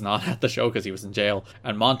he was not at the show because he was in jail.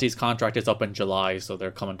 And Monty's contract is up in July, so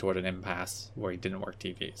they're coming toward an impasse where he didn't work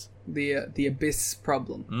TVs. The Abyss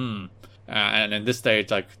problem. And in this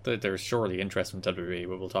stage, like, there's surely interest from WWE,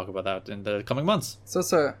 but we'll talk about that in the coming months. It's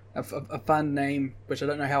also a fun name, which I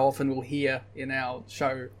don't know how often we'll hear in our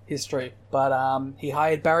show history, but he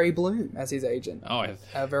hired Barry Bloom as his agent. Oh,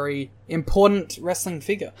 a very important wrestling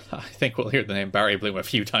figure. I think we'll hear the name Barry Bloom a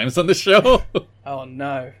few times on the show. Oh,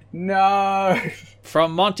 no. No!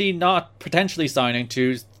 From Monty not potentially signing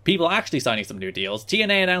to people actually signing some new deals,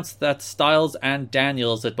 TNA announced that Styles and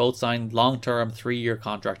Daniels had both signed long-term 3-year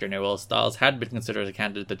contract renewals. Styles had been considered a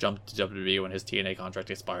candidate to jump to WWE when his TNA contract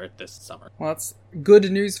expired this summer. Well, that's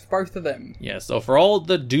good news for both of them. Yeah, so for all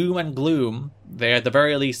the doom and gloom, they at the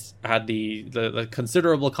very least had the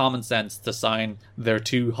considerable common sense to sign their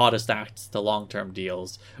 2 hottest acts to long-term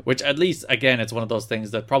deals, which at least, again, it's one of those things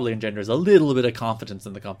that probably engenders a little bit of confidence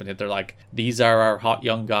in the company. They're like, these are our hot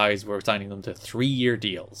young guys, we're signing them to 3-year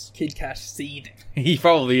deals. Kid Cash seed. He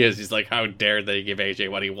probably is. He's like, how dare they give AJ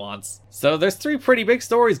what he wants? So there's 3 pretty big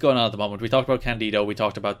stories going on at the moment. We talked about Candido, we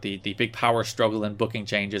talked about the big power struggle and booking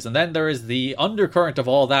changes, and then there is the undercurrent of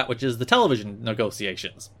all that, which is the television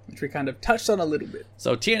negotiations. which we kind of touched on a little bit.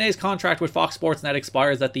 So TNA's contract with Fox Sports Net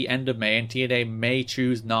expires at the end of May, and TNA may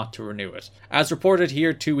choose not to renew it. As reported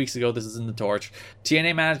here 2 weeks ago, this is in the Torch,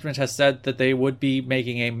 TNA management has said that they would be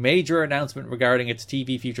making a major announcement regarding its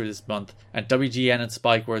TV future this month, and WGN and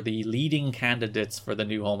Spike were the leading candidates for the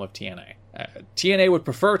new home of TNA. TNA would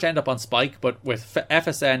prefer to end up on Spike, but with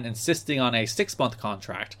FSN insisting on a 6-month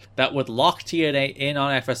contract that would lock TNA in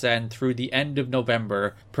on FSN through the end of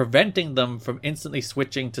November, preventing them from instantly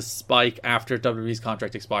switching to Spike after WWE's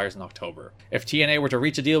contract expires in October. If TNA were to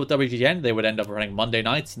reach a deal with WGN, they would end up running Monday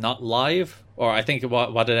nights, not live. Or I think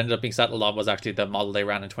what it ended up being settled on was actually the model they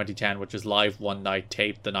ran in 2010, which was live one night,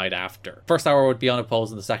 taped the night after. First hour would be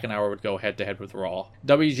unopposed and the second hour would go head-to-head with Raw.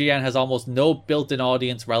 WGN has almost no built-in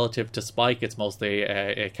audience relative to Spike. It's mostly,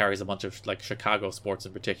 it carries a bunch of like Chicago sports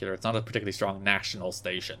in particular. It's not a particularly strong national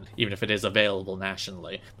station, even if it is available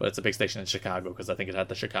nationally. But it's a big station in Chicago because I think it had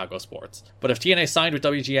the Chicago sports. But if TNA signed with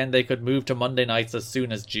WGN, they could move to Monday nights as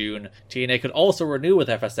soon as June. TNA could also renew with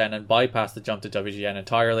FSN and bypass the jump to WGN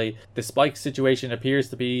entirely. The Spike situation appears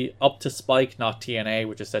to be up to Spike, not TNA,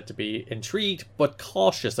 which is said to be intrigued but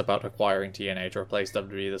cautious about acquiring TNA to replace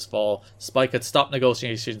WWE this fall. Spike had stopped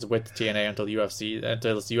negotiations with TNA until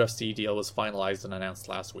its UFC deal was finalized and announced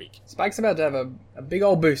last week. Spike's about to have a big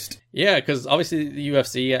old boost. Yeah, because obviously the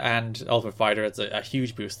UFC and Ultimate Fighter, it's a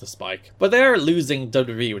huge boost to Spike. But they're losing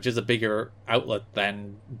WWE, which is a bigger outlet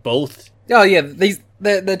than both. Oh yeah,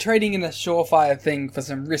 they're trading in a surefire thing for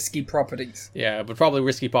some risky properties. Yeah, but probably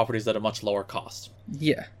risky properties at a much lower cost.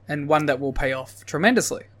 Yeah, and one that will pay off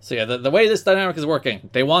tremendously. So yeah, the way this dynamic is working,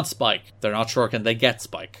 they want Spike. They're not sure can they get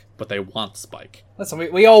Spike, but they want Spike. Listen,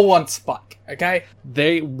 we all want Spike, okay?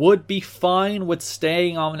 They would be fine with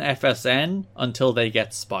staying on FSN until they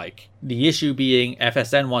get Spike. The issue being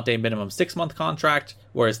FSN want a minimum 6-month contract,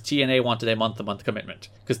 whereas TNA wanted a month-to-month commitment.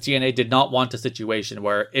 Because TNA did not want a situation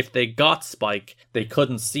where if they got Spike, they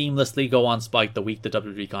couldn't seamlessly go on Spike the week the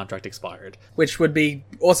WWE contract expired. Which would be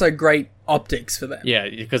also great optics for them. Yeah,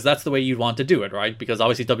 because that's the way you'd want to do it, right? Because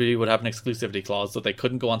obviously WWE would have an exclusivity clause, so they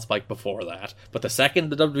couldn't go on Spike before that. But the second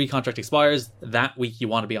the WWE contract expires, that week you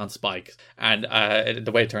want to be on Spike. And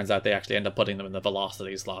the way it turns out, they actually end up putting them in the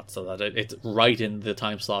Velocity slot so that it's right in the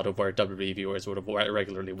time slot of where WWE viewers would have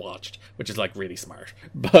regularly watched, which is like really smart.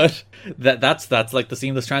 But that's like the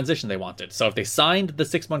seamless transition they wanted. So if they signed the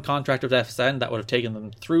 6-month contract with FSN, that would have taken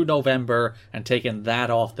them through November and taken that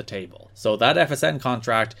off the table. So that FSN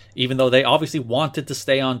contract, even though they obviously wanted to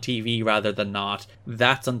stay on TV rather than not,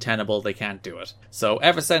 that's untenable. They can't do it. So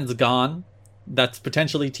FSN's gone. That's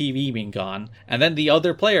potentially TV being gone. And then the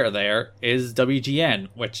other player there is WGN,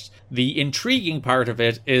 which the intriguing part of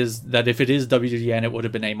it is that if it is WGN, it would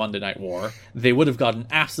have been a Monday Night War. They would have gotten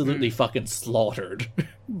absolutely fucking slaughtered.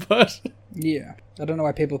 But yeah, I don't know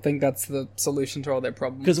why people think that's the solution to all their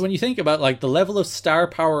problems. Because when you think about like the level of star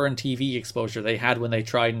power and TV exposure they had when they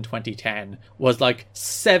tried in 2010 was like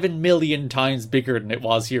 7 million times bigger than it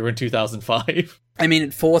was here in 2005. I mean,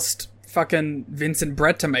 it forced fucking Vincent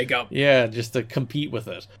Brett to make up. Yeah, just to compete with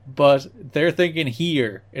it. But they're thinking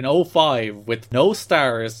here, in 05, with no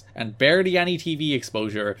stars and barely any TV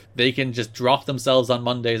exposure, they can just drop themselves on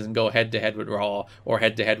Mondays and go head-to-head with Raw, or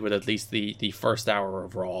head-to-head with at least the first hour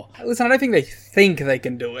of Raw. Listen, I don't think they think they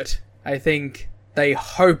can do it. I think they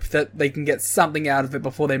hope that they can get something out of it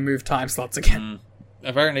before they move time slots again.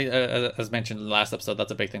 Apparently, as mentioned in the last episode,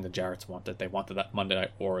 that's a big thing the Jarretts wanted. They wanted that Monday Night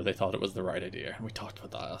War. They thought it was the right idea. And we talked about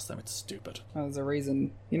that last time. It's stupid. Well, there's a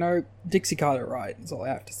reason. You know, Dixie Carter right, is all I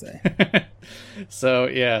have to say. So,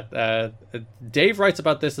 yeah. Dave writes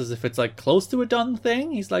about this as if it's like close to a done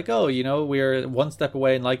thing. He's like, oh, you know, we're one step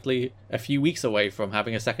away and likely a few weeks away from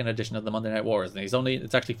having a second edition of the Monday Night Wars. And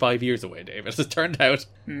it's actually 5 years away, Dave, as it turned out.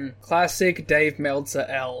 Classic Dave Meltzer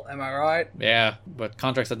L, am I right? Yeah, but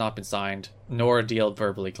contracts had not been signed, nor a deal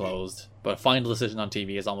verbally closed. But a final decision on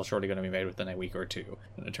TV is almost surely going to be made within a week or two.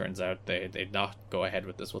 And it turns out they'd not go ahead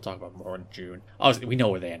with this. We'll talk about more in June. Obviously, we know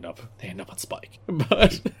where they end up. They end up on Spike.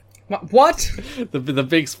 But what? The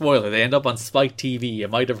big spoiler, they end up on Spike TV. You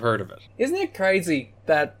might have heard of it. Isn't it crazy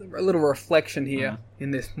that a little reflection here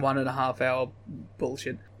in this 1.5 hour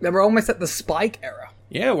bullshit, that we're almost at the Spike era?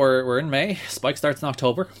 Yeah, we're in May. Spike starts in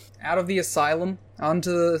October. Out of the asylum,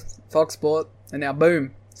 onto the Fox Sport, and now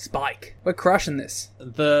boom, Spike. We're crushing this.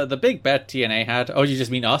 The big bet TNA had... Oh, you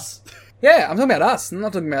just mean us? Yeah, I'm talking about us. I'm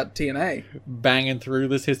not talking about TNA. Banging through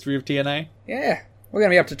this history of TNA? Yeah. We're going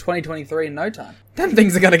to be up to 2023 in no time. Then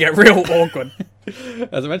things are going to get real awkward.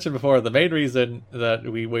 As I mentioned before, the main reason that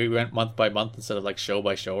we went month by month instead of like show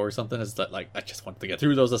by show or something is that like I just wanted to get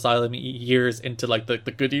through those Asylum years into like the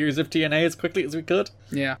good years of TNA as quickly as we could.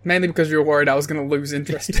 Yeah, mainly because you were worried I was going to lose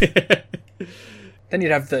interest. Then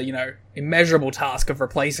you'd have the, immeasurable task of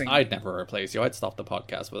replacing. I'd never replace you. I'd stop the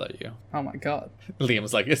podcast without you. Oh my god.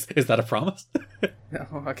 Liam's like, is that a promise?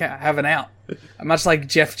 Oh, okay, I have an out. Much like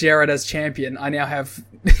Jeff Jarrett as champion, I now have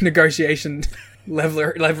negotiation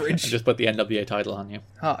leverage. Just put the NWA title on you.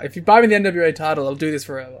 Oh, if you buy me the NWA title, I'll do this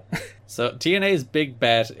forever. So TNA's big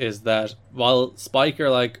bet is that while Spike are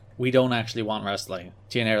like, we don't actually want wrestling,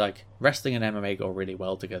 TNA are like, wrestling and MMA go really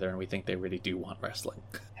well together, and we think they really do want wrestling.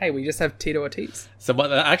 Hey, we just have Tito Ortiz. So but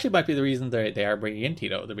that actually might be the reason they are bringing in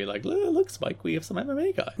Tito. They'll be like, look, Spike, we have some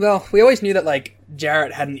MMA guy. Well, we always knew that,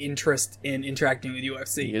 Jarrett had an interest in interacting with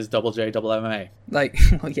UFC. He is double J, double MMA.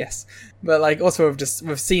 Well, yes. But, also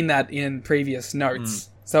we've seen that in previous notes.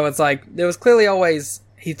 So it's there was clearly always...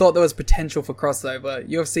 He thought there was potential for crossover.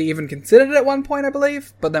 UFC even considered it at one point, I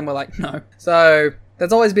believe. But then we're like, no. So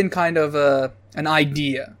there's always been kind of an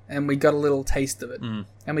idea. And we got a little taste of it.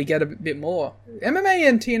 And we get a bit more. MMA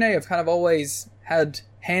and TNA have kind of always had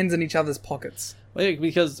hands in each other's pockets. Well,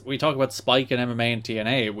 because we talk about Spike and MMA and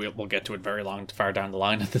TNA, we'll get to it far down the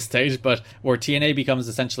line at this stage, but where TNA becomes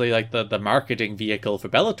essentially like the marketing vehicle for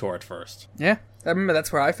Bellator at first. Yeah, I remember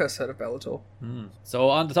that's where I first heard of Bellator. So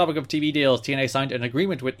on the topic of TV deals, TNA signed an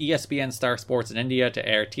agreement with ESPN Star Sports in India to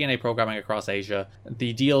air TNA programming across Asia.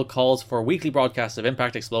 The deal calls for weekly broadcasts of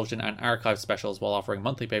Impact Explosion and archive specials while offering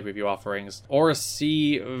monthly pay-per-view offerings.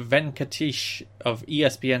 C. Venkatesh of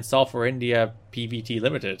ESPN Software India PVT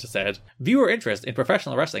Limited said, viewer interest in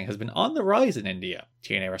professional wrestling has been on the rise in India.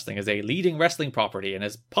 TNA Wrestling is a leading wrestling property and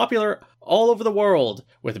is popular all over the world.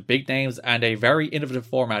 With big names and a very innovative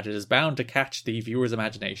format, it is bound to catch the viewer's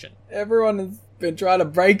imagination. Everyone has been trying to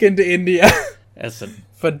break into India Listen,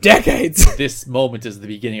 for decades. This moment is the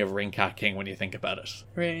beginning of Ring Cat King when you think about it.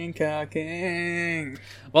 Ring Cat King.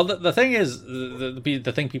 Well, the thing is,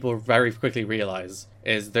 the thing people very quickly realize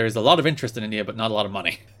is there's a lot of interest in India, but not a lot of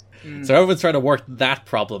money. So everyone's trying to work that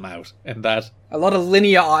problem out, and that a lot of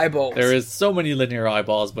linear eyeballs. There is so many linear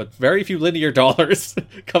eyeballs, but very few linear dollars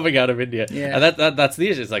coming out of India. Yeah. And that's the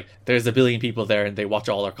issue. It's like there's a billion people there, and they watch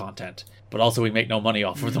all our content, but also we make no money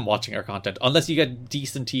off of them watching our content unless you get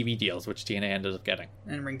decent TV deals, which TNA ended up getting.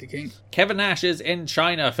 And Ring Cat King. Kevin Nash is in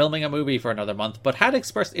China filming a movie for another month, but had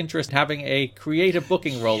expressed interest in having a creative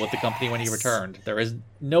booking role with the company when he returned. There is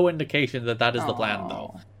no indication that is the plan,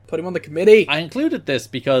 though. Put him on the committee. I included this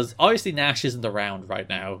because obviously Nash isn't around right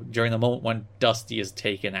now during the moment when Dusty is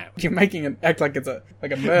taken out. You're making it act like it's a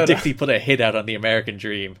murder. Dixie put a hit out on the American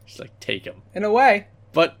Dream. She's like, take him. In a way.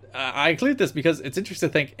 But I include this because it's interesting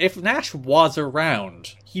to think, if Nash was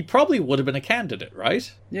around, he probably would have been a candidate,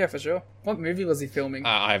 right? Yeah, for sure. What movie was he filming?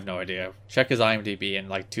 I have no idea. Check his IMDb in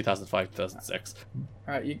 2005, 2006.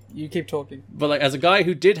 Alright, you keep talking. But as a guy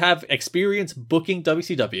who did have experience booking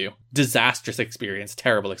WCW, disastrous experience,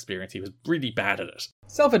 terrible experience, he was really bad at it.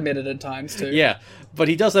 Self-admitted at times, too. Yeah, but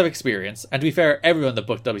he does have experience. And to be fair, everyone that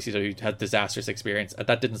booked WCW had disastrous experience, and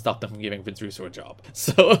that didn't stop them from giving Vince Russo a job.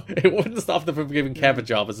 So it wouldn't stop them from giving Kev a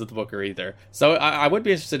job as the booker either. So I would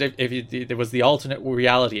be interested if there was the alternate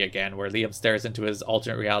reality again, where Liam stares into his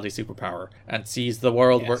alternate reality superpower and sees the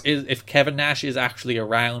world where if Kevin Nash is actually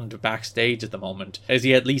around backstage at the moment, is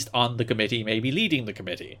he at least on the committee, maybe leading the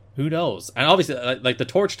committee? Who knows? And obviously, the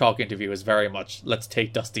Torch Talk interview is very much, let's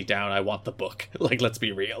take Dusty down, I want the book. Let's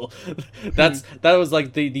be real. That was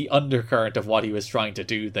the undercurrent of what he was trying to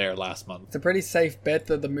do there last month. It's a pretty safe bet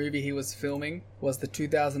that the movie he was filming was the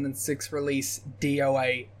 2006 release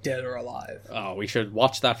DOA, Dead or Alive. Oh, we should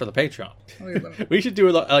watch that for the Patreon. We should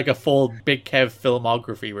do a full Big Kev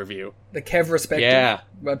filmography review. The Kev Respected. Yeah.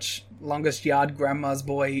 Watch Longest Yard, Grandma's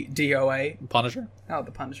Boy, DOA. Punisher? Oh,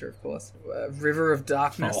 the Punisher, of course. River of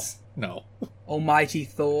Darkness. Oh, no. Almighty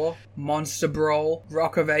Thor. Monster Brawl.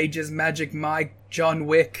 Rock of Ages. Magic Mike. John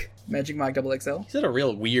Wick. Magic Mike XXL. He's had a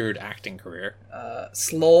real weird acting career.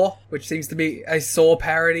 Slaw, which seems to be a Saw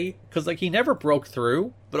parody. Because he never broke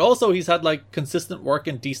through, but also he's had consistent work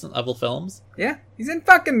in decent level films. Yeah, he's in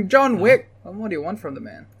fucking John Wick. Well, what do you want from the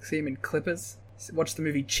man? See him in Clippers. Watch the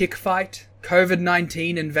movie Chick Fight.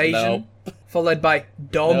 COVID-19 Invasion. Nope. Followed by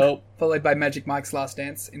Dog. Nope. Followed by Magic Mike's Last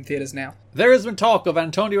Dance in theaters now. There has been talk of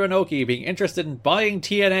Antonio Inoki being interested in buying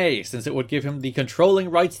TNA since it would give him the controlling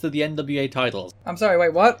rights to the NWA titles. I'm sorry,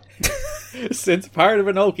 wait, what? Since part of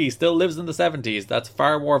Inoki still lives in the 70s, that's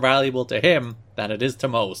far more valuable to him than it is to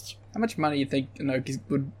most. How much money do you think Inoki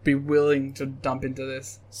would be willing to dump into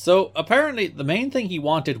this? So, apparently, the main thing he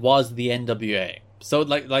wanted was the NWA. So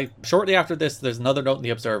like shortly after this, there's another note in the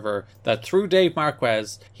Observer that through Dave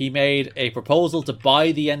Marquez, he made a proposal to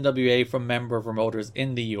buy the NWA from member promoters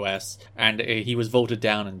in the US, and he was voted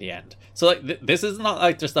down in the end. So like this is not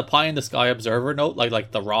like just a pie in the sky Observer note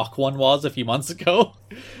like the Rock one was a few months ago,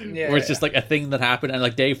 where it's just like a thing that happened. And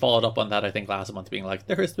like Dave followed up on that, I think, last month, being like,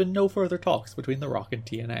 there has been no further talks between The Rock and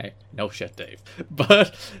TNA. No shit, Dave.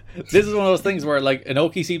 But this is one of those things where like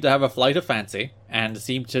Inoki seemed to have a flight of fancy and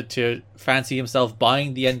seemed to fancy himself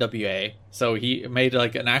buying the NWA. So he made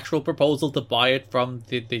like an actual proposal to buy it from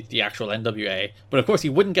the actual NWA. But of course he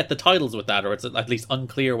wouldn't get the titles with that, or it's at least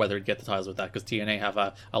unclear whether he'd get the titles with that, because TNA have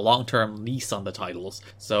a long-term lease on the titles.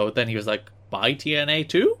 So then he was like, buy TNA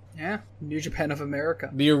too? Yeah, New Japan of America.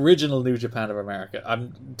 The original New Japan of America.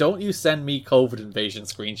 Don't you send me COVID invasion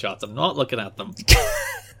screenshots. I'm not looking at them.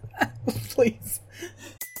 Please.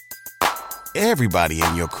 Everybody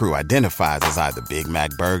in your crew identifies as either Big Mac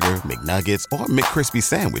Burger, McNuggets, or McCrispy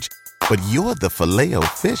Sandwich. But you're the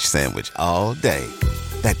Filet-O-Fish Sandwich all day.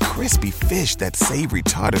 That crispy fish, that savory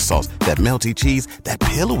tartar sauce, that melty cheese, that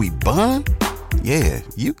pillowy bun. Yeah,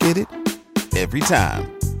 you get it. Every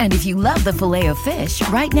time. And if you love the Filet-O-Fish,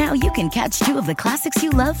 right now you can catch 2 of the classics you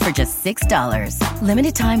love for just $6.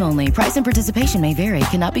 Limited time only. Price and participation may vary.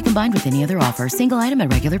 Cannot be combined with any other offer. Single item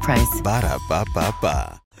at regular price.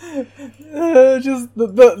 Ba-da-ba-ba-ba. Just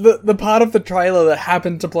the part of the trailer that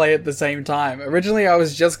happened to play at the same time. Originally, I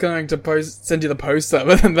was just going to send you the poster,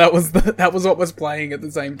 but then that was what was playing at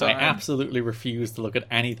the same time. I absolutely refuse to look at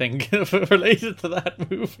anything related to that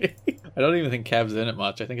movie. I don't even think Kev's in it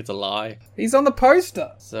much. I think it's a lie. He's on the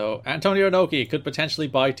poster. So Antonio Inoki could potentially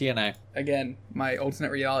buy TNA. Again, my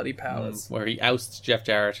alternate reality powers. Where he ousts Jeff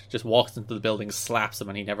Jarrett, just walks into the building, slaps him,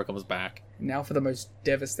 and he never comes back. Now for the most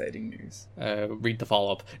devastating news. Read the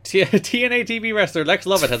follow-up. TNA TV wrestler Lex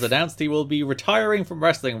Lovett has announced he will be retiring from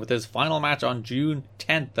wrestling with his final match on June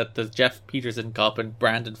 10th at the Jeff Peterson Cup in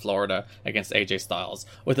Brandon, Florida against AJ Styles,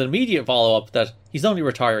 with an immediate follow-up that he's only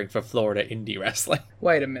retiring for Florida indie wrestling.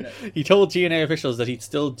 Wait a minute. He told TNA officials that he'd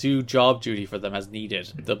still do job duty for them as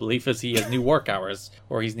needed. The belief is he has new work hours,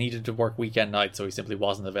 or he's needed to work weekend nights, so he simply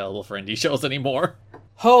wasn't available for indie shows anymore.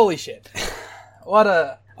 Holy shit. What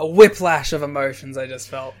a whiplash of emotions I just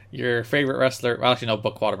felt. Your favorite wrestler, well, actually no,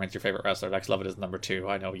 Buck Quatermain's your favorite wrestler. Lex Lovett is number 2,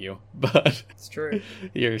 I know you. But it's true.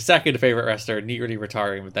 Your second favorite wrestler nearly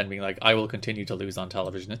retiring, but then being like, I will continue to lose on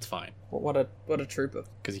television, it's fine. What a trooper.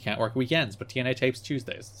 Because he can't work weekends, but TNA tapes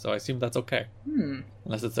Tuesdays, so I assume that's okay.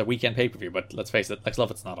 Unless it's a weekend pay-per-view, but let's face it, Lex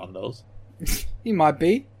Lovett's not on those. He might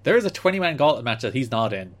be. There is a 20-man gauntlet match that he's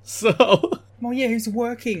not in, so... Well, yeah, he's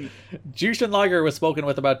working. Jushin Liger was spoken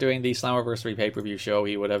with about doing the Slammiversary pay-per-view show.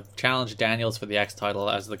 He would have challenged Daniels for the X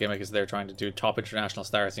title, as the gimmick is they're trying to do top international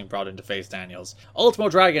stars being brought in to face Daniels. Ultimo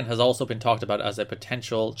Dragon has also been talked about as a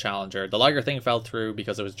potential challenger. The Liger thing fell through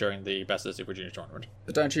because it was during the Best of the Super Junior tournament.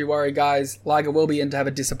 But don't you worry, guys. Liger will be in to have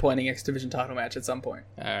a disappointing X Division title match at some point.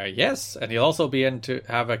 Yes, and he'll also be in to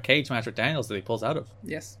have a cage match with Daniels that he pulls out of.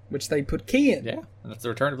 Yes, which they put Key in. Yeah, and that's the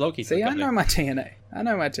return of Loki. See, I know my TNA. I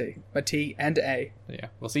know my T. My T and A. Yeah,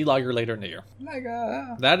 we'll see Liger later in the year.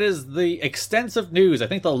 Liger. That is the extensive news. I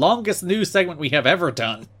think the longest news segment we have ever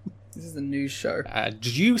done. This is the news show.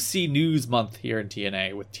 Juicy news month here in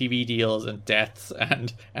TNA with TV deals and deaths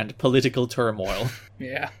and political turmoil.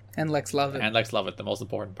 Yeah. And Lex Lovett. And Lex Lovett, the most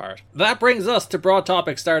important part. That brings us to broad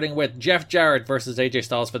topics, starting with Jeff Jarrett versus AJ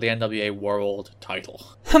Styles for the NWA World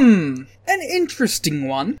title. An interesting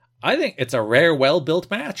one. I think it's a rare,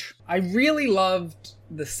 well-built match. I really loved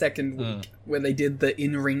the second week where they did the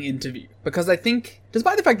in-ring interview. Because I think,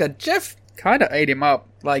 despite the fact that Jeff kind of ate him up,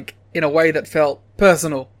 like, in a way that felt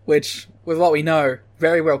personal, which, with what we know,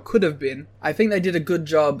 very well could have been, I think they did a good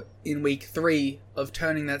job in week 3 of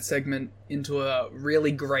turning that segment into a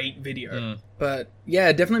really great video. But,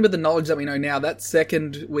 yeah, definitely with the knowledge that we know now, that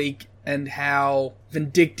second week and how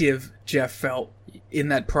vindictive Jeff felt in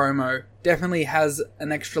that promo definitely has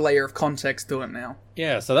an extra layer of context to it now.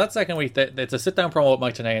 Yeah, so that second week, it's a sit-down promo with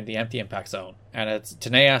Mike Tenay in the Empty Impact Zone. And it's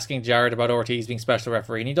Tenay asking Jarrett about Ortiz being special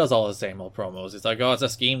referee, and he does all the same old promos. He's like, oh, it's a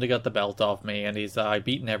scheme to get the belt off me, and he's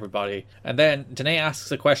beating everybody. And then Tenay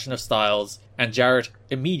asks a question of Styles, and Jarrett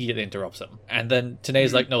immediately interrupts him. And then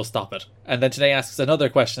Tenay's like, no, stop it. And then Tenay asks another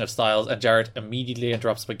question of Styles, and Jarrett immediately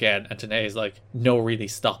interrupts him again, and Tenay's like, no, really,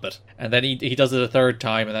 stop it. And then he does it a third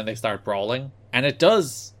time, and then they start brawling. And it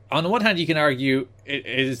does... On the one hand, you can argue,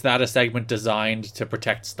 is that a segment designed to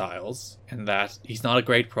protect Styles? In that he's not a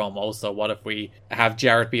great promo, so what if we have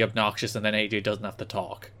Jarrett be obnoxious and then AJ doesn't have to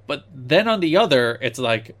talk? But then on the other, it's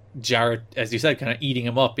like Jarrett, as you said, kind of eating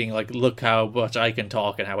him up, being like, look how much I can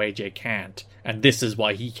talk and how AJ can't. And this is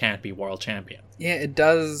why he can't be world champion. Yeah, it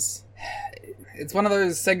does... It's one of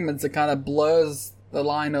those segments that kind of blurs the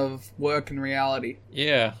line of work and reality.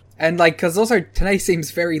 Yeah. And, like, because also Tenay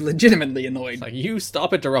seems very legitimately annoyed. Like, you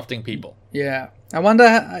stop interrupting people. Yeah. I wonder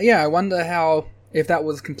how, if that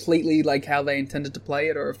was completely, like, how they intended to play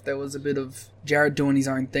it, or if there was a bit of Jarrett doing his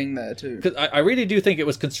own thing there, too. Because I really do think it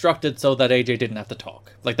was constructed so that AJ didn't have to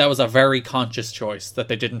talk. Like, that was a very conscious choice, that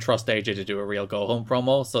they didn't trust AJ to do a real go-home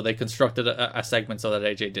promo, so they constructed a segment so that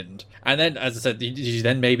AJ didn't. And then, as I said, you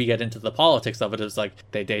then maybe get into the politics of it. It's like,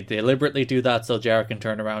 they deliberately do that so Jarrett can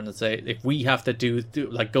turn around and say, if we have to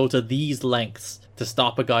go to these lengths to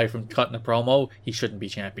stop a guy from cutting a promo, he shouldn't be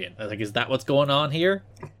champion. Like, is that what's going on here?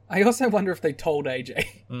 I also wonder if they told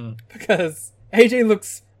AJ. Because AJ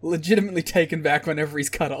looks legitimately taken back whenever he's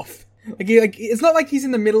cut off. Like, it's not like he's in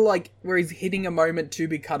the middle, like, where he's hitting a moment to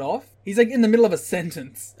be cut off. He's, like, in the middle of a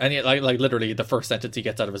sentence. And yet, like literally, the first sentence he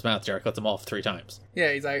gets out of his mouth, Jarrett cuts him off 3 times.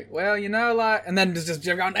 Yeah, he's like, well, you know, like... And then just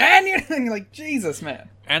going, and you're like, Jesus, man.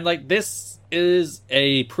 And, like, this is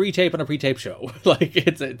a pre-tape on a pre-tape show. Like,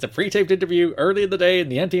 it's a pre-taped interview early in the day in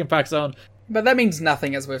the Empty Impact Zone. But that means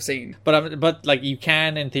nothing, as we've seen. But like, you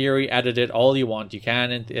can, in theory, edit it all you want. You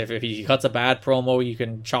can, if he cuts a bad promo, you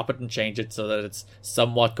can chop it and change it so that it's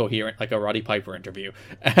somewhat coherent, like a Roddy Piper interview.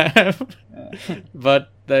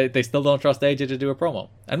 But they still don't trust AJ to do a promo.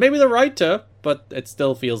 And maybe they're right to, but it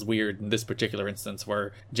still feels weird in this particular instance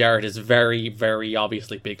where Jarrett is very, very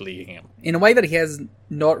obviously big leaguing him. In a way that he has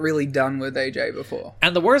not really done with AJ before.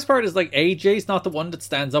 And the worst part is, like, AJ's not the one that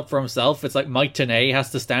stands up for himself. It's like Mike Tenay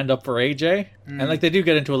has to stand up for AJ. And, like, they do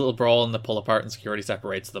get into a little brawl and they pull apart and security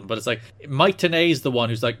separates them. But it's like, Mike Tenay's the one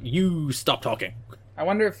who's like, you stop talking. I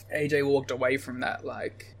wonder if AJ walked away from that,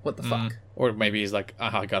 like, what the fuck? Or maybe he's like,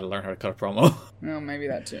 I gotta learn how to cut a promo. Well, maybe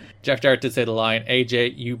that too. Jeff Jarrett did say the line,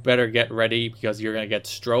 AJ, you better get ready because you're gonna get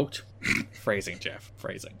stroked. Phrasing, Jeff.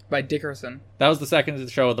 Phrasing. By Dickerson. That was the second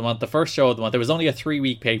show of the month. The first show of the month. There was only a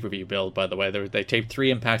 3-week pay-per-view build, by the way. They taped 3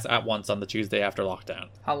 Impacts at once on the Tuesday after lockdown.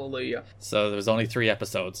 Hallelujah. So there was only 3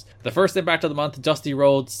 episodes. The first Impact of the month, Dusty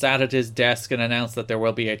Rhodes sat at his desk and announced that there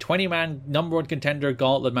will be a 20-man number 1 contender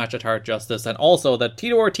gauntlet match at Hard Justice, and also that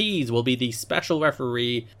Tito Ortiz will be the special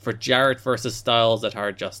referee for Jarrett versus Styles at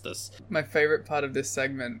Hard Justice. My favorite part of this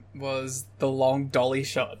segment was the long dolly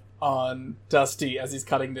shot on Dusty as he's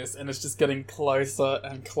cutting this, and it's just getting closer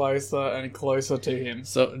and closer and closer to him.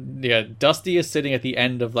 So, yeah, Dusty is sitting at the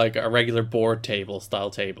end of, like, a regular board table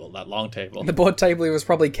style table, that long table. The board table he was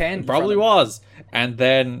probably canned. Probably was. And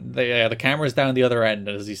then the camera's down the other end,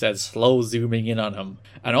 as he said, slow zooming in on him.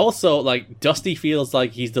 And also, like, Dusty feels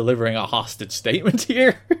like he's delivering a hostage statement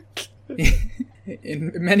here.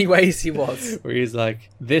 In many ways he was. Where he's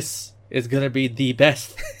like, this is gonna be the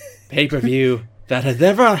best pay-per-view that has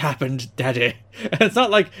ever happened, Daddy. And it's not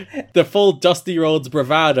like the full Dusty Rhodes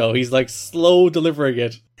bravado. He's like slow delivering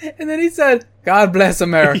it. And then he said, God bless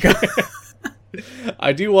America.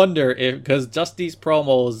 I do wonder if, because Dusty's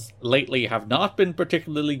promos lately have not been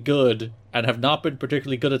particularly good and have not been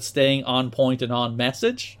particularly good at staying on point and on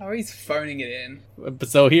message. Oh, he's phoning it in. But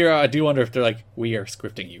so here, I do wonder if they're like, we are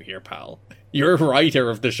scripting you here, pal. You're a writer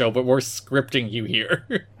of the show, but we're scripting you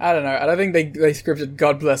here. I don't know. I don't think they scripted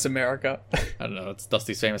God bless America. I don't know. It's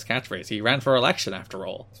Dusty's famous catchphrase. He ran for election, after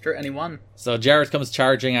all. It's true, and he won. So Jarrett comes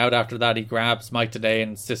charging out after that. He grabs Mike today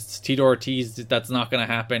and insists Tito Ortiz, that's not going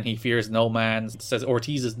to happen. He fears no man. Says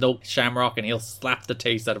Ortiz is no Shamrock, and he'll slap the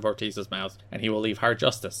taste out of Ortiz's mouth, and he will leave Hard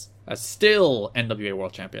Justice as still NWA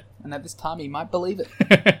World Champion. And at this time, he might believe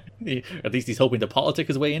it. At least he's hoping to politic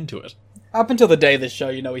his way into it. Up until the day of this show,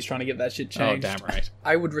 you know he's trying to get that shit changed. Oh, damn right.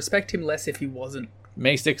 I would respect him less if he wasn't.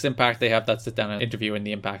 May 6th Impact, they have that sit-down interview in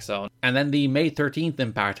the Impact Zone. And then the May 13th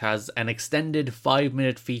Impact has an extended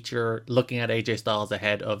 5-minute feature looking at AJ Styles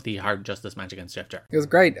ahead of the Hard Justice match against Jeff Jarrett. It was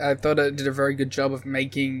great. I thought it did a very good job of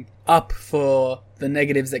making up for the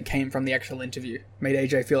negatives that came from the actual interview. Made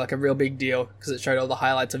AJ feel like a real big deal because it showed all the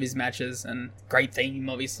highlights of his matches and great theme,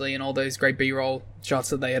 obviously, and all those great B-roll shots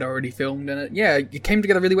that they had already filmed. And it came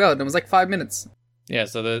together really well. And it was like 5 minutes. Yeah,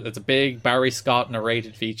 so it's a big Barry Scott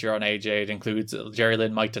narrated feature on AJ. It includes Jerry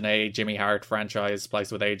Lynn, Mike Tenay, Jimmy Hart franchise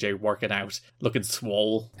spliced with AJ working out, looking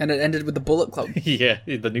swole. And it ended with the Bullet Club. Yeah,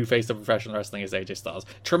 the new face of professional wrestling is AJ Styles.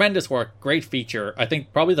 Tremendous work, great feature. I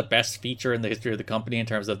think probably the best feature in the history of the company in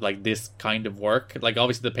terms of like this kind of work. Like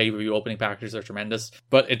obviously the pay-per-view opening packages are tremendous,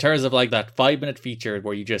 but in terms of like that 5-minute feature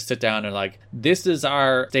where you just sit down and like, this is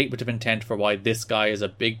our statement of intent for why this guy is a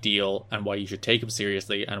big deal and why you should take him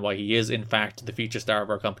seriously and why he is in fact the future star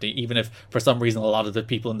of our company, even if for some reason a lot of the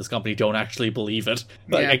people in this company don't actually believe it.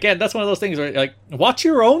 Like, again, that's one of those things where like, watch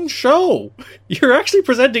your own show. You're actually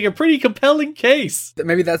presenting a pretty compelling case.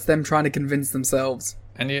 Maybe that's them trying to convince themselves.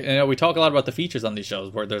 And you know, we talk a lot about the features on these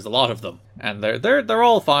shows, where there's a lot of them, and they're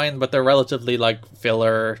all fine, but they're relatively like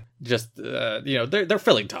filler. Just you know, they're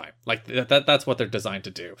filling time. Like that's what they're designed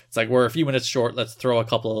to do. It's like, we're a few minutes short. Let's throw a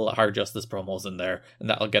couple of Hard Justice promos in there,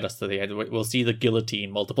 and that'll get us to the end. We'll see the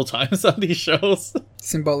guillotine multiple times on these shows.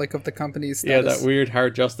 Symbolic of the company's status. Yeah, that weird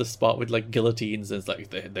Hard Justice spot with like guillotines. It's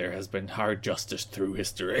like, there has been hard justice through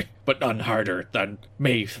history, but none harder than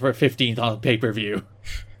May 15th on pay-per-view.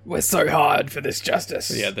 We're so hard for this justice.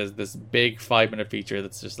 So yeah, there's this big 5-minute feature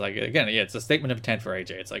that's just like, again, yeah, it's a statement of intent for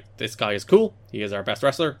AJ. It's like, this guy is cool. He is our best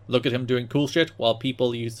wrestler. Look at him doing cool shit, while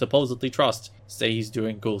people you supposedly trust say he's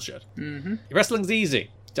doing cool shit. Mm-hmm. Wrestling's easy.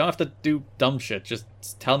 You don't have to do dumb shit. Just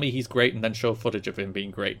tell me he's great and then show footage of him being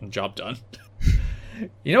great and job done.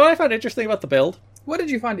 You know what I found interesting about the build? What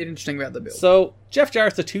did you find interesting about the build? So, Jeff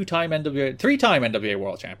Jarrett's a three-time NWA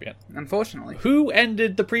World Champion. Unfortunately. Who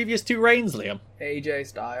ended the previous 2 reigns, Liam? AJ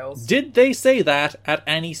Styles. Did they say that at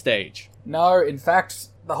any stage? No, in fact,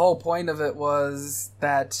 the whole point of it was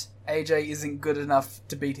that AJ isn't good enough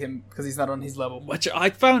to beat him because he's not on his level. Which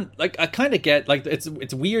I found, like, I kind of get, like,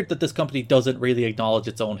 it's weird that this company doesn't really acknowledge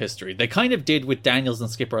its own history. They kind of did with Daniels and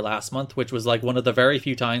Skipper last month, which was, like, one of the very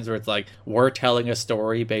few times where it's like, we're telling a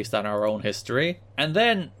story based on our own history. And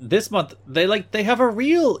then this month, they have a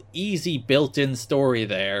real easy built-in story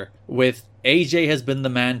there with AJ has been the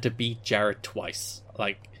man to beat Jarrett twice.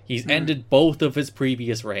 Like, he's ended both of his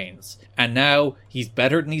previous reigns, and now he's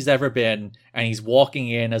better than he's ever been, and he's walking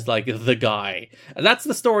in as, like, the guy. And that's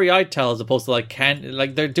the story I'd tell, as opposed to, like,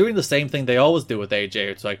 they're doing the same thing they always do with AJ.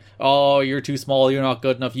 It's like, oh, you're too small, you're not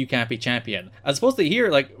good enough, you can't be champion. As opposed to here,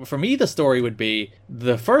 like, for me, the story would be,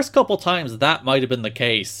 the first couple times that might have been the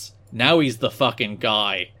case, now he's the fucking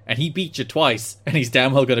guy, and he beat you twice, and he's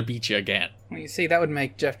damn well gonna beat you again. Well, you see, that would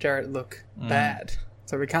make Jeff Jarrett look bad.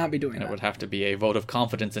 So we can't be doing that. It would have to be a vote of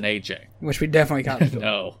confidence in AJ. Which we definitely can't be doing.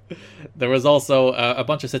 No. There was also a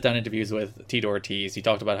bunch of sit-down interviews with Tito Ortiz. He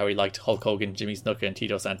talked about how he liked Hulk Hogan, Jimmy Snuka, and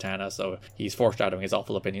Tito Santana, so he's foreshadowing his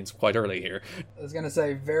awful opinions quite early here. I was going to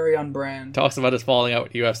say, very on brand. Talks about his falling out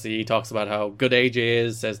with UFC. He talks about how good AJ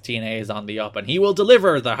is, says TNA is on the up, and he will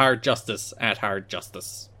deliver the Hard Justice at Hard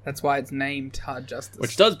Justice. That's why it's named Hard Justice.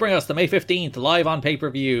 Which does bring us to May 15th, live on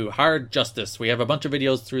pay-per-view, Hard Justice. We have a bunch of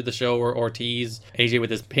videos through the show where Ortiz, AJ with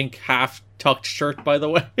his pink half-tucked shirt, by the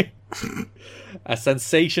way. A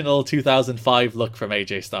sensational 2005 look from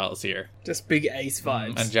AJ Styles here. Just big ace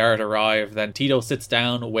vibes. And Jarrett arrived. Then Tito sits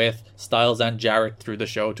down with Styles and Jarrett through the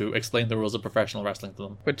show to explain the rules of professional wrestling to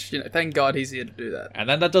them. Which, you know, thank God he's here to do that. And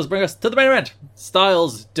then that does bring us to the main event.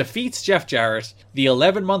 Styles defeats Jeff Jarrett. The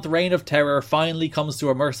 11-month reign of terror finally comes to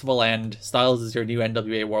a merciful end. Styles is your new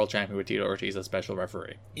NWA World Champion with Tito Ortiz as special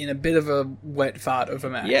referee. In a bit of a wet fart of a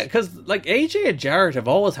match. Yeah, because like AJ and Jarrett have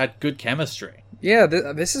always had good chemistry. Yeah,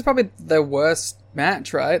 this is probably their worst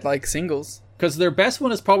match, right? Like, singles. Because their best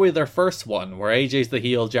one is probably their first one, where AJ's the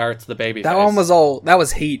heel, Jarrett's the babyface. That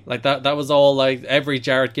was heat. Like, that was all, like, every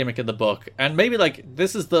Jarrett gimmick in the book. And maybe, like,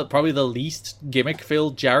 this is probably the least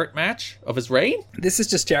gimmick-filled Jarrett match of his reign. This is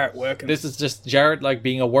just Jarrett working. This is just Jarrett, like,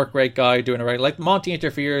 being a work rate guy, doing it right. Like, Monty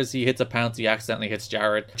interferes, he hits a pounce, he accidentally hits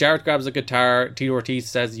Jarrett. Jarrett grabs a guitar, Tito Ortiz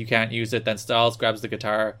says you can't use it, then Styles grabs the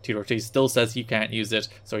guitar, Tito Ortiz still says you can't use it,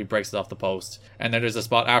 so he breaks it off the post. And then there's a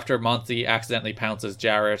spot after Monty accidentally pounces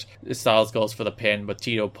Jarrett, Styles goes for the pin, but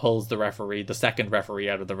Tito pulls the second referee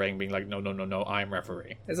out of the ring, being like, no, I'm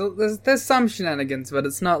referee. There's some shenanigans, but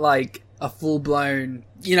it's not like a full-blown,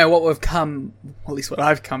 you know, what at least what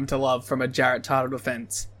I've come to love from a Jarrett title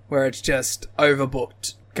defense, where it's just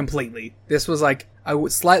overbooked completely. This was like a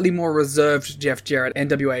slightly more reserved Jeff Jarrett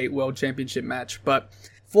NWA World Championship match, but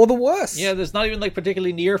for the worse. Yeah, there's not even like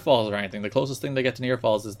particularly near falls or anything. The closest thing they get to near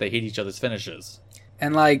falls is they hit each other's finishes.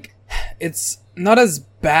 And like, it's not as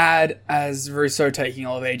bad as Russo taking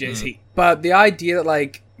all of AJ's heat. But the idea that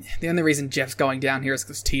like, the only reason Jeff's going down here is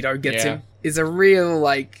because Tito gets him is a real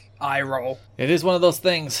like eye roll. It is one of those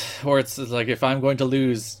things where it's like, if I'm going to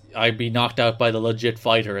lose, I'd be knocked out by the legit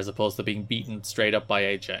fighter as opposed to being beaten straight up by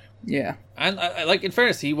AJ. Yeah. And like, in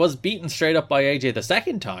fairness, he was beaten straight up by AJ the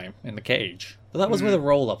second time in the cage. But that was with a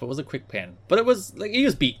roll-up. It was a quick pin. But it was, like, he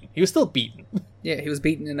was beaten. He was still beaten. Yeah, he was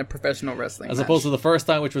beaten in a professional wrestling As match. opposed to the first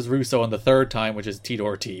time, which was Russo, and the third time, which is Tito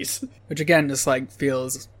Ortiz. Which, again, just, like,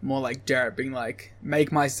 feels more like Jarrett being like,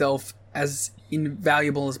 make myself as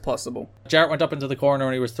invaluable as possible. Jarrett went up into the corner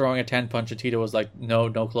and he was throwing a 10-punch, and Tito was like, no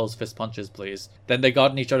closed fist punches, please. Then they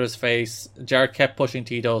got in each other's face. Jarrett kept pushing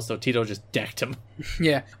Tito, so Tito just decked him.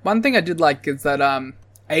 Yeah. One thing I did like is that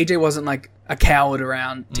AJ wasn't, like, a coward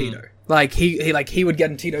around Tito. Like he would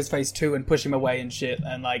get in Tito's face too and push him away and shit.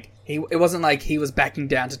 And like it wasn't like he was backing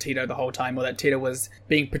down to Tito the whole time, or that Tito was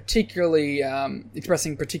being particularly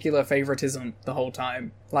expressing particular favoritism the whole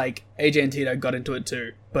time. Like AJ and Tito got into it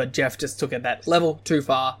too, but Jeff just took it that level too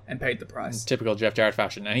far and paid the price. Typical Jeff Jarrett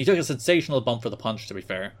fashion, and he took a sensational bump for the punch. To be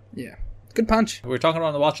fair, yeah. Good punch. We were talking about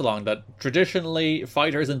on the watch along that traditionally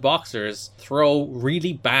fighters and boxers throw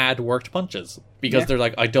really bad worked punches because they're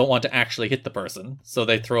like, I don't want to actually hit the person, so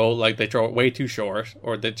they throw it way too short,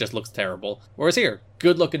 or it just looks terrible. Whereas here,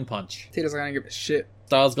 good looking punch. Tito's gonna give a shit.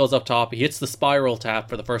 Styles goes up top, he hits the spiral tap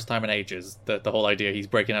for the first time in ages. The whole idea, he's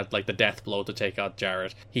breaking out like the death blow to take out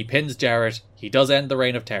Jarrett. He pins Jarrett, he does end the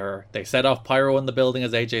reign of terror. They set off pyro in the building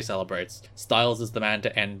as AJ celebrates. Styles is the man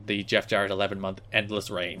to end the Jeff Jarrett 11-month endless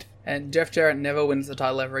reign. And Jeff Jarrett never wins the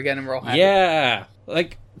title ever again, and we're all happy. Yeah!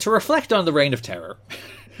 Like, to reflect on the reign of terror.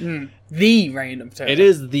 The reign of terror. It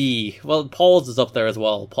is well, Paul's is up there as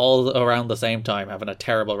well. Paul's around the same time having a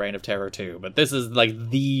terrible reign of terror too, but this is like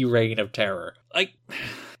the reign of terror. Like,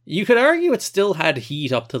 you could argue it still had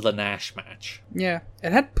heat up to the Nash match. Yeah,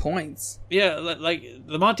 it had points. Yeah, like,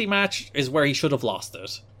 the Monty match is where he should have lost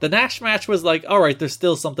it. The Nash match was like, alright, there's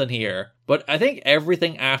still something here. But I think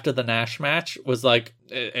everything after the Nash match was like,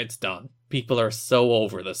 it's done. People are so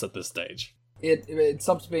over this at this stage. It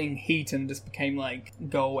stopped being heat and just became like,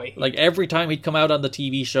 go away heat. Like, every time he'd come out on the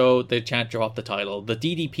TV show, they'd chant drop the title. The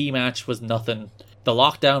DDP match was nothing. The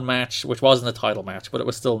Lockdown match, which wasn't a title match, but it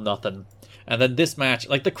was still nothing. And then this match,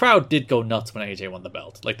 like, the crowd did go nuts when AJ won the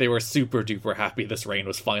belt. Like, they were super duper happy this reign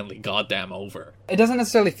was finally goddamn over. It doesn't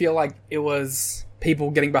necessarily feel like it was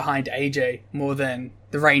people getting behind AJ more than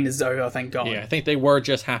the reign is over, thank God. Yeah, I think they were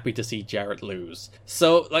just happy to see Jarrett lose.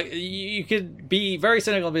 So, like, you could be very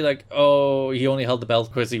cynical and be like, oh, he only held the belt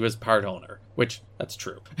because he was part owner. Which, that's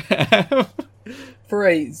true. For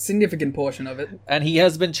a significant portion of it. And he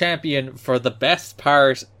has been champion for the best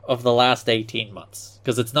part of the last 18 months.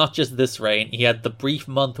 Because it's not just this reign. He had the brief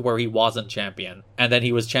month where he wasn't champion. And then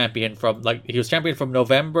he was champion from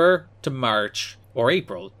November to March or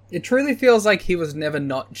April. It truly feels like he was never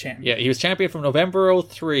not champion. Yeah, he was champion from November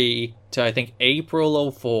 03 to, I think,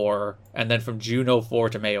 April 04, and then from June 04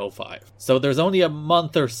 to May 05. So there's only a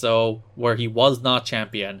month or so where he was not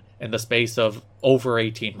champion in the space of over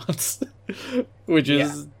 18 months. Which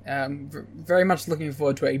is... very much looking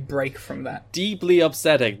forward to a break from that. Deeply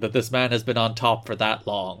upsetting that this man has been on top for that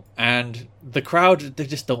long. And the crowd, they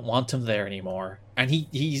just don't want him there anymore. And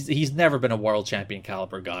he's never been a world champion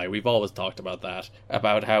caliber guy. We've always talked about that.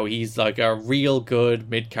 About how he's like a real good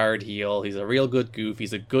mid-card heel. He's a real good goof.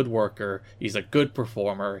 He's a good worker. He's a good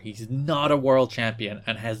performer. He's not a world champion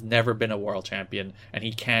and has never been a world champion. And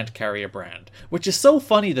he can't carry a brand. Which is so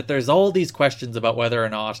funny that there's all these questions about whether or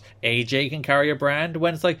not AJ can carry a brand.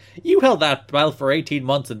 When it's like, you held that belt for 18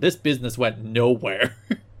 months and this business went nowhere.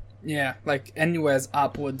 Yeah, like anywhere's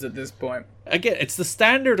upwards at this point. Again, it's the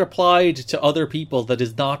standard applied to other people that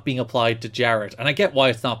is not being applied to Jarrett. And I get why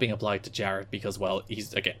it's not being applied to Jarrett because, well,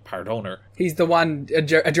 he's, again, part owner. He's the one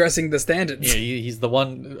addressing the standards. Yeah, he's the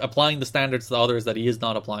one applying the standards to others that he is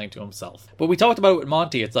not applying to himself. But we talked about it with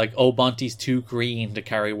Monty. It's like, oh, Monty's too green to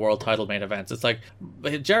carry world title main events. It's like,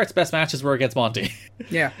 Jarrett's best matches were against Monty.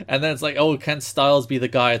 Yeah. And then it's like, oh, can Styles be the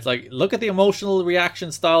guy? It's like, look at the emotional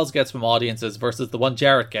reaction Styles gets from audiences versus the one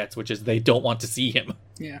Jarrett gets, which is they don't want to see him.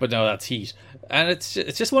 Yeah. But no, that's heat. And it's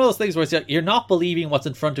just one of those things where it's like, you're not believing what's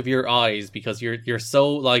in front of your eyes because you're so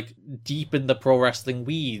like deep in the pro wrestling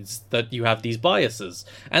weeds that you have these biases.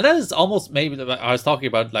 And that is almost, maybe I was talking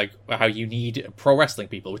about like how you need pro wrestling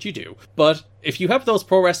people, which you do. But if you have those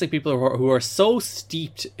pro wrestling people who are so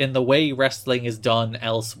steeped in the way wrestling is done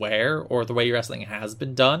elsewhere or the way wrestling has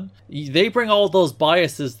been done, they bring all those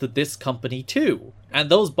biases to this company too. And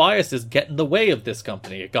those biases get in the way of this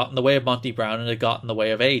company. It got in the way of Monty Brown and it got in the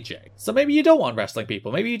way of AJ. So maybe you don't want wrestling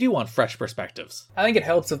people. Maybe you do want fresh perspectives. I think it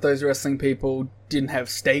helps if those wrestling people didn't have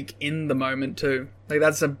stake in the moment too. Like,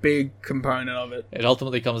 that's a big component of it. It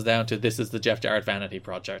ultimately comes down to this is the Jeff Jarrett vanity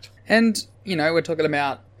project. And, you know, we're talking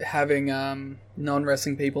about having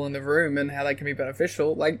non-wrestling people in the room and how that can be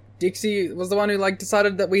beneficial. Like, Dixie was the one who, like,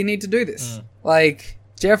 decided that we need to do this. Like...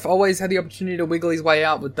 Jeff always had the opportunity to wiggle his way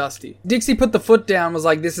out with Dusty. Dixie put the foot down, was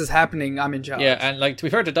like, this is happening, I'm in charge. Yeah, and like, to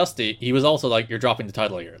be fair to Dusty, he was also like, you're dropping the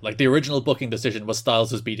title here. Like, the original booking decision was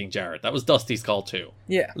Styles was beating Jarrett. That was Dusty's call too.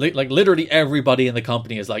 Yeah. Like literally everybody in the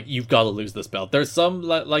company is like, you've got to lose this belt. There's some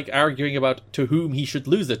like arguing about to whom he should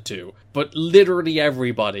lose it to. But literally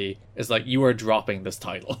everybody is like, you are dropping this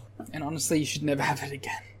title. And honestly, you should never have it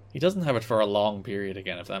again. He doesn't have it for a long period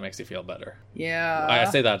again, if that makes you feel better. Yeah. I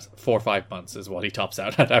say that 4 or 5 months is what he tops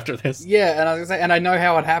out at after this. Yeah, and I was gonna say, and I know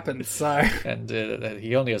how it happens, so... And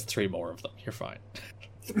he only has 3 more of them. You're fine.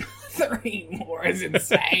 3 more is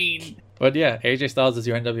insane. But yeah, AJ Styles is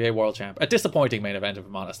your NWA World Champ. A disappointing main event, if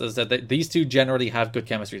I'm honest. As I said, these two generally have good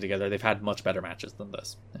chemistry together. They've had much better matches than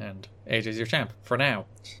this. And AJ's your champ, for now.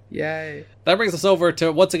 Yay. That brings us over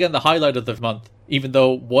to, once again, the highlight of the month, even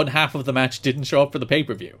though one half of the match didn't show up for the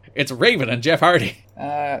pay-per-view. It's Raven and Jeff Hardy.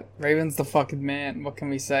 Raven's the fucking man. What can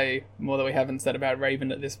we say more that we haven't said about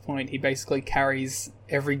Raven at this point? He basically carries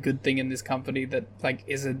every good thing in this company that, like,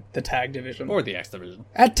 isn't the tag division. Or the X division.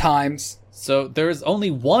 At times. So there's only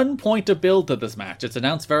 1 point of build to this match. It's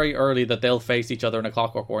announced very early that they'll face each other in a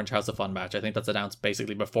Clockwork Orange House of Fun match. I think that's announced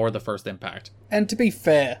basically before the first Impact. And to be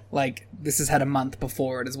fair, like, this has had a month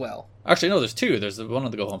before it as well. Actually, no, there's 2. There's one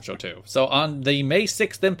on the Go Home show too. So on the May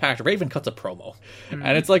 6th Impact, Raven cuts a promo.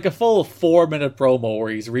 And it's like a full 4-minute promo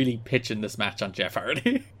where he's really pitching this match on Jeff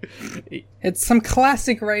Hardy. It's some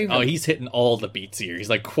classic Raven. Oh, he's hitting all the beats here. He's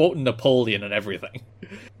like quoting Napoleon and everything.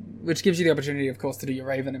 Which gives you the opportunity, of course, to do your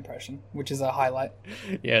Raven impression, which is a highlight.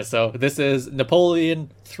 Yeah, so this is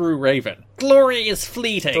Napoleon through Raven. Glory is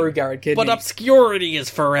fleeting. Through Garrett Kidney. But obscurity is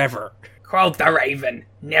forever. Quote the Raven,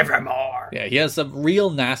 nevermore. Yeah, he has some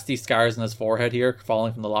real nasty scars on his forehead here,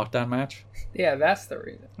 falling from the lockdown match. Yeah, that's the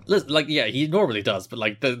reason. Listen, like, yeah, he normally does, but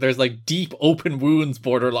like, there's like deep open wounds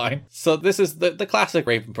borderline. So this is the classic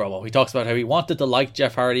Raven promo. He talks about how he wanted to like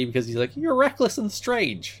Jeff Hardy because he's like, you're reckless and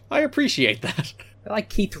strange. I appreciate that. I like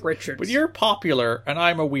Keith Richards. But you're popular, and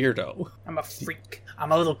I'm a weirdo. I'm a freak.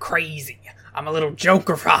 I'm a little crazy. I'm a little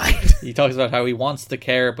Joker-fied. He talks about how he wants to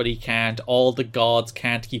care, but he can't. All the gods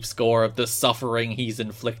can't keep score of the suffering he's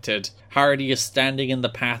inflicted. Hardy is standing in the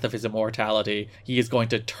path of his immortality. He is going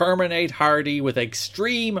to terminate Hardy with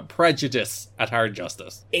extreme prejudice at Hard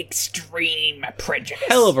Justice. Extreme prejudice.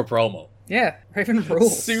 Hell of a promo. Yeah, Raven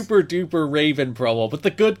rules. Super duper Raven promo, but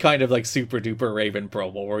the good kind of like super duper Raven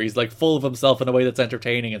promo, where he's like full of himself in a way that's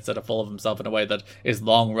entertaining instead of full of himself in a way that is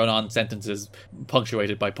long run-on sentences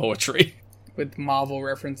punctuated by poetry. With Marvel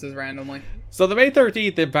references randomly. So the May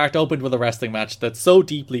 13th Impact opened with a wrestling match that so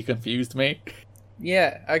deeply confused me.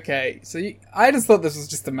 Yeah, okay. So I just thought this was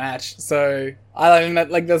just a match. So I mean,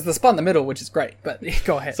 like, there's the spot in the middle, which is great. But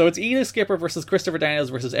go ahead. So it's Elix Skipper versus Christopher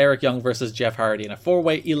Daniels versus Eric Young versus Jeff Hardy, and a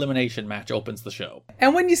 4-way elimination match opens the show.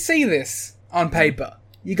 And when you see this on paper,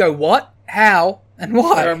 you go, what? How? And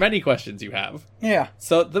why? There are many questions you have. Yeah.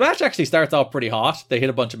 So the match actually starts off pretty hot. They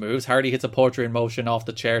hit a bunch of moves. Hardy hits a poetry in motion off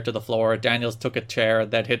the chair to the floor. Daniels took a chair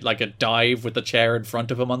and then hit like a dive with the chair in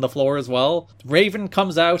front of him on the floor as well. Raven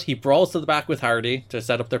comes out. He brawls to the back with Hardy to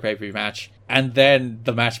set up their pay-per-view match. And then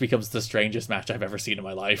the match becomes the strangest match I've ever seen in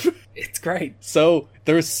my life. It's great. So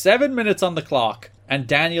there's 7 minutes on the clock. And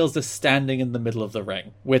Daniels is standing in the middle of the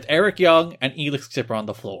ring with Eric Young and Elix Skipper on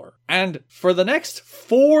the floor. And for the next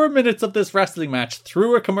 4 minutes of this wrestling match,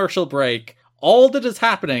 through a commercial break, all that is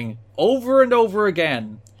happening over and over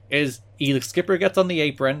again is Elix Skipper gets on the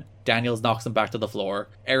apron, Daniels knocks him back to the floor.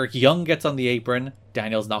 Eric Young gets on the apron,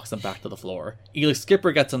 Daniels knocks him back to the floor. Elix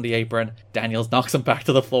Skipper gets on the apron, Daniels knocks him back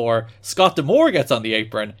to the floor. Scott D'Amore gets on the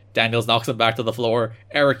apron, Daniels knocks him back to the floor.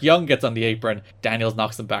 Eric Young gets on the apron, Daniels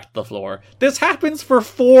knocks him back to the floor. This happens for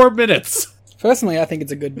 4 minutes! Personally, I think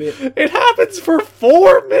it's a good bit. It happens for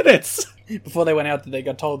 4 minutes! Before they went out, they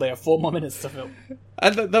got told they have 4 more minutes to film.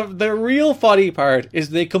 And the real funny part is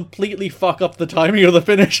they completely fuck up the timing of the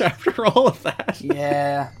finish after all of that.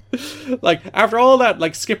 Yeah. Like, after all that,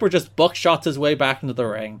 like, Skipper just buckshots his way back into the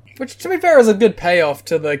ring. Which, to be fair, is a good payoff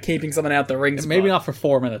to the keeping someone out the ring spot. Maybe not for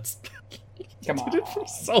 4 minutes. Come on. Did it for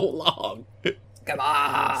so long. Come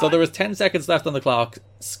on. So there was 10 seconds left on the clock.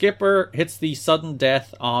 Skipper hits the sudden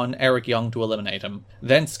death on Eric Young to eliminate him.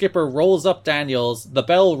 Then Skipper rolls up Daniels. The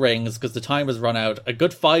bell rings because the time has run out. A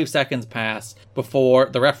good 5 seconds pass before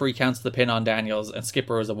the referee counts the pin on Daniels and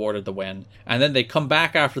Skipper is awarded the win. And then they come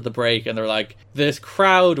back after the break and they're like, this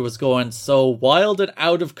crowd was going so wild and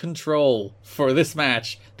out of control for this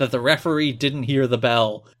match that the referee didn't hear the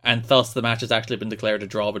bell, and thus the match has actually been declared a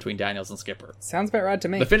draw between Daniels and Skipper. Sounds about right to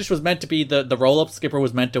me. The finish was meant to be the roll-up. Skipper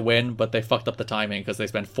was meant to win, but they fucked up the timing because they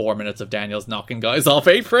spent 4 minutes of Daniels knocking guys off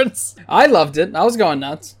aprons. I loved it. I was going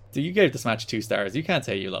nuts. So you gave this match 2 stars. You can't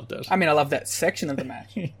say you loved it. I mean, I loved that section of the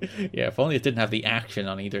match. Yeah, if only it didn't have the action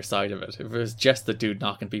on either side of it. If it was just the dude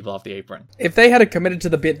knocking people off the apron. If they had committed to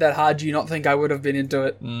the bit that hard, do you not think I would have been into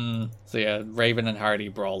it? So yeah, Raven and Hardy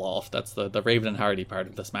brawl off. That's the Raven and Hardy part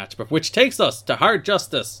of this match. But which takes us to Hard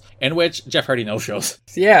Justice, in which Jeff Hardy no-shows.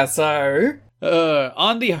 Yeah, so...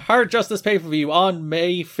 On the Hard Justice pay-per-view on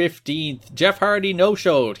May 15th, Jeff Hardy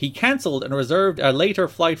no-showed. He cancelled and reserved a later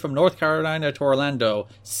flight from North Carolina to Orlando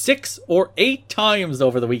 6 or 8 times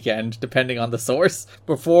over the weekend, depending on the source,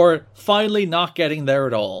 before finally not getting there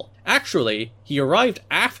at all. Actually, he arrived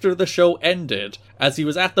after the show ended, as he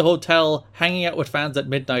was at the hotel hanging out with fans at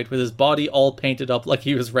midnight with his body all painted up like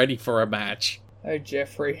he was ready for a match. Oh,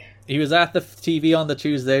 Jeffrey. He was at the TV on the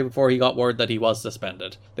Tuesday before he got word that he was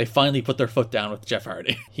suspended. They finally put their foot down with Jeff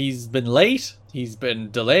Hardy. He's been late. He's been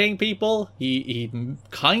delaying people. He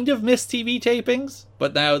kind of missed TV tapings.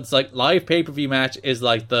 But now it's like live pay-per-view match is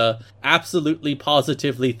like the absolutely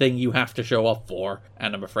positively thing you have to show up for.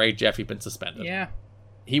 And I'm afraid Jeff, you've been suspended. Yeah.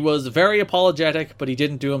 He was very apologetic, but he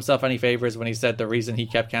didn't do himself any favors when he said the reason he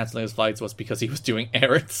kept cancelling his flights was because he was doing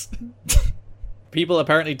errands. People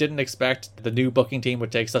apparently didn't expect the new booking team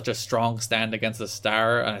would take such a strong stand against the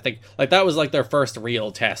star, and I think like that was like their first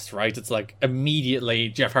real test, right? It's like immediately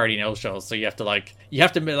Jeff Hardy no-shows, so you have to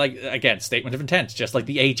again, statement of intent, just like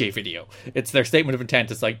the AJ video. It's their statement of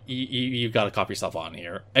intent. It's like you got to cop yourself on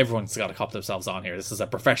here. Everyone's got to cop themselves on here. This is a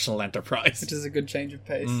professional enterprise. Which is a good change of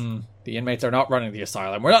pace. The inmates are not running the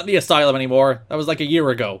asylum. We're not in the asylum anymore. That was like a year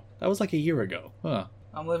ago. Huh.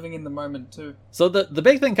 I'm living in the moment too. So the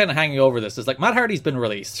big thing kind of hanging over this is like Matt Hardy's been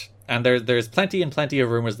released, and there's plenty of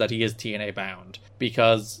rumors that he is TNA bound,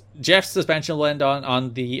 because Jeff's suspension will end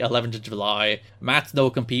on the 11th of July. Matt's no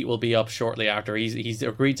compete will be up shortly after. He's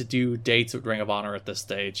agreed to do dates with Ring of Honor at this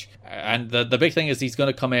stage, and the big thing is he's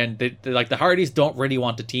going to come in. Like the Hardys don't really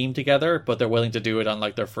want to team together, but they're willing to do it on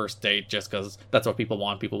like their first date just because that's what people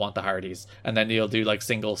want. People want the Hardys, and then he'll do like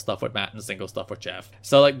single stuff with Matt and single stuff with Jeff.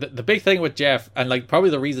 So like the big thing with Jeff, and like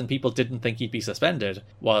probably the reason people didn't think he'd be suspended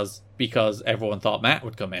was because everyone thought Matt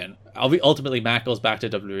would come in. Ultimately, Matt goes back to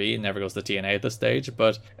WWE and never goes to TNA at this stage,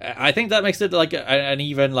 but I think that makes it like an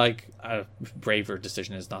even like a braver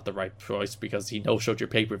decision is not the right choice because he no-showed your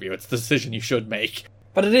pay-per-view. It's the decision you should make.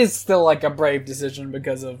 But it is still like a brave decision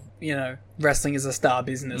because of, wrestling is a star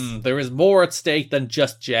business. There is more at stake than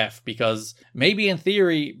just Jeff, because maybe in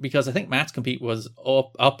theory, because I think Matt's compete was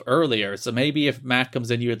up earlier, so maybe if Matt comes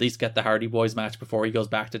in, you at least get the Hardy Boys match before he goes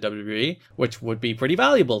back to WWE, which would be pretty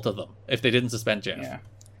valuable to them if they didn't suspend Jeff. Yeah.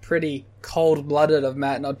 Pretty cold-blooded of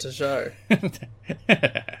Matt not to show.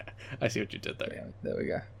 I see what you did there. Yeah, there we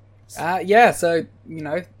go. So,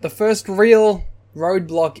 the first real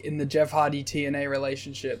roadblock in the Jeff Hardy TNA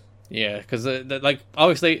relationship. Yeah, because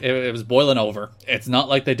obviously it was boiling over. It's not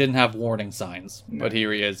like they didn't have warning signs, but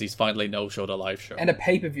here he is. He's finally no-showed a live show and a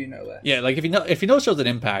pay-per-view, no less. Yeah, like if you no-shows an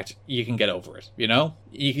Impact, you can get over it.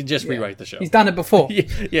 You can just rewrite the show. He's done it before.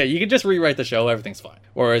 Yeah, you can just rewrite the show. Everything's fine.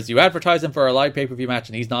 Whereas you advertise him for a live pay-per-view match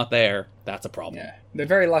and he's not there, that's a problem. Yeah, they're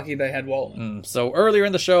very lucky they had Waltman. So earlier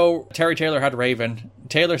in the show, Terry Taylor had Raven.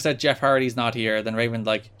 Taylor said Jeff Hardy's not here. Then Raven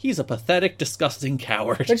he's a pathetic, disgusting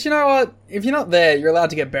coward. But you know what? If you're not there, you're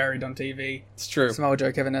allowed to get buried on TV. It's true. Samoa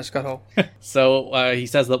Joe, Kevin Nash, Scott Hall. So he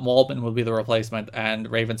says that Waltman will be the replacement,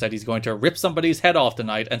 and Raven said he's going to rip somebody's head off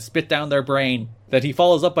tonight and spit down their brain. That he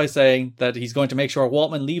follows up by saying that he's going to make sure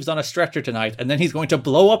Waltman leaves on a stretcher tonight, and then he's going to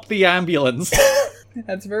blow up the ambulance.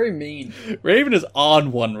 That's very mean. Raven is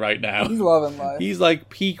on one right now. He's loving life. He's like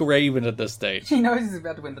peak Raven at this stage. He knows he's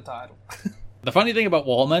about to win the title. The funny thing about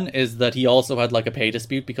Waltman is that he also had like a pay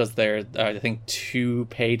dispute because they're, I think, 2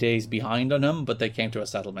 paydays behind on him, but they came to a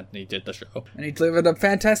settlement and he did the show. And he delivered a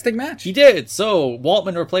fantastic match. He did. So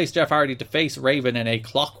Waltman replaced Jeff Hardy to face Raven in a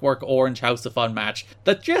Clockwork Orange House of Fun match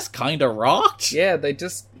that just kind of rocked. Yeah, they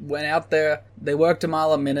just went out there. They worked a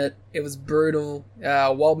mile a minute. It was brutal.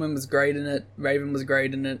 Waltman was great in it. Raven was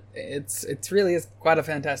great in it. It's really is quite a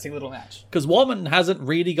fantastic little match. Because Waltman hasn't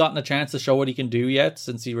really gotten a chance to show what he can do yet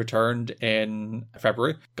since he returned in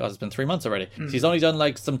February. God, it's been 3 months already. So he's only done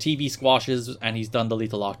like some TV squashes and he's done the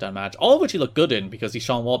Lethal Lockdown match. All of which he looked good in because he's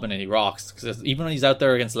Sean Waltman and he rocks. Because even when he's out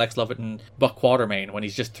there against Lex Lovett and Buck Quatermain, when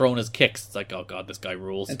he's just throwing his kicks, it's like, oh god, this guy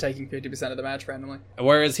rules. And taking 50% of the match randomly.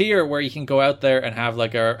 Whereas here, where you can go out there and have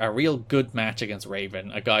like a real good match against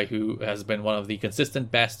Raven, a guy who has been one of the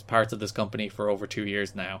consistent best parts of this company for over 2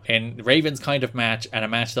 years now, in Raven's kind of match and a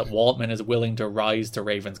match that Waltman is willing to rise to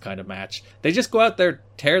Raven's kind of match. They just go out there,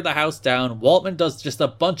 tear the house down. Waltman does just a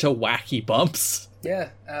bunch of wacky bumps. Yeah,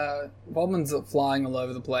 Waltman's flying all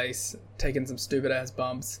over the place, taking some stupid ass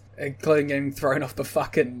bumps, including getting thrown off the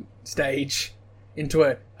fucking stage into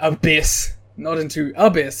an abyss. Not into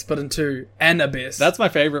abyss, but into an abyss. That's my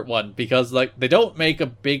favorite one because like they don't make a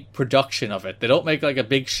big production of it. They don't make like a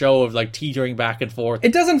big show of like teetering back and forth.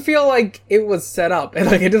 It doesn't feel like it was set up.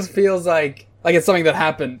 It just feels like it's something that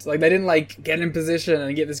happened. Like they didn't like get in position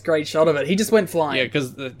and get this great shot of it. He just went flying. Yeah,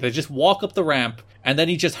 because they just walk up the ramp and then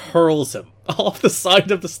he just hurls him off the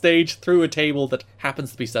side of the stage through a table that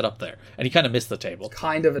happens to be set up there. And he kind of missed the table.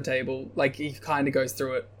 Kind of a table. Like, he kind of goes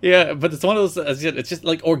through it. Yeah, but it's one of those, as you said, it's just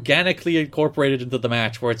like organically incorporated into the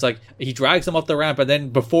match where it's like he drags him up the ramp and then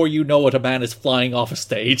before you know it, a man is flying off a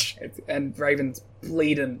stage. And Raven's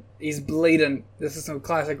bleeding. He's bleeding. This is some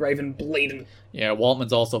classic Raven bleeding. Yeah,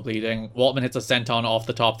 Waltman's also bleeding. Waltman hits a senton off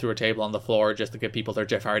the top through a table on the floor just to give people their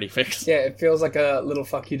Jeff Hardy fix. Yeah, it feels like a little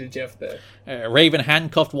fuck you to Jeff there. Raven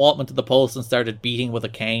handcuffed Waltman to the post and started beating with a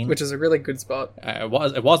cane. Which is a really good spot. It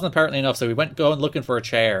wasn't apparently enough, so we went going looking for a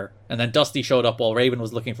chair. And then Dusty showed up while Raven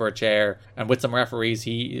was looking for a chair. And with some referees,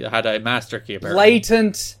 he had a master key apparently.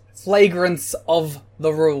 Blatant flagrance of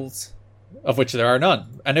the rules. Of which there are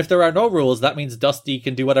none. And if there are no rules, that means Dusty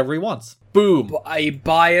can do whatever he wants. Boom! A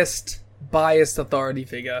biased authority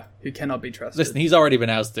figure who cannot be trusted. Listen, he's already been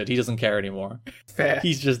ousted. He doesn't care anymore. Fair.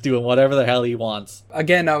 He's just doing whatever the hell he wants.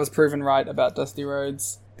 Again, I was proven right about Dusty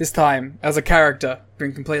Rhodes. This time, as a character,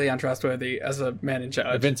 being completely untrustworthy as a man in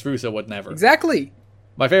charge. Vince Russo would never. Exactly.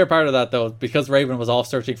 My favorite part of that, though, because Raven was off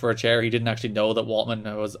searching for a chair, he didn't actually know that Waltman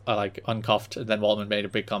was, uncuffed, and then Waltman made a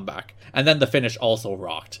big comeback. And then the finish also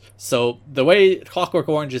rocked. So, the way Clockwork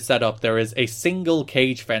Orange is set up, there is a single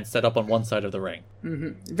cage fence set up on one side of the ring.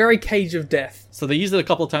 Mm-hmm. Very Cage of Death. So they used it a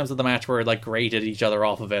couple of times in the match where it, grated each other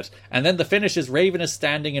off of it. And then the finish is Raven is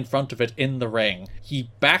standing in front of it in the ring.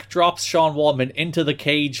 He backdrops Sean Waltman into the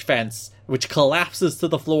cage fence, which collapses to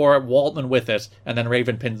the floor, Waltman with it, and then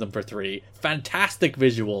Raven pins him for 3. Fantastic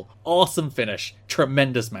visual. Awesome finish.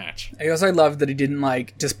 Tremendous match. I also love that he didn't,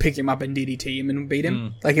 just pick him up and DDT him and beat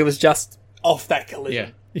him. It was just off that collision.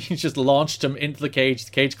 Yeah. He just launched him into the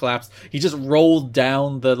cage collapsed. He just rolled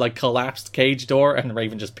down the, collapsed cage door, and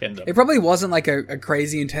Raven just pinned him. It probably wasn't, a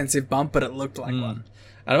crazy intensive bump, but it looked like one.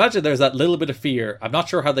 I imagine there's that little bit of fear. I'm not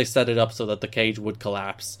sure how they set it up so that the cage would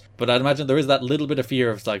collapse, but I'd imagine there is that little bit of fear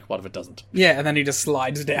of, what if it doesn't? Yeah, and then he just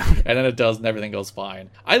slides down. And then it does, and everything goes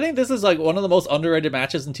fine. I think this is, one of the most underrated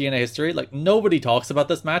matches in TNA history. Nobody talks about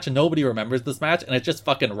this match, and nobody remembers this match, and it just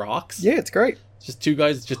fucking rocks. Yeah, it's great. It's just two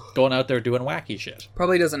guys just going out there doing wacky shit.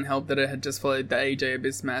 Probably doesn't help that it had just followed the AJ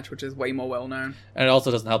Abyss match, which is way more well-known. And it also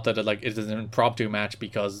doesn't help that it is an impromptu match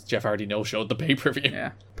because Jeff Hardy no-showed the pay-per-view.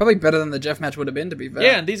 Yeah. Probably better than the Jeff match would have been, to be fair.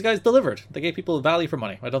 Yeah, and these guys delivered. They gave people value for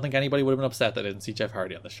money. I don't think anybody would have been upset that they didn't see Jeff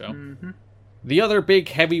Hardy on the show. Mm-hmm. The other big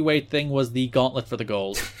heavyweight thing was the Gauntlet for the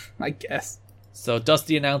Gold. I guess. So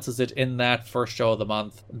Dusty announces it in that first show of the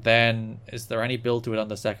month. Then, is there any build to it on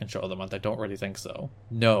the second show of the month? I don't really think so.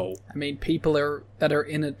 No. I mean, people that are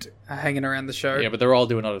in it are hanging around the show. Yeah, but they're all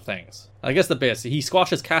doing other things. I guess the Biss, he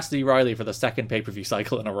squashes Cassidy Riley for the second pay-per-view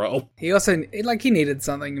cycle in a row. He also, he needed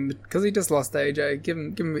something, because he just lost AJ. Give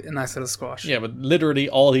him a nice little squash. Yeah, but literally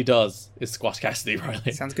all he does is squash Cassidy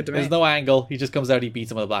Riley. Sounds good to me. There's no angle. He just comes out, he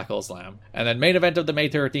beats him with a Black Hole Slam. And then main event of the May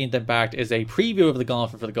 13th Impact is a preview of the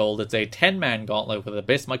Gauntlet for the Gold. It's a 10-man gauntlet with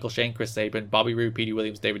Abyss, Michael Shane, Chris Sabin, Bobby Roode, Petey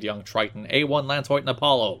Williams, David Young, Triton, A1, Lance Hoyt, and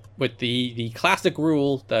Apollo. With the classic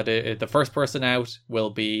rule that the first person out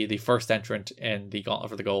will be the first entrant in the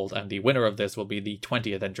Gauntlet for the Gold, and the winner of this will be the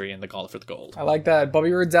 20th entry in the Gauntlet for the Gold. I like that.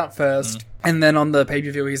 Bobby Roode's out first, and then on the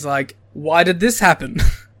pay-per-view he's like, why did this happen?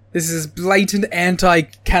 This is blatant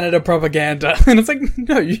anti-Canada propaganda. And it's like,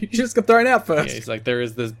 no, you just got thrown out first. Yeah, he's like, there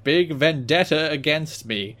is this big vendetta against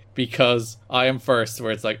me because I am first.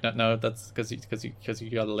 Where it's like, no, that's because you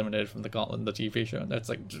got eliminated from the Gauntlet in the TV show. And that's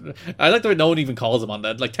like, I like the way no one even calls him on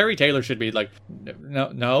that. Like Terry Taylor should be like,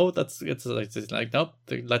 no, it's like, nope.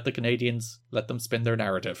 Let the Canadians let them spin their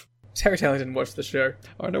narrative. Terry Taylor didn't watch the show.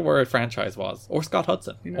 I wonder where a franchise was, or Scott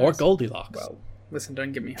Hudson, or Goldilocks. Well, listen,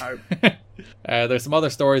 don't give me hope. There's some other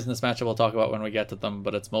stories in this match that we'll talk about when we get to them,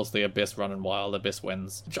 but it's mostly Abyss running wild. Abyss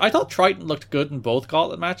wins. I thought Triton looked good in both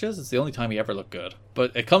Gauntlet matches. It's the only time he ever looked good.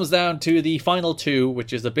 But it comes down to the final two,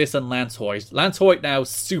 which is Abyss and Lance Hoyt. Lance Hoyt now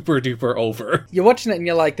super duper over. You're watching it and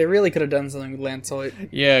you're like, they really could have done something with Lance Hoyt.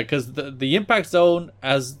 Yeah, because the Impact Zone,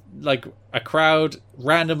 as a crowd,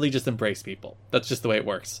 randomly just embrace people. That's just the way it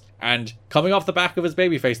works. And coming off the back of his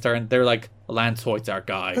babyface turn, they're like, Lance Hoyt's our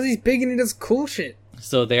guy. Because he's big and he does cool shit.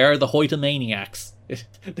 So they are the Hoytomaniacs.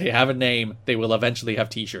 They have a name. They will eventually have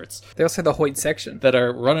t-shirts. They also have the Hoyt section. That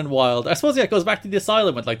are running wild. I suppose, it goes back to the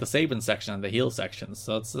Asylum with, the Sabin section and the heel sections.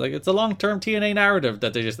 So it's a long-term TNA narrative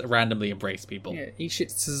that they just randomly embrace people. Yeah, eat shit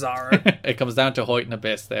Cesaro. It comes down to Hoyt and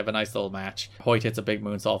Abyss. They have a nice little match. Hoyt hits a big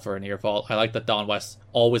moonsault for a near fall. I like that Don West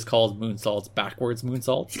always calls moonsaults backwards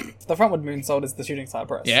moonsaults. The frontward moonsault is the shooting star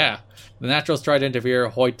press. Yeah. The Naturals tried to interfere.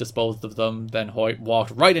 Hoyt disposed of them. Then Hoyt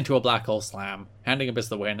walked right into a Black Hole Slam, handing Abyss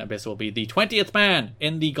the win. Abyss will be the 20th man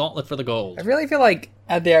in the Gauntlet for the Gold. I really feel like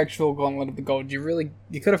at the actual Gauntlet of the Gold, you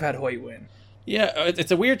could have had Hoyt win. Yeah,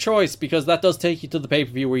 it's a weird choice because that does take you to the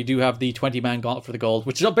pay-per-view where you do have the 20-man gauntlet for the gold,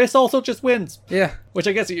 which Abyss also just wins. Yeah. Which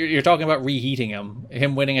I guess you're talking about reheating him.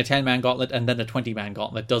 Him winning a 10-man gauntlet and then a 20-man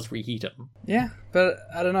gauntlet does reheat him. Yeah, but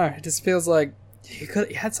I don't know. It just feels like you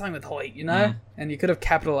had something with Hoyt, you know? And you could have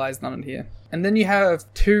capitalized on it here. And then you have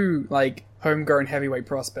two, like, homegrown heavyweight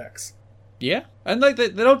prospects. Yeah, and like they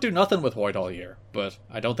don't do nothing with Hoyt all year, but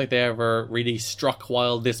I don't think they ever really struck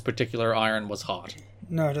while this particular iron was hot.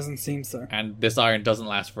 No, it doesn't seem so. And this iron doesn't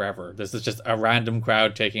last forever. This is just a random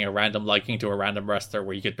crowd taking a random liking to a random wrestler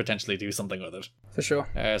where you could potentially do something with it. For sure.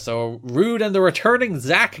 So Rude and the returning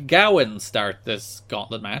Zach Gowen start this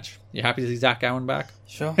gauntlet match. You happy to see Zach Gowen back?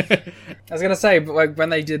 Sure. I was going to say, like, when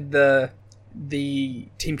they did the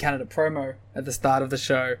Team Canada promo at the start of the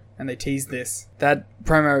show and they teased this, that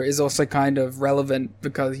promo is also kind of relevant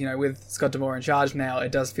because, you know, with Scott D'Amore in charge now,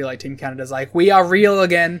 it does feel like Team Canada's like, we are real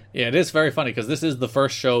again. Yeah, it is very funny because this is the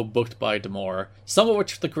first show booked by D'Amore, some of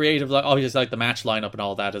which the creative, like obviously like the match lineup and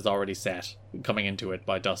all that is already set coming into it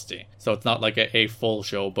by Dusty, so it's not like a full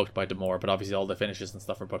show booked by D'Amore, but obviously all the finishes and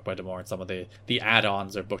stuff are booked by D'Amore and some of the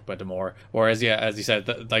add-ons are booked by D'Amore, whereas yeah, as you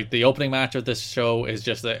said, like the opening match of this show is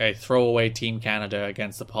just a throwaway Team Canada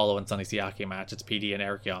against Apollo and Sonny Siaki match. It's PD and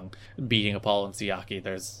Eric Young beating Apollo and Siaki.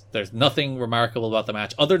 There's nothing remarkable about the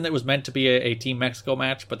match other than it was meant to be a Team Mexico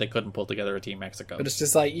match, but they couldn't pull together a Team Mexico. But it's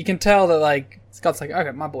just like, you can tell that like Scott's like,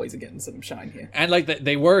 okay, my boys are getting some shine here. And like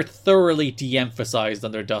they were thoroughly de-emphasized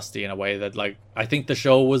under Dusty in a way that like I think the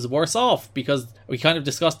show was worse off because we kind of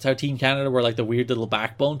discussed how Team Canada were like the weird little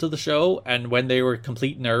backbone to the show, and when they were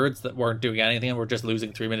complete nerds that weren't doing anything and were just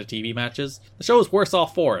losing 3-minute TV matches, the show was worse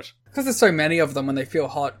off for it. Because there's so many of them, when they feel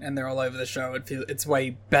hot and they're all over the show, it's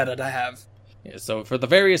way better to have. Yeah, so for the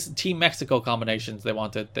various Team Mexico combinations they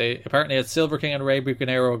wanted, they apparently had Silver King and Rey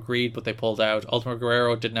Bucanero agreed, but they pulled out. Ultimo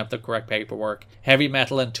Guerrero didn't have the correct paperwork. Heavy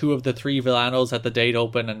Metal and 2 of the 3 Villanos had the date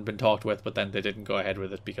open and been talked with, but then they didn't go ahead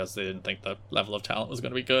with it because they didn't think the level of talent was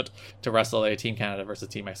going to be good to wrestle a Team Canada versus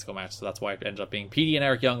Team Mexico match. So that's why it ended up being PD and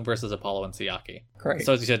Eric Young versus Apollo and Siaki. Great.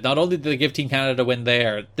 So as you said, not only did they give Team Canada a win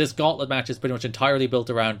there, this gauntlet match is pretty much entirely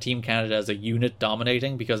built around Team Canada as a unit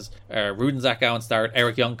dominating because Rude and Zach Gowen start,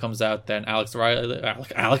 Eric Young comes out, then Alex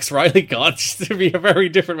Riley, God, to be a very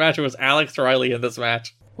different match. It was Alex Riley in this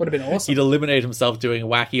match. Would have been awesome. He'd eliminate himself doing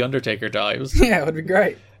wacky Undertaker dives. Yeah, it would be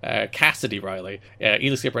great. Cassidy Riley,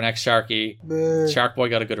 Ely Skipper next, Sharky. Shark Boy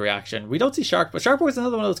got a good reaction. We don't see Shark, but Shark Boy's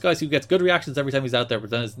another one of those guys who gets good reactions every time he's out there,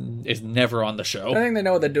 but then is never on the show. I don't think they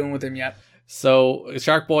know what they're doing with him yet. So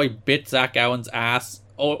Shark Boy bit Zach Gowen's ass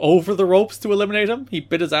over the ropes to eliminate him. He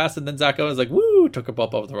bit his ass, and then Zach Gowen's like, woo, took a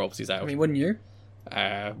bump over the ropes, he's out. I mean, wouldn't you?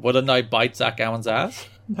 Wouldn't I bite Zach Gowen's ass?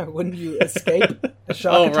 No, wouldn't you escape a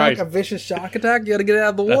shark attack, right. A vicious shark attack? You gotta get it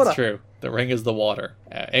out of the water. That's true. The ring is the water.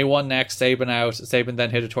 A1 next, Sabin out. Sabin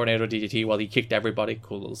then hit a tornado DDT while he kicked everybody.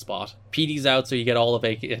 Cool little spot. PD's out, so you get all of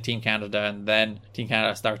Team Canada, and then Team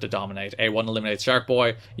Canada start to dominate. A1 eliminates Shark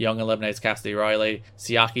Boy. Young eliminates Cassidy Riley.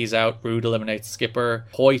 Siaki's out. Rude eliminates Skipper.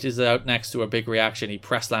 Hoyt is out next to a big reaction. He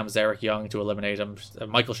press slams Eric Young to eliminate him.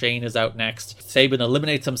 Michael Shane is out next. Sabin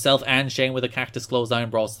eliminates himself and Shane with a cactus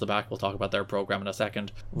clothesline. Brawls to the back. We'll talk about their program in a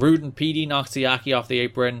second. Rude and PD knock Siaki off the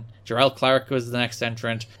apron. Jarrell Clark was the next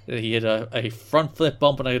entrant. He had a front flip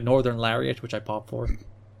bump and a northern lariat, which I popped for.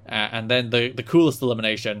 And then the coolest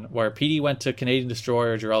elimination, where PD went to Canadian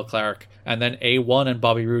Destroyer Jarrell Clark, and then A1 and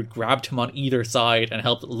Bobby Roode grabbed him on either side and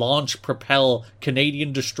helped propel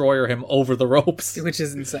Canadian Destroyer him over the ropes. Which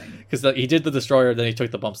is insane. Because he did the Destroyer, then he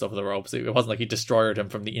took the bumps over the ropes. It wasn't like he destroyed him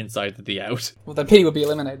from the inside to the out. Well, then PD would be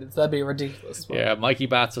eliminated, so that'd be ridiculous. Yeah, Mikey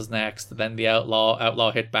Bats was next, then the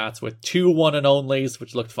Outlaw hit Bats with 2 one and onlys,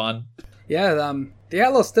 which looked fun. Yeah, the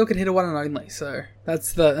Outlaw still could hit a one and only, so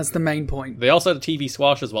that's the main point. They also had a TV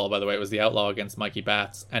squash as well, by the way. It was the Outlaw against Mikey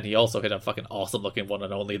Bats, and he also hit a fucking awesome looking one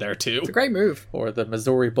and only there too. It's a great move. Or the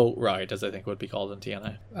Missouri Boat Ride, as I think would be called in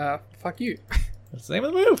TNA. Fuck you. That's the name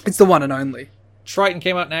of the move. It's the one and only. Triton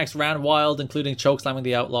came out next, ran wild, including chokeslamming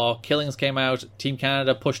the Outlaw. Killings came out. Team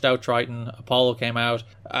Canada pushed out Triton. Apollo came out.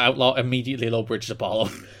 Outlaw immediately low-bridged Apollo.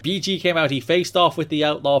 BG came out. He faced off with the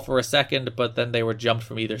Outlaw for a second, but then they were jumped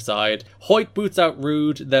from either side. Hoyt boots out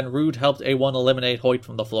Rude. Then Rude helped A1 eliminate Hoyt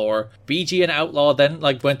from the floor. BG and Outlaw then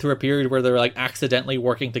went through a period where they were accidentally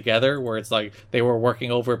working together, where it's like they were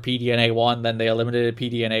working over PD and A1, then they eliminated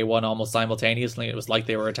PD and A1 almost simultaneously. It was like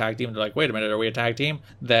they were a tag team. They're like, wait a minute, are we a tag team?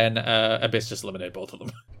 Then Abyss just eliminated both of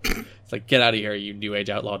them. It's like, get out of here, you New Age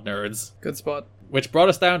Outlaw nerds. Good spot. Which brought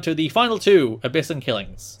us down to the final 2, Abyss and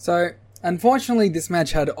Killings. So, unfortunately, this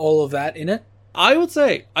match had all of that in it. I would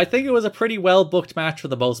say, I think it was a pretty well-booked match for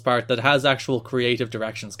the most part that has actual creative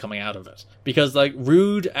directions coming out of it. Because, like,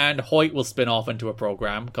 Rude and Hoyt will spin off into a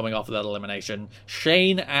program coming off of that elimination.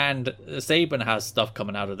 Shane and Sabin has stuff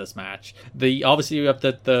coming out of this match. Obviously, you have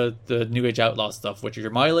the New Age Outlaw stuff, which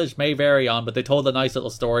your mileage may vary on, but they told a nice little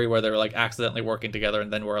story where they were, like, accidentally working together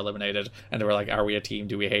and then were eliminated. And they were like, are we a team?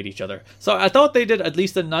 Do we hate each other? So I thought they did at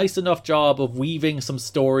least a nice enough job of weaving some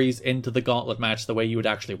stories into the gauntlet match the way you would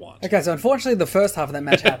actually want. Okay, so unfortunately the first half of that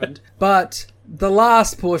match happened, but the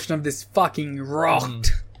last portion of this fucking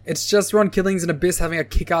rocked. It's just Ron Killings and Abyss having a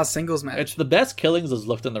kick-ass singles match. It's the best Killings has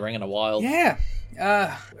looked in the ring in a while. Yeah.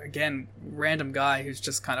 Again, random guy who's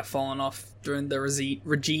just kind of fallen off during the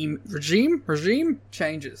regime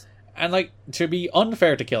changes. And, like, to be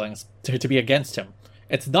unfair to Killings, to be against him,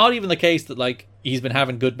 it's not even the case that, like, he's been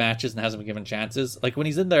having good matches and hasn't been given chances. Like, when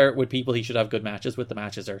he's in there with people he should have good matches with, the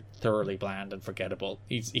matches are thoroughly bland and forgettable.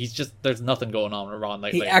 He's just, there's nothing going on with Ron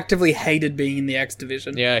lately. He actively hated being in the X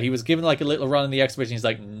Division. Yeah, he was given, like, a little run in the X Division. He's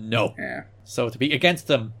like, no. Yeah. So to be against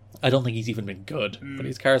him, I don't think he's even been good. But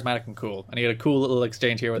he's charismatic and cool. And he had a cool little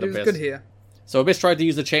exchange here with Abyss. He was good here. So Abyss tried to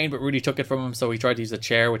use the chain, but Rudy took it from him, so he tried to use a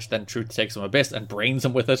chair, which then Truth takes from Abyss and brains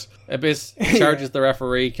him with it. Abyss charges the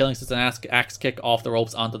referee. Killings does an axe kick off the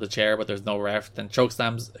ropes onto the chair, but there's no ref. Then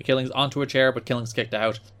chokeslams Killings onto a chair, but Killings kicked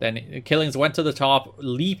out. Then Killings went to the top,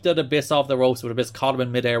 leaped at Abyss off the ropes, but Abyss caught him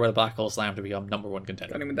in midair with a black hole slam to become number one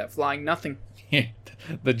contender. Got him with that flying nothing.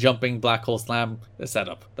 The jumping black hole slam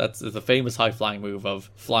setup. That's the famous high flying move of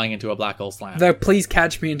flying into a black hole slam. Though, please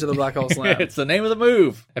catch me into the black hole slam. It's the name of the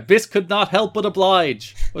move. Abyss could not help but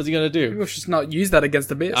oblige. What's he going to do? People should not use that against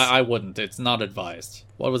Abyss. I wouldn't. It's not advised.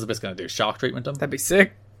 What was Abyss going to do? Shock treatment him? That'd be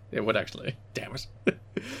sick. It would actually. Damn it.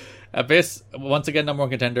 Abyss, once again number one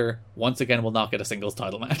contender, once again will not get a singles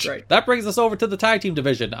title match. Right. That brings us over to the tag team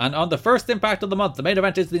division, and on the first Impact of the month, the main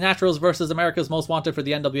event is the Naturals versus America's Most Wanted for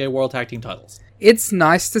the NWA World Tag Team titles. It's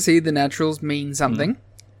nice to see the Naturals mean something.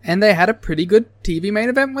 And they had a pretty good TV main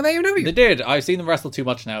event with AEW. They did. I've seen them wrestle too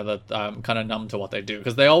much now that I'm kind of numb to what they do.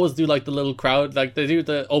 Because they always do like the little crowd, like they do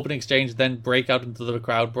the opening exchange, then break out into the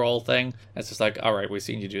crowd brawl thing. It's just like, all right, we've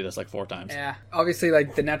seen you do this like 4 times. Yeah. Obviously,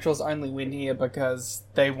 like the Naturals only win here because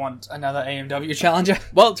they want another AEW challenger.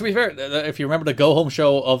 Well, to be fair, if you remember the go-home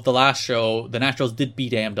show of the last show, the Naturals did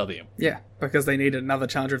beat AEW. Yeah, because they needed another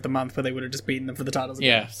challenger of the month where they would have just beaten them for the titles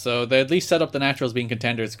again. Yeah, so they at least set up the Naturals being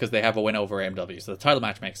contenders because they have a win over AEW, so the title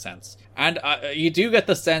match makes sense. And you do get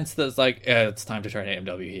the sense that it's like, it's time to turn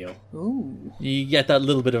AEW heel. Ooh. You get that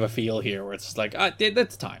little bit of a feel here where it's just like,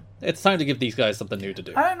 it's time. It's time to give these guys something new to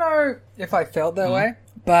do. I don't know if I felt that way,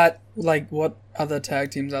 but like what other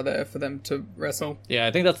tag teams are there for them to wrestle? Yeah,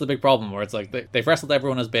 I think that's the big problem where it's like they've wrestled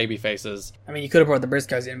everyone as baby faces. I mean, you could have brought the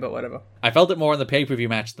Briscoes in, but whatever. I felt it more in the pay-per-view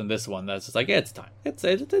match than this one. That's just like, yeah, it's time.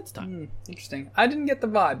 It's time. Interesting. I didn't get the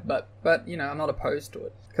vibe, but you know, I'm not opposed to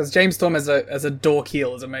it because James Storm as a dork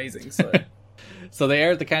heel is amazing. So. So they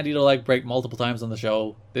aired the Candido leg break multiple times on the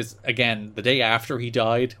show. This, again, the day after he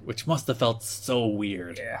died, which must have felt so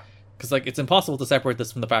weird. Yeah. Because, like, it's impossible to separate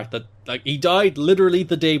this from the fact that, like, he died literally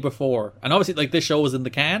the day before. And obviously, like, this show was in the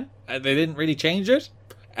can. And they didn't really change it.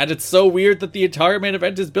 And it's so weird that the entire main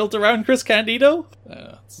event is built around Chris Candido.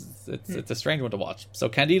 It's a strange one to watch. So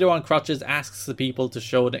Candido on crutches asks the people to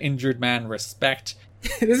show an injured man respect.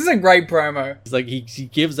 This is a great promo. It's like he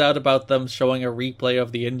gives out about them showing a replay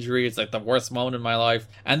of the injury. It's like the worst moment in my life.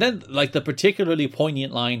 And then like the particularly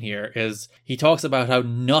poignant line here is he talks about how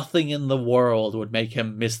nothing in the world would make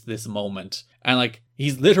him miss this moment. And like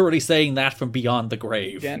he's literally saying that from beyond the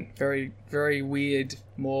grave. Again, very, very weird,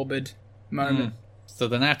 morbid moment. So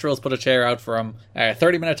the Naturals put a chair out for him.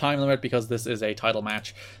 30-minute time limit because this is a title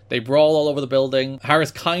match. They brawl all over the building.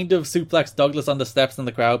 Harris kind of suplexed Douglas on the steps in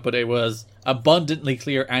the crowd, but it was abundantly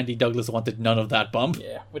clear Andy Douglas wanted none of that bump.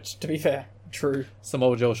 Yeah, which, to be fair, true.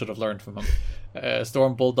 Samoa Joe should have learned from him.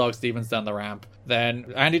 Storm Bulldog Stevens down the ramp.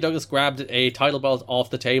 Then Andy Douglas grabbed a title belt off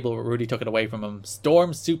the table, but Rudy took it away from him.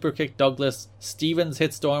 Storm super kicked Douglas. Stevens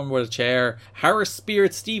hit Storm with a chair. Harris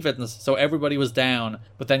speared Stevens, so everybody was down.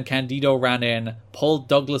 But then Candido ran in, pulled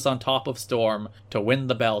Douglas on top of Storm to win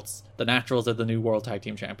the belts. The Naturals are the new World Tag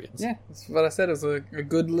Team Champions. Yeah, that's what I said. It was a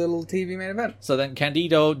good little TV main event. So then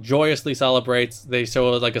Candido joyously celebrates. They show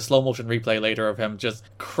like a slow motion replay later of him just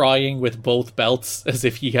crying with both belts as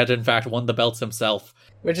if he had in fact won the belts himself.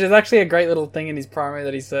 Which is actually a great little thing in his promo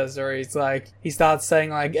that he says, where he's like, he starts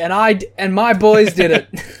saying like, and my boys did it.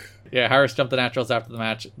 Yeah, Harris jumped the Naturals after the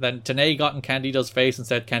match. Then Tenay got in Candido's face and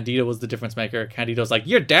said Candido was the difference maker. Candido's like,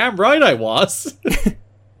 you're damn right I was.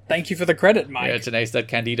 Thank you for the credit, Mike. Yeah, Tenay said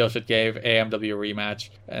Candido should give AMW a rematch,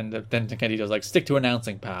 and then Candido's like, stick to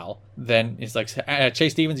announcing, pal. Then he's like,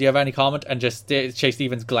 Chase Stevens, you have any comment? And just Chase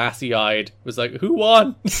Stevens, glassy-eyed, was like, who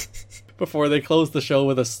won? Before they closed the show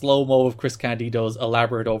with a slow-mo of Chris Candido's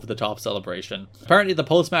elaborate over-the-top celebration. Apparently the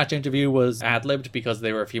post-match interview was ad-libbed because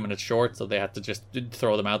they were a few minutes short, so they had to just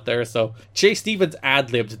throw them out there. So Chase Stevens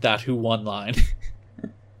ad-libbed that who won line.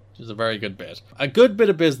 Which is a very good bit. A good bit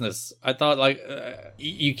of business. I thought, like,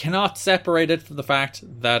 you cannot separate it from the fact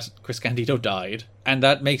that Chris Candido died. And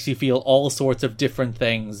that makes you feel all sorts of different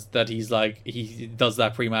things that he's like, he does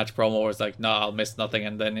that pre-match promo where it's like, nah, I'll miss nothing.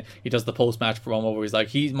 And then he does the post-match promo where he's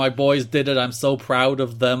like, my boys did it, I'm so proud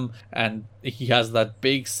of them. And he has that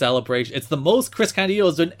big celebration. It's the most Chris Candido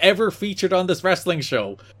has been ever featured on this wrestling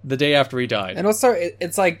show the day after he died. And also,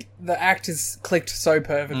 it's like, the act is clicked so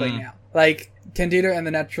perfectly now. Like, Candido and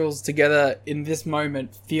the Naturals together in this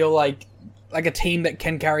moment feel like a team that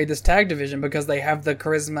can carry this tag division because they have the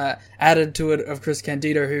charisma added to it of Chris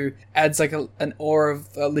Candido, who adds like an aura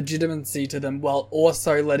of legitimacy to them while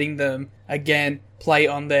also letting them, again, play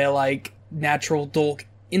on their like natural dork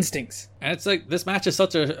instincts. And it's like, this match is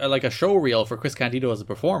such a show reel for Chris Candido as a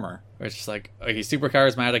performer. It's just like, he's super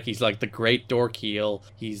charismatic, he's like the great dork heel,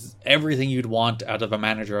 he's everything you'd want out of a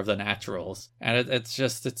manager of the Naturals. And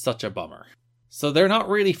it's such a bummer. So they're not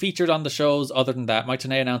really featured on the shows other than that. Mike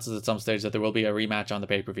Tenay announces at some stage that there will be a rematch on the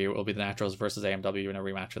pay-per-view. It will be the Naturals versus AMW in a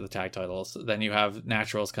rematch for the tag titles. Then you have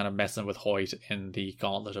Naturals kind of messing with Hoyt in the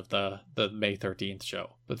gauntlet of the May 13th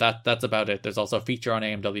show. But that's about it. There's also a feature on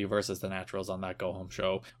AMW versus the Naturals on that go-home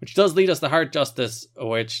show, which does lead us to Hard Justice,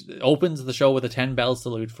 which opens the show with a 10-bell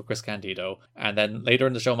salute for Chris Candido. And then later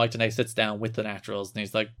in the show, Mike Tenay sits down with the Naturals and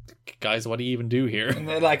he's like, guys, what do you even do here? And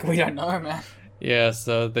they're like, we don't know, man. Yeah,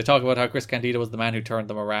 so they talk about how Chris Candido was the man who turned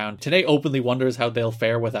them around. Tenay openly wonders how they'll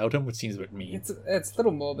fare without him, which seems a bit mean. It's a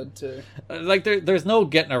little morbid too. Like, there's no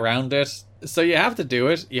getting around it. So you have to do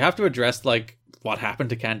it. You have to address, like, what happened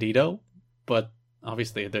to Candido. But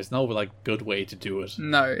obviously there's no, like, good way to do it.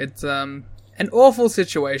 No, it's an awful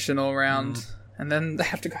situation all around. And then they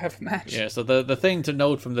have to go have a match. Yeah, so the thing to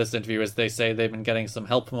note from this interview is they say they've been getting some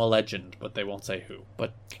help from a legend, but they won't say who.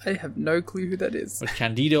 But I have no clue who that is. But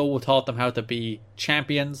Candido taught them how to be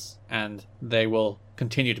champions, and they will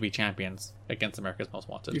continue to be champions against America's Most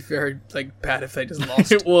Wanted. It'd be very bad if they just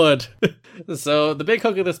lost. It would. So the big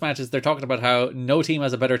hook of this match is they're talking about how no team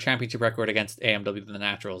has a better championship record against AMW than the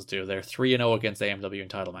Naturals do. They're 3-0 against AMW in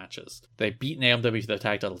title matches. They've beaten AMW to the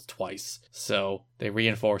tag titles twice. So they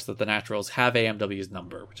reinforce that the Naturals have AMW's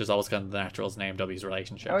number, which is always kind of the Naturals and AMW's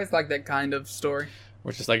relationship. I always like that kind of story.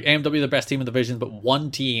 Which is like, AMW the best team in the division, but one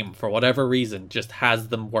team, for whatever reason, just has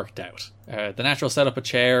them worked out. The Naturals set up a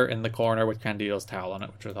chair in the corner with Candido's towel on it,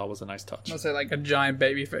 which I thought was a nice touch. Also like a giant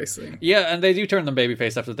babyface thing. Yeah, and they do turn them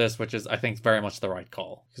babyface after this, which is, I think, very much the right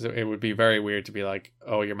call. Because it would be very weird to be like,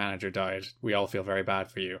 oh, your manager died. We all feel very bad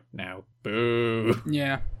for you. Now, boo.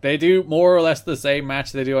 Yeah. They do more or less the same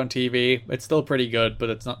match they do on TV. It's still pretty good, but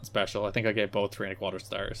it's not special. I think I gave both 3.25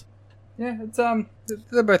 stars. Yeah, it's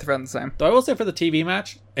they're both around the same. Though I will say for the TV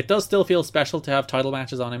match, it does still feel special to have title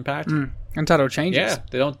matches on Impact. And title changes. Yeah,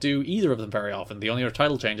 they don't do either of them very often. The only other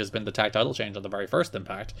title change has been the tag title change on the very first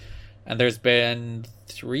Impact. And there's been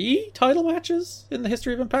 3 title matches in the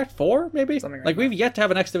history of Impact? 4, maybe? Something like we've yet to have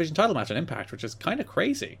an X Division title match on Impact, which is kind of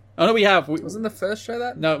crazy. Oh, no, we have. Wasn't the first show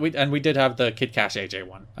that? No, we did have the Kid Cash AJ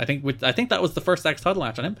one. I think that was the first X title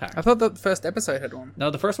match on Impact. I thought the first episode had one. No,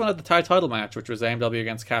 the first one had the tag title match, which was AMW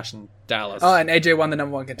against Cash and Dallas. Oh, and AJ won the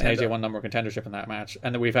number 1 contender. And AJ won number 1 contendership in that match.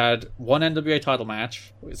 And then we've had 1 NWA title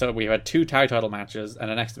match. So we've had 2 tag title matches and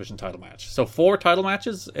an X Division title match. So 4 title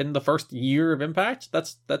matches in the first year of Impact.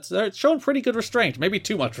 That's showing pretty good restraint. Maybe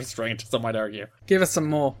too much restraint, some might argue. Give us some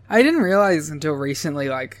more. I didn't realize until recently,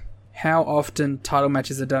 how often title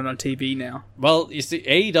matches are done on TV now. Well, you see,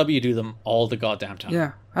 AEW do them all the goddamn time.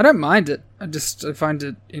 Yeah, I don't mind it. I find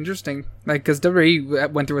it interesting. Because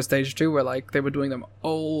WWE went through a stage too where, they were doing them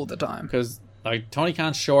all the time. Because, Tony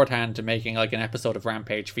Khan's shorthand to making, an episode of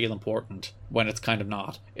Rampage feel important, when it's kind of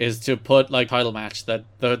not, is to put, title match that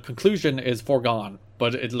the conclusion is foregone.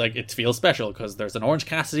 But it feels special because there's an Orange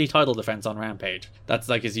Cassidy title defense on Rampage. That's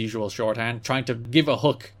his usual shorthand, trying to give a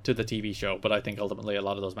hook to the TV show. But I think ultimately a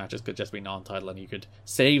lot of those matches could just be non-title and you could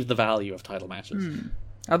save the value of title matches.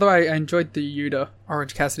 Although I enjoyed the Yuta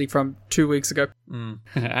Orange Cassidy from 2 weeks ago.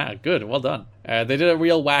 Good, well done. They did a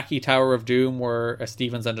real wacky Tower of Doom where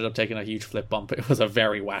Stevens ended up taking a huge flip bump. It was a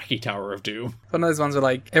very wacky Tower of Doom. One of those ones where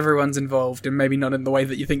like everyone's involved and maybe not in the way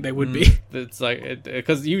that you think they would be. It's like,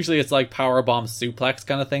 because usually it's like powerbomb suplex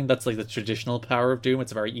kind of thing. That's like the traditional Tower of Doom.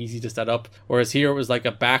 It's very easy to set up. Whereas here it was like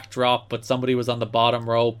a backdrop, but somebody was on the bottom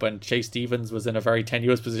rope and Chase Stevens was in a very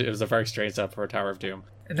tenuous position. It was a very strange setup for a Tower of Doom.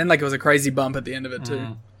 And then like it was a crazy bump at the end of it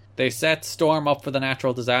too. They set Storm up for the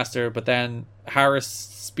natural disaster, but then Harris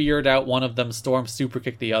speared out one of them, Storm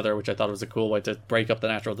superkicked the other, which I thought was a cool way to break up the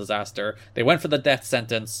natural disaster. They went for the death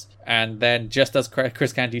sentence, and then just as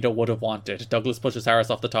Chris Candido would have wanted, Douglas pushes Harris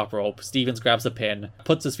off the top rope, Stevens grabs a pin,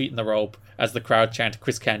 puts his feet in the rope as the crowd chant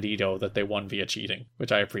Chris Candido that they won via cheating,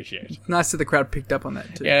 which I appreciate. Nice that the crowd picked up on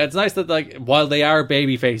that too. Yeah, it's nice that like while they are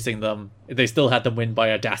baby facing them, they still had them win by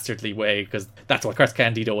a dastardly way, because that's what Chris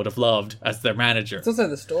Candido would have loved as their manager. It's also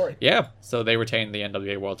the story. Yeah, so they retained the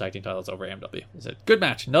NWA World Tag Team titles over AMW. It's a good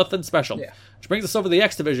match, nothing special. Yeah. Which brings us over the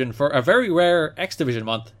X Division for a very rare X Division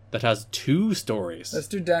month that has 2 stories. Let's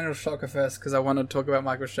do Daniel Shocker first, because I want to talk about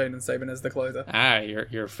Michael Shane and Sabin as the closer.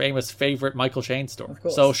 Your famous favorite Michael Shane story. Of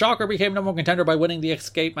course. So Shocker became number 1 contender by winning the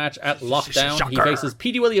Escape match at Lockdown. Shocker. He faces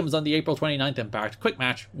Petey Williams on the April 29th Impact. Quick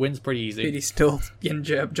match, wins pretty easy. Petey's still getting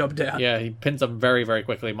job down. Yeah, he pins him very, very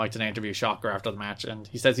quickly. Mike's in an interview Shocker after the match, and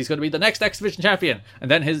he says he's going to be the next X Division champion.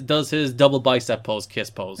 And then does his double bicep pose, kiss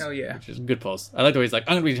pose. Oh yeah, which is a good pose. I like the way he's like,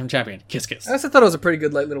 I'm going to be champion, kiss kiss. I also thought it was a pretty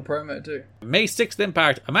good like little promo too. May 6th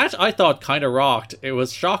Impact, a match I thought kind of rocked. It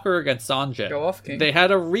was Shocker against Sanjay. Go off, King. They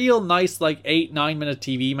had a real nice like 8-9 minute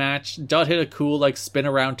TV match. Dutt hit a cool like spin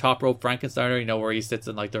around top rope Frankensteiner, you know, where he sits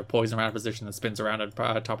in like their poison round position and spins around and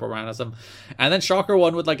top rope around him. And then Shocker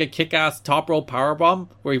won with like a kick-ass top rope powerbomb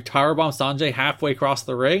where he powerbombed Sanjay halfway across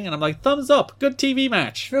the ring, and I'm like, thumbs up, good TV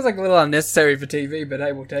match. Feels like a little unnecessary for TV, but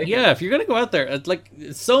hey, we'll take it. Yeah, if you're gonna go out there, it's like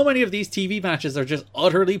so many of these TV matches are just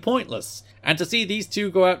utterly pointless. And to see these two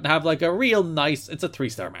go out and have like a real nice, it's a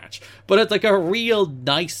 3-star match, but it's like a real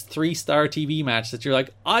nice 3-star TV match that you're like,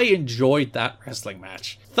 I enjoyed that wrestling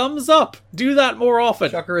match. Thumbs up! Do that more often.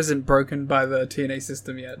 Shocker isn't broken by the TNA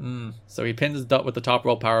system yet. So he pins Dutt with the top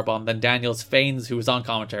rope powerbomb. Then Daniels feigns, who was on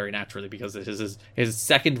commentary naturally because it is his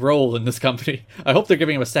second role in this company. I hope they're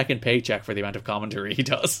giving him a second paycheck for the amount of commentary he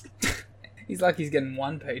does. He's like he's getting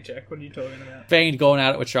one paycheck. What are you talking about? Fane going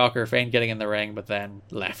at it with Shocker. Fane getting in the ring, but then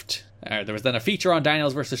left. There was then a feature on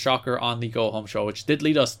Daniels versus Shocker on the Go Home show, which did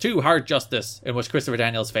lead us to Hard Justice, in which Christopher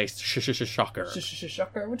Daniels faced Shocker.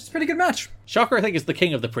 Shocker, which is a pretty good match. Shocker, I think, is the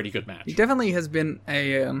king of the pretty good match. He definitely has been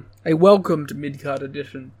a welcomed mid-card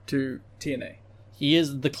addition to TNA. He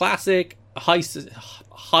is the classic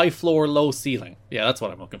high floor, low ceiling. Yeah, that's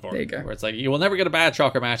what I'm looking for. There you go. Where it's like, you will never get a bad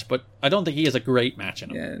Shocker match, but I don't think he has a great match in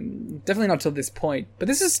him. Yeah, definitely not till this point. But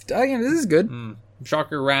this is good.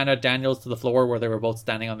 Shocker ran at Daniels to the floor where they were both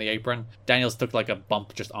standing on the apron. Daniels took like a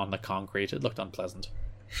bump just on the concrete. It looked unpleasant.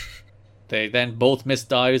 They then both missed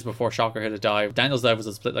dives before Shocker hit a dive. Daniels' dive was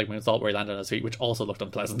a split leg moonsault where he landed on his feet, which also looked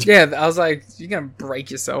unpleasant. Yeah, I was like, you're going to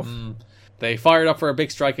break yourself. They fired up for a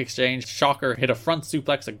big strike exchange. Shocker hit a front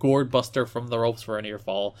suplex, a gourd buster from the ropes for a near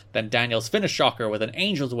fall. Then Daniels finished Shocker with an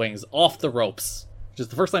angel's wings off the ropes, which is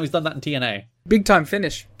the first time he's done that in TNA. Big time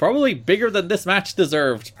finish. Probably bigger than this match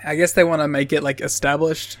deserved. I guess they want to make it like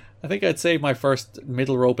established. I think I'd save my first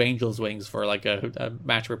middle rope angel's wings for like a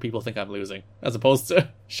match where people think I'm losing, as opposed to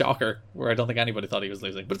Shocker, where I don't think anybody thought he was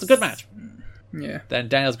losing. But it's a good match. Yeah. Then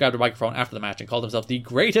Daniels grabbed a microphone after the match and called himself the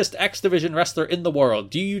greatest X Division wrestler in the world.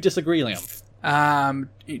 Do you disagree, Liam?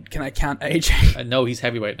 Can I count AJ? No, he's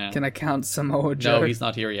heavyweight now. Can I count Samoa Joe? No, he's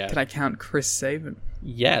not here yet. Can I count Chris Sabin?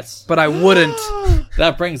 Yes. But I wouldn't.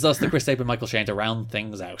 That brings us to Chris Sabin, Michael Shane to round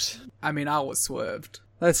things out. I mean, I was swerved.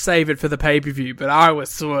 Let's save it for the pay-per-view, but I was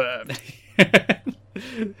swerved.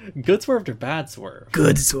 Good swerved or bad swerve?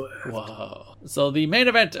 Good swerve. Whoa. So the main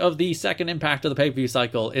event of the second Impact of the pay-per-view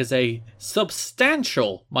cycle is a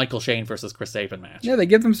substantial Michael Shane versus Chris Sabin match. Yeah, they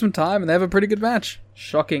give them some time and they have a pretty good match.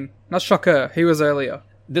 Shocking. Not Shocker. He was earlier.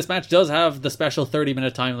 This match does have the special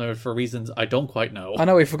 30-minute time limit for reasons I don't quite know. I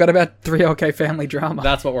know, we forgot about 3OK family drama.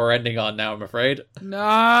 That's what we're ending on now, I'm afraid.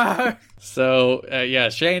 No! So,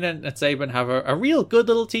 Shane and Sabin have a real good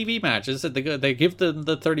little TV match. As I said, they give them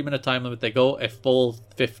the 30-minute time limit. They go a full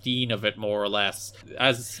 15 of it, more or less.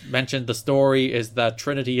 As mentioned, the story is that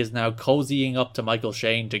Trinity is now cozying up to Michael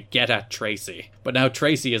Shane to get at Tracy. But now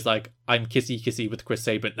Tracy is like, I'm kissy-kissy with Chris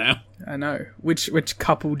Sabin now. I know. Which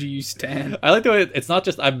couple do you stand? I like the way it's not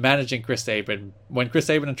just I'm managing Chris Sabin. When Chris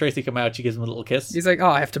Sabin and Tracy come out, she gives him a little kiss. He's like,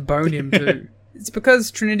 I have to bone him too. It's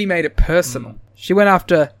because Trinity made it personal. She went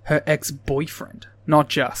after her ex-boyfriend, not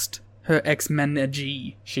just her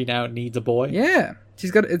ex-managee. She now needs a boy. Yeah.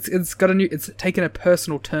 It's taken a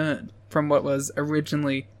personal turn from what was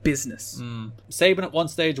originally business. Sabin at one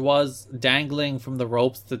stage was dangling from the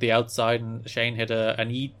ropes to the outside, and Shane hit a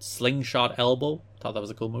neat slingshot elbow. Thought that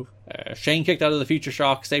was a cool move. Shane kicked out of the future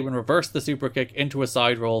shock. Sabin reversed the super kick into a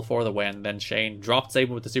side roll for the win. Then Shane dropped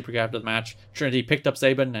Sabin with the super kick after the match. Trinity picked up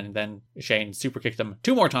Sabin, and then Shane super kicked him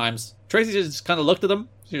 2 more times. Tracy just kind of looked at him.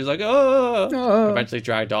 She was like, oh. Eventually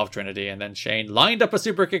dragged off Trinity, and then Shane lined up a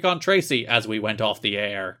super kick on Tracy as we went off the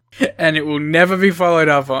air. And it will never be followed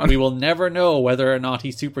up on. We will never know whether or not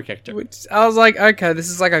he super kicked her. Which I was like, okay,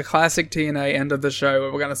 this is like a classic TNA end of the show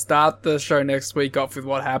where we're going to start the show next week off with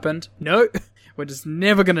what happened. No. We're just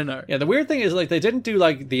never going to know. Yeah, the weird thing is, like, they didn't do,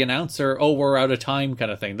 like, the announcer, oh, we're out of time kind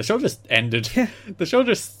of thing. The show just ended. The show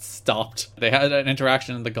just stopped. They had an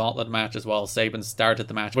interaction in the gauntlet match as well. Sabin started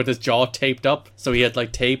the match with his jaw taped up. So he had,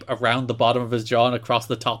 like, tape around the bottom of his jaw and across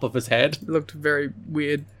the top of his head. It looked very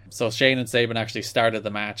weird. So Shane and Sabin actually started the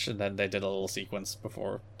match, and then they did a little sequence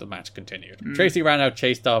before the match continued. Tracy ran out,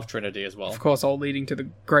 chased off Trinity as well. Of course, all leading to the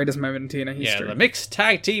greatest moment in TNA history. Yeah, the mixed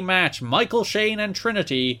tag team match. Michael Shane and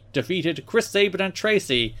Trinity defeated Chris Sabin and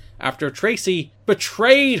Tracy after Tracy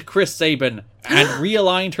betrayed Chris Sabin and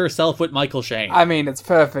realigned herself with Michael Shane. I mean, it's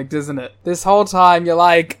perfect, isn't it? This whole time, you're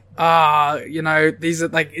like, these are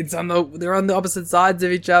like, they're on the opposite sides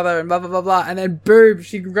of each other and blah, blah, blah, blah. And then boom,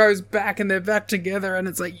 she goes back and they're back together and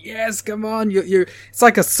it's like, yes, come on. It's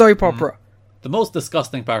like a soap opera. The most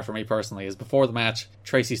disgusting part for me personally is before the match,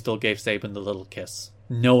 Tracy still gave Sabin the little kiss,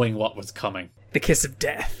 knowing what was coming. The kiss of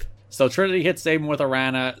death. So Trinity hit Sabin with a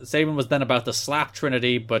Rana. Sabin was then about to slap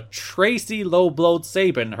Trinity, but Tracy low-blowed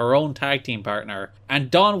Sabin, her own tag team partner, and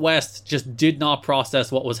Don West just did not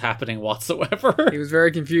process what was happening whatsoever. He was very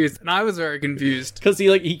confused, and I was very confused. Because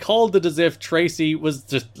he called it as if Tracy was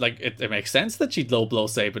just, like, it makes sense that she'd low-blow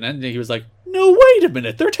Sabin, and he was like, no, wait a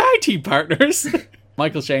minute, they're tag team partners.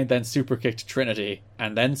 Michael Shane then super kicked Trinity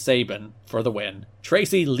and then Sabin for the win.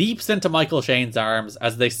 Tracy leaps into Michael Shane's arms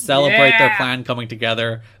as they celebrate their plan coming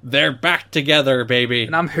together. They're back together, baby.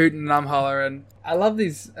 And I'm hooting and I'm hollering. I love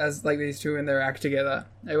these two in their act together.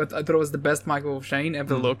 I thought it was the best Michael Shane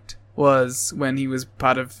ever looked was when he was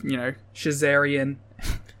part of, Shazarian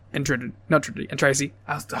and Tracy.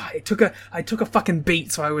 I took a fucking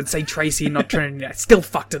beat so I would say Tracy and not Trinity. I still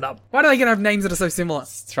fucked it up. Why do they have names that are so similar?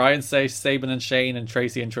 Try and say Sabin and Shane and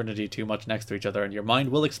Tracy and Trinity too much next to each other and your mind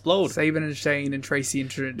will explode. Sabin and Shane and Tracy and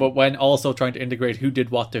Trinity. But when also trying to integrate who did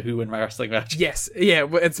what to who in wrestling match. Yes, yeah,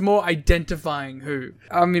 it's more identifying who.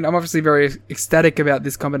 I mean, I'm obviously very ecstatic about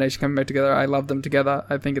this combination coming back together. I love them together.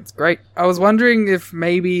 I think it's great. I was wondering if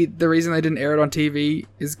maybe the reason they didn't air it on TV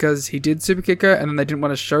is because he did super kick her and then they didn't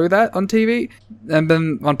want to show that on TV, and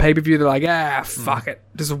then on pay-per-view they're like, fuck it,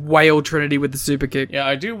 just wail Trinity with the super kick. Yeah,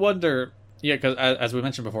 I do wonder, because as we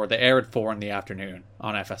mentioned before, they air at 4 PM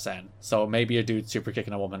on FSN, so maybe a dude super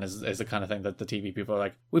kicking a woman is the kind of thing that the TV people are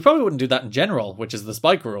like, we probably wouldn't do that in general, which is the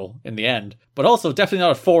Spike rule in the end, but also definitely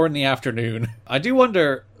not at 4 PM. I do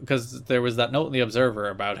wonder, because there was that note in the Observer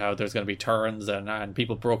about how there's going to be turns and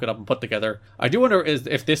people broke it up and put together. I do wonder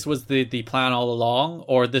if this was the plan all along,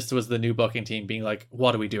 or this was the new booking team being like,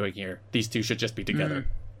 what are we doing here? These two should just be together.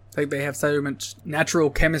 Like, they have so much natural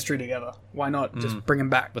chemistry together. Why not just bring them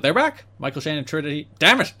back? But they're back. Michael Shane and Trinity.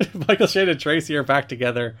 Damn it! Michael Shane and Tracy are back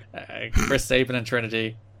together. Chris Sabin and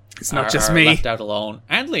Trinity. It's not just me. Left out alone.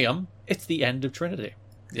 And Liam. It's the end of Trinity.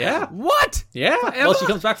 Yeah. What? Yeah. Forever? Well, she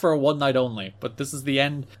comes back for a one night only, but this is the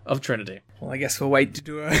end of Trinity. Well, I guess we'll wait to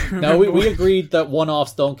do a... No, we agreed that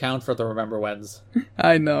one-offs don't count for the Remember Whens.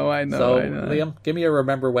 I know. So, Liam, give me a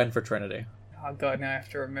Remember When for Trinity. Oh, God, now I have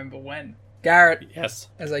to remember when. Garrett. Yes.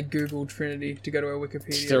 As I Googled Trinity to go to her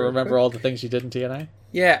Wikipedia. To remember all the things you did in TNA?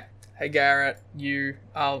 Yeah. Hey Garrett,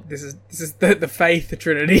 this is the faith of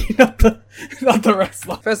Trinity, not the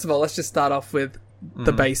wrestler. First of all, let's just start off with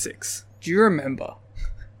the basics. Do you remember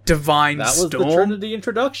Divine Storm? That was the Trinity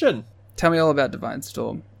introduction. Tell me all about Divine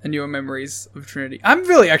Storm and your memories of Trinity. I'm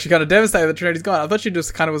really actually kind of devastated that Trinity's gone. I thought she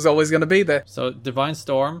just kind of was always going to be there. So Divine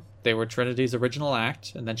Storm, they were Trinity's original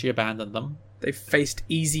act, and then she abandoned them. They faced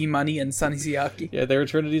Easy Money and Sonny Siaki. Yeah, they were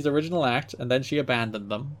Trinity's original act, and then she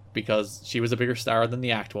abandoned them because she was a bigger star than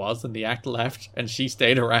the act was, and the act left, and she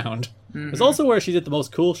stayed around. It's also where she did the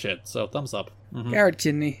most cool shit, so thumbs up. Garrett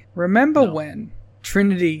Kidney, remember when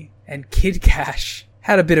Trinity and Kid Cash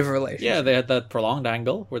had a bit of a relationship? Yeah, they had that prolonged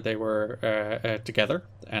angle where they were together,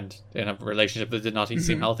 and in a relationship that did not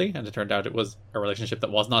seem healthy, and it turned out it was a relationship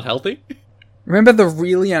that was not healthy. Remember the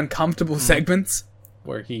really uncomfortable segments?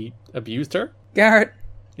 Where he abused her? Garrett.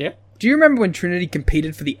 Yeah? Do you remember when Trinity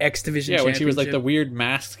competed for the X Division Championship? Yeah, when she was like the weird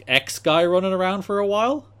masked X guy running around for a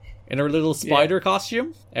while in her little spider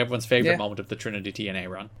costume. Everyone's favourite moment of the Trinity TNA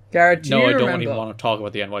run. Garrett, do you remember? No, I don't even want to talk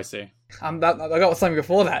about the NYC. I got something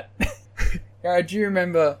before that. Garrett, do you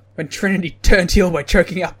remember when Trinity turned heel by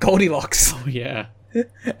choking out Goldilocks? Oh, yeah.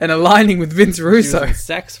 And aligning with Vince Russo. She was in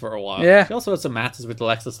sex for a while. Yeah. She also had some matches with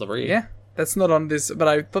Alexis Lurie. Yeah. That's not on this, but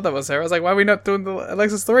I thought that was her. I was like, why are we not doing the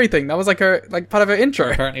Alexis Lurie thing? That was like her, like part of her intro.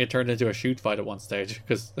 Apparently it turned into a shoot fight at one stage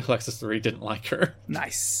because Alexis Lurie didn't like her.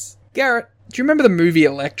 Nice. Garrett, do you remember the movie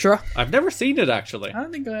Elektra? I've never seen it, actually. I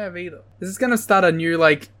don't think I have either. This is going to start a new,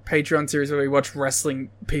 like, Patreon series where we watch wrestling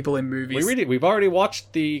people in movies. We've already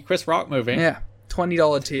watched the Chris Rock movie. Yeah.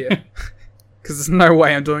 $20 tier. Because there's no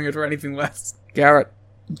way I'm doing it for anything less. Garrett,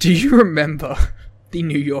 do you remember the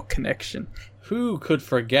New York Connection? Who could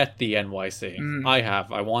forget the NYC? I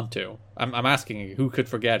have. I want to. I'm asking you, who could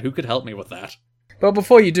forget? Who could help me with that? But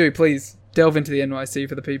before you do, please delve into the NYC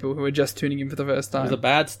for the people who are just tuning in for the first time. It was a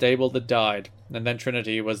bad stable that died, and then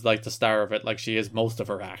Trinity was like the star of it, like she is most of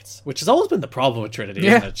her acts. Which has always been the problem with Trinity,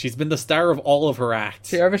 isn't it? She's been the star of all of her acts.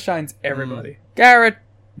 She overshines everybody. Garrett,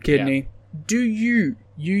 Kidney, do you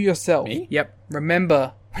yourself, Me? Yep,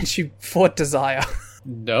 remember when she fought Desire?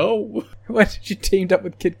 No. When she teamed up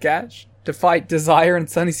with Kid Cash to fight Desire and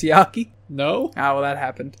Sonny Siaki? No. Ah, well, that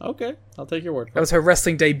happened. Okay, I'll take your word for it. That was her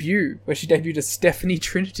wrestling debut, where she debuted as Stephanie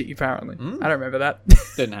Trinity, apparently. I don't remember that.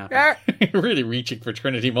 Didn't happen. You're really reaching for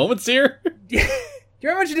Trinity moments here. Do you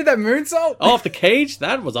remember when she did that moonsault? Off the cage?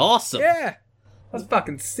 That was awesome. Yeah. That was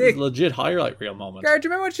fucking sick. It was a legit highlight reel moment. Garrett, do you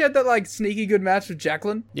remember when she had that, like, sneaky good match with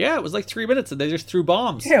Jacqueline? Yeah, it was like 3 minutes and they just threw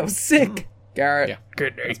bombs. Yeah, it was sick. Garrett, Yeah,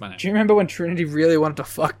 that's my name. do you remember when Trinity really wanted to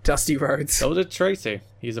fuck Dusty Rhodes? So did Tracy.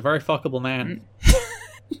 He's a very fuckable man.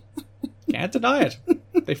 Can't deny it.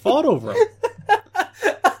 They fought over him.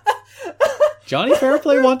 Johnny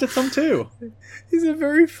Fairplay wanted some too. He's a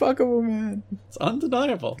very fuckable man. It's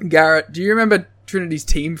undeniable. Garrett, do you remember Trinity's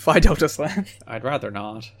team, Phi Delta Slam? I'd rather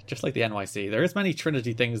not. Just like the NYC. There is many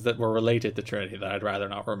Trinity things that were related to Trinity that I'd rather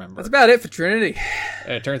not remember. That's about it for Trinity.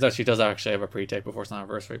 It turns out she does actually have a pre-tape before its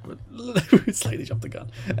anniversary, but we slightly jumped the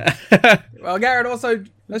gun. Well, Garrett, also,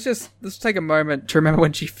 let's take a moment to remember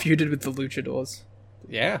when she feuded with the Luchadors.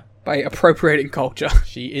 Yeah. By appropriating culture.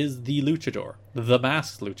 She is the luchador. The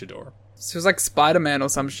masked luchador. She was like Spider-Man or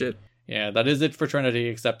some shit. Yeah, that is it for Trinity,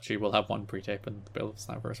 except she will have one pre-tape in the Bill's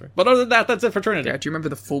anniversary. But other than that, that's it for Trinity. Yeah, do you remember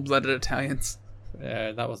the full-blooded Italians?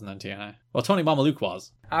 That wasn't in TNA. Well, Tony Mamaluke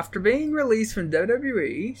was. After being released from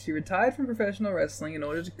WWE, she retired from professional wrestling in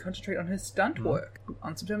order to concentrate on her stunt work.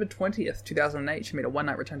 On September 20th, 2008, she made a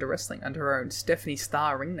one-night return to wrestling under her own Stephanie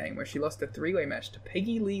Starr ring name, where she lost a three-way match to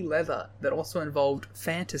Peggy Lee Leather that also involved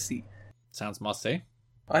fantasy. Sounds must-see.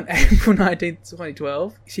 On April 19th,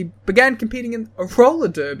 2012, she began competing in a roller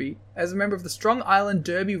derby as a member of the Strong Island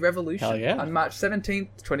Derby Revolution. Hell yeah. On March 17th,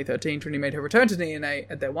 2013, Trinity made her return to TNA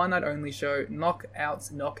at their one-night-only show,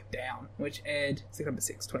 Knockouts Knockdown, which aired September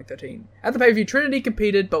 6, 2013. At the pay-per-view, Trinity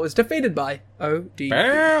competed, but was defeated by ODB.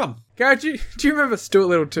 Bam! Garrett, do you remember Stuart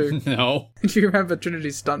Little 2? No. Do you remember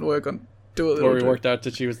Trinity's stunt work on Stuart Little Where we 2? worked out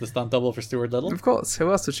that she was the stunt double for Stuart Little? Of course. Who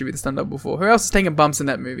else would she be the stunt double for? Who else is taking bumps in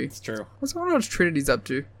that movie? It's true. What's what Trinity's up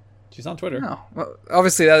to? She's on Twitter. No. Well,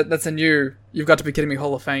 obviously, that's a new You've Got to Be Kidding Me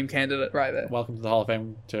Hall of Fame candidate right there. Welcome to the Hall of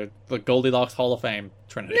Fame, to the Goldilocks Hall of Fame,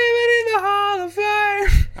 Trinity. Living in the Hall of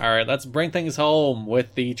Fame! Alright, let's bring things home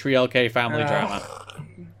with the 3LK family drama.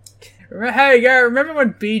 Hey, Gary, remember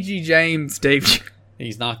when BG James debuted?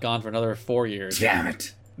 He's not gone for another 4 years. Damn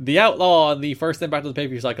it. The Outlaw, on the first Impact of the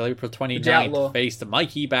pay-per-view cycle, April Outlaw. 29th, faced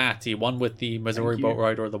Mikey Batts. He won with the Missouri Boat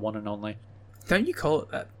Rider, the one and only. Don't you call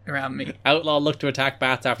it that around me. Outlaw looked to attack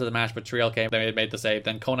Batts after the match, but 3LK made the save.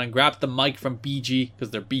 Then Conan grabbed the mic from BG, because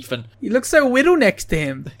they're beefing. You look so whittle next to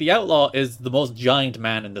him. The Outlaw is the most giant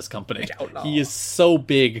man in this company. He is so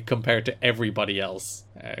big compared to everybody else.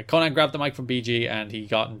 Conan grabbed the mic from BG, and he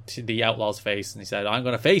got into the Outlaw's face, and he said, "I'm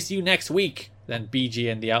going to face you next week." Then BG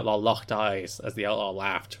and the Outlaw locked eyes as the Outlaw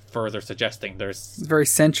laughed, further suggesting there's very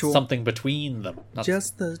sensual something between them.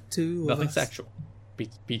 Just the two of nothing us. sexual.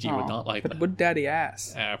 BG would not like but that. would daddy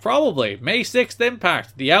ass? Probably. May 6th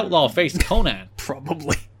Impact. The Outlaw faced Conan.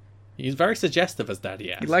 Probably. He's very suggestive as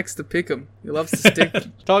daddy ass. He likes to pick him. He loves to stick.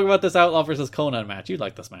 Talk about this Outlaw versus Conan match. You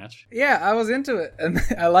like this match. Yeah, I was into it. And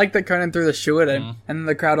I like that Conan threw the shoe at him. And then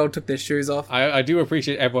the crowd all took their shoes off. I do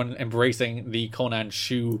appreciate everyone embracing the Conan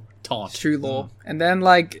shoe taunt. Shoe law. And then,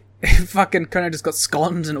 fucking Conan just got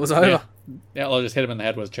sconed and it was over. Yeah. The Outlaw just hit him in the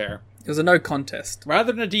head with a chair. It was a no contest.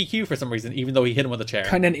 Rather than a DQ for some reason, even though he hit him with a chair.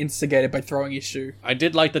 Conan instigated by throwing his shoe. I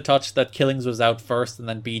did like the touch that Killings was out first and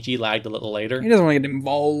then BG lagged a little later. He doesn't want to get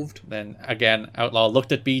involved. Then again, Outlaw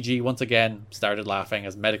looked at BG once again, started laughing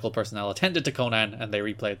as medical personnel attended to Conan and they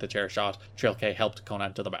replayed the chair shot. Trail K helped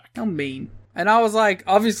Conan to the back. How mean. And I was like,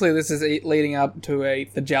 obviously this is leading up to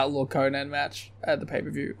the Joutlaw Conan match at the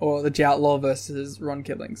pay-per-view. Or the Joutlaw versus Ron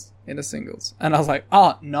Killings in a singles. And I was like,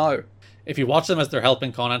 oh, no. If you watch them as they're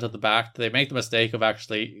helping Conan to the back, they make the mistake of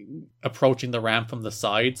actually approaching the ramp from the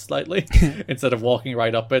side slightly instead of walking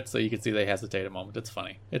right up it, so you can see they hesitate a moment. It's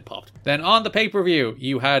funny. It popped. Then on the pay-per-view,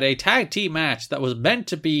 you had a tag team match that was meant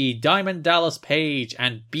to be Diamond Dallas Page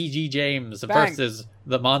and BG James versus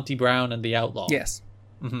the Monty Brown and the Outlaw. Yes.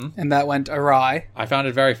 Mm-hmm. And that went awry. I found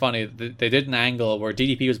it very funny. They did an angle where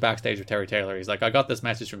DDP was backstage with Terry Taylor. He's like, I got this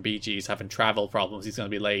message from BG. He's having travel problems. He's going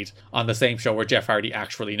to be late on the same show where Jeff Hardy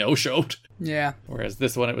actually no-showed. Yeah. Whereas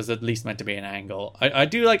this one, it was at least meant to be an angle. I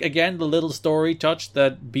do like, again, the little story touch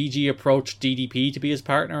that BG approached DDP to be his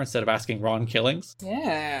partner instead of asking Ron Killings.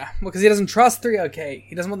 Yeah. Well, because he doesn't trust 3OK.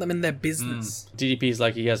 He doesn't want them in their business. DDP's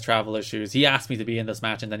like, he has travel issues. He asked me to be in this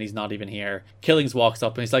match and then he's not even here. Killings walks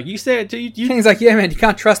up and he's like, you said... Killings like, yeah, man, you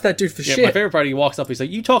can't trust that dude for shit. My favorite part, he walks up, he's like,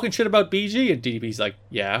 you talking shit about BG? And DDP's like,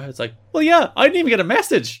 yeah. It's like, well, yeah, I didn't even get a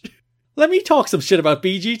message. Let me talk some shit about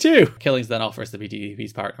BG too. Killings then offers to be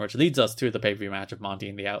DDP's partner, which leads us to the pay-per-view match of Monty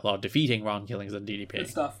and the Outlaw defeating Ron Killings and DDP. Good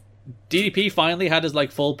stuff. DDP finally had his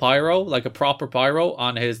full pyro, like a proper pyro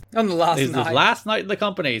on the last night in the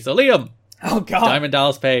company. So Liam. Oh god. Diamond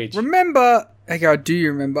Dallas Page. Remember, okay, do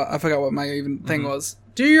you remember? I forgot what my thing was.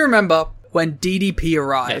 Do you remember when DDP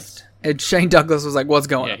arrived? Yes. And Shane Douglas was like, what's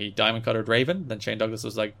going on? Yeah, he diamond cuttered Raven. Then Shane Douglas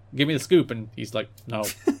was like, give me the scoop. And he's like, no.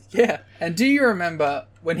 Yeah. And do you remember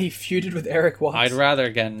when he feuded with Eric Watts? I'd rather,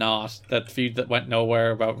 again, not. That feud that went nowhere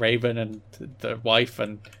about Raven and the wife,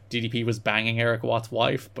 and DDP was banging Eric Watts'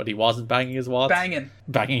 wife, but he wasn't banging his Watts.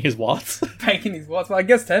 Banging his Watts. Banging his Watts. Well, I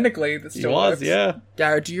guess technically this still works. Yeah.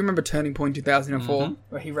 Garrett, do you remember Turning Point 2004,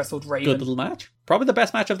 where he wrestled Raven? Good little match. Probably the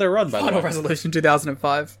best match of their run, by the way. Final Resolution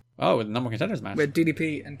 2005. Oh, with the number contenders match. Where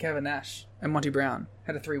DDP and Kevin Nash and Monty Brown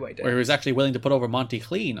had a three-way date. Where he was actually willing to put over Monty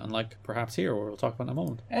clean, unlike perhaps here, where we'll talk about in a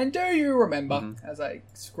moment. And do you remember, as I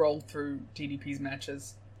scrolled through DDP's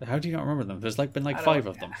matches... How do you not remember them? There's been 5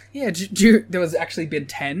 of them. Yeah, there was actually been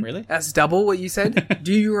 10. Really? That's double what you said.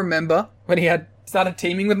 Do you remember when he had started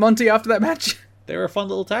teaming with Monty after that match? They were a fun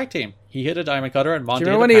little tag team. He hit a diamond cutter and Monty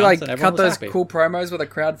hit a pounce. Do you remember when he cut those cool promos where the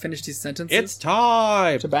crowd finished his sentences? It's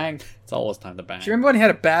time to bang. It's always time to bang. Do you remember when he had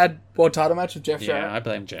a bad world title match with Jeff Jarrett? Yeah, I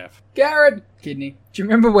blame Jeff. Garrett Kidney. Do you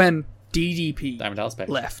remember when DDP Diamond Dallas Page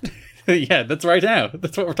left? Yeah, that's right now.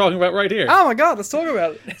 That's what we're talking about right here. Oh my god, let's talk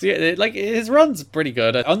about it. So yeah, his run's pretty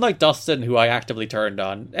good. Unlike Dustin, who I actively turned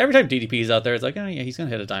on, every time DDP's out there, it's like, oh yeah, he's gonna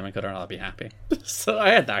hit a diamond cutter and I'll be happy. So I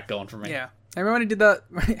had that going for me. Yeah. Remember when he did that?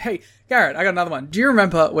 Hey, Garrett, I got another one. Do you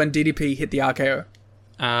remember when DDP hit the RKO?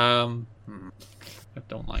 I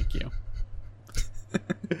don't like you.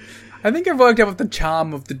 I think I've worked out what the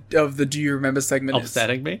charm of the Do You Remember segment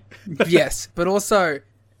Upsetting me? Yes, but also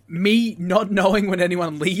me not knowing when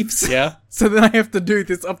anyone leaves. Yeah. So then I have to do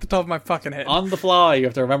this off the top of my fucking head. On the fly, you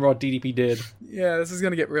have to remember what DDP did. Yeah, this is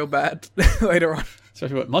going to get real bad later on.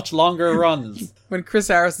 Especially with much longer runs. When Chris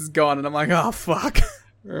Harris is gone and I'm like, oh fuck.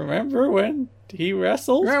 Remember when he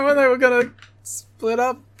wrestled? Remember when they were going to split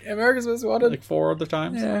up America's Most Wanted? 4 other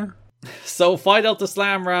times? Yeah. So Phi Delta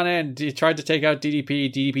Slam ran in. He tried to take out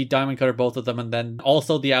DDP. DDP diamond cutter both of them, and then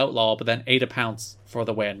also the Outlaw, but then ate a pounce for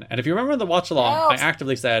the win. And if you remember the watch along, I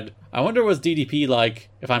actively said, I wonder was DDP like,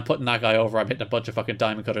 if I'm putting that guy over, I'm hitting a bunch of fucking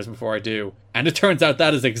diamond cutters before I do. And it turns out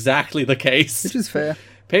that is exactly the case. Which is fair.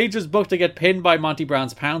 Page was booked to get pinned by Monty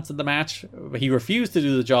Brown's pounce in the match. He refused to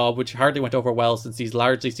do the job, which hardly went over well since he's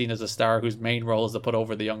largely seen as a star whose main role is to put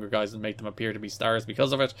over the younger guys and make them appear to be stars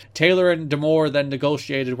because of it. Taylor and D'Amore then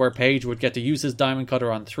negotiated where Page would get to use his diamond cutter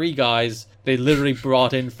on 3 guys. They literally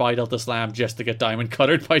brought in Phi Delta Slam just to get diamond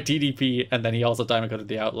cuttered by DDP, and then he also diamond cuttered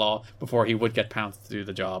the Outlaw before he would get pounced to do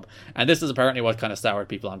the job. And this is apparently what kind of soured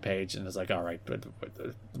people on Page, and it's like, alright,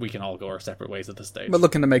 we can all go our separate ways at this stage. But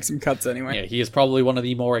looking to make some cuts anyway. Yeah, he is probably one of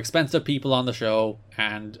the more expensive people on the show,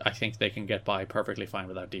 and I think they can get by perfectly fine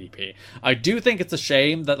without DDP. I do think it's a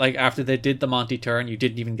shame that after they did the Monty turn, you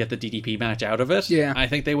didn't even get the DDP match out of it. Yeah. I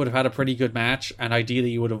think they would have had a pretty good match, and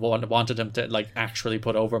ideally you would have wanted him to actually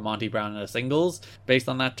put over Monty Brown in a singles based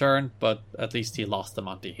on that turn, but at least he lost to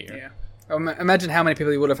Monty here. Yeah. Imagine how many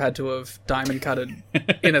people he would have had to have diamond cutted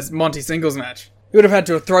in a Monty singles match. He would have had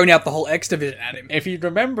to have thrown out the whole X Division at him. If you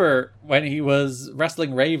remember when he was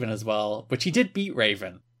wrestling Raven as well, which he did beat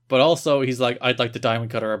Raven, But also, he's like, I'd like to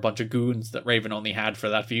diamond cutter a bunch of goons that Raven only had for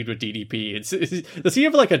that feud with DDP. Does he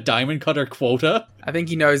have like a diamond cutter quota? I think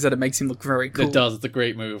he knows that it makes him look very cool. It does. It's a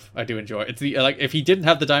great move. I do enjoy it. It's like, if he didn't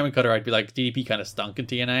have the diamond cutter, I'd be like, DDP kind of stunk in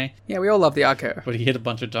TNA. Yeah, we all love the Arco. But he hit a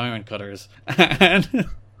bunch of diamond cutters. And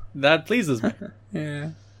that pleases me. Yeah.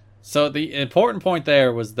 So the important point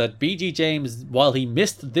there was that BG James, while he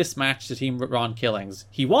missed this match to Team Ron Killings,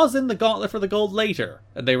 he was in the gauntlet for the gold later.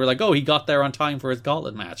 And they were like, oh, he got there on time for his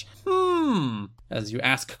gauntlet match. As you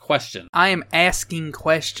ask questions. I am asking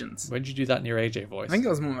questions. When did you do that in your AJ voice? I think it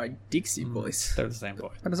was more my Dixie voice. They're the same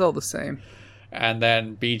voice. But it's all the same. And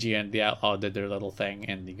then BG and the Outlaw did their little thing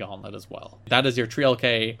in the gauntlet as well. That is your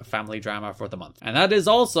 3LK family drama for the month. And that is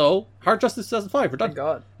also Hard Justice 2005. We're done. Thank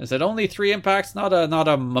God. It said only 3 impacts, not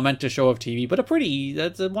a momentous show of TV, but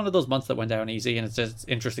that's one of those months that went down easy, and it's just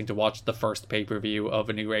interesting to watch the first pay-per-view of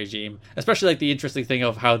a new regime. Especially like the interesting thing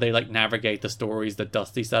of how they like navigate the stories that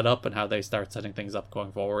Dusty set up and how they start setting things up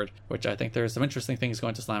going forward, which I think there's some interesting things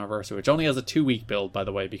going to Slammiversary, which only has a 2-week build, by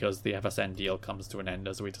the way, because the FSN deal comes to an end,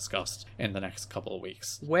 as we discussed, in the next couple of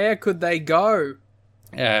weeks. Where could they go?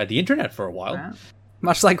 The internet for a while. Wow.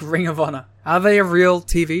 Much like Ring of Honor. Are they a real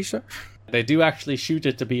TV show? They do actually shoot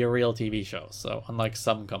it to be a real TV show, so unlike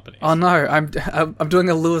some companies. Oh no, I'm doing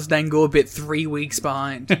a Louis Dangoor bit 3 weeks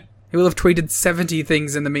behind. He will have tweeted 70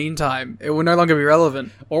 things in the meantime. It will no longer be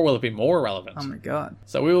relevant. Or will it be more relevant? Oh my god.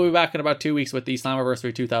 So we will be back in about 2 weeks with the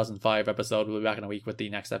Slammiversary 2005 episode. We'll be back in a week with the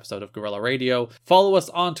next episode of Guerrilla Radio. Follow us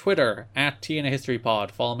on Twitter at TNA History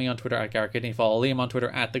Pod. Follow me on Twitter at Garrett Kidney. Follow Liam on Twitter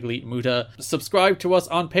at The Gleet Muta. Subscribe to us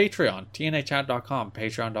on Patreon, TNAchat.com,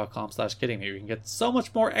 patreon.com/kiddingme. You can get so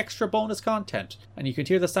much more extra bonus content. And you can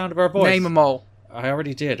hear the sound of our voice. Name them all. I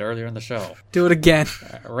already did earlier in the show. Do it again.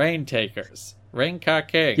 Rain Takers. Ring Ka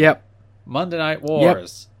King. Yep. Monday Night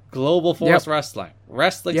Wars, Global Force Wrestling,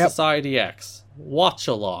 Wrestling Yep. Society X, Watch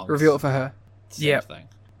Alongs. Reveal it for her. Same thing.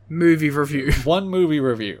 Movie review. One movie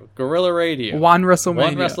review. Guerrilla Radio. One WrestleMania.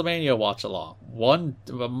 One WrestleMania watch along.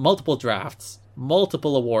 Multiple drafts.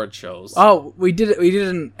 Multiple award shows. Oh, we did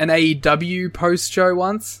an AEW post show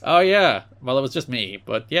once. Oh yeah. Well, it was just me,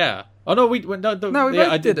 but yeah. Oh no, we did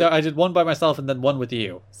it. I did one by myself and then one with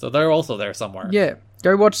you. So they're also there somewhere. Yeah.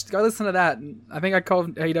 Go listen to that. I think I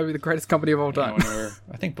called AEW the greatest company of all time. Yeah,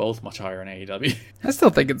 I think both much higher than AEW. I still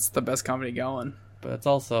think it's the best company going. But it's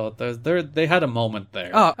also, they had a moment there.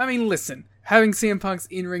 Oh, I mean, listen. Having CM Punk's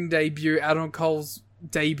in-ring debut, Adam Cole's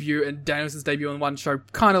debut, and Danielson's debut on one show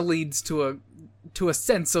kind of leads to a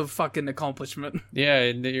sense of fucking accomplishment. Yeah,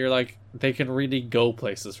 and you're like, they can really go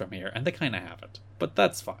places from here, and they kind of haven't. But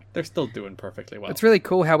that's fine. They're still doing perfectly well. It's really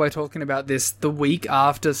cool how we're talking about this the week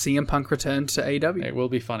after CM Punk returned to AEW. It will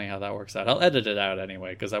be funny how that works out. I'll edit it out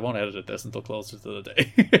anyway, because I won't edit this until closer to the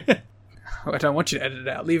day. I don't want you to edit it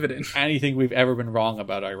out. Leave it in. Anything we've ever been wrong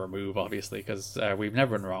about, I remove, obviously, because we've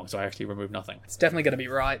never been wrong, so I actually remove nothing. It's definitely going to be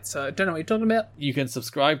right, so I don't know what you're talking about. You can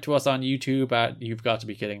subscribe to us on YouTube at You've Got to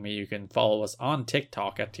Be Kidding Me. You can follow us on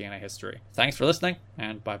TikTok at TNA History. Thanks for listening,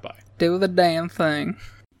 and bye-bye. Do the damn thing.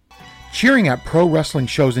 Cheering at pro wrestling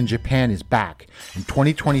shows in Japan is back, and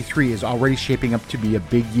 2023 is already shaping up to be a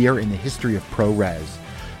big year in the history of pro res.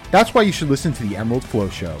 That's why you should listen to the Emerald Flow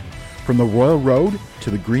Show. From the Royal Road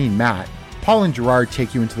to the Green Mat, Paul and Gerard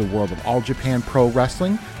take you into the world of All Japan Pro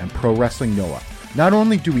Wrestling and Pro Wrestling Noah. Not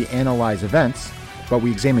only do we analyze events, but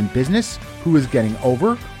we examine business, who is getting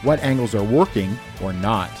over, what angles are working or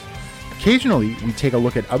not. Occasionally, we take a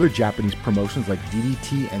look at other Japanese promotions like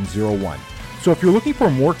DDT and Zero One. So if you're looking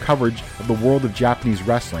for more coverage of the world of Japanese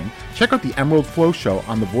wrestling, check out the Emerald Flow Show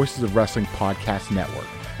on the Voices of Wrestling Podcast Network,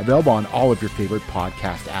 available on all of your favorite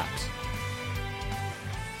podcast apps.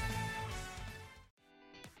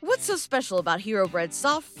 What's so special about Hero Bread's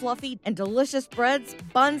soft, fluffy, and delicious breads,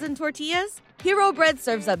 buns, and tortillas? Hero Bread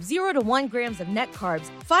serves up 0 to 1 grams of net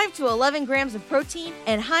carbs, 5 to 11 grams of protein,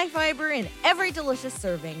 and high fiber in every delicious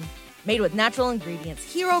serving. Made with natural ingredients,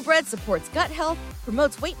 Hero Bread supports gut health,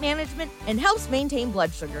 promotes weight management, and helps maintain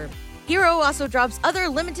blood sugar. Hero also drops other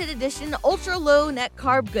limited edition ultra-low net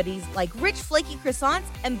carb goodies like rich flaky croissants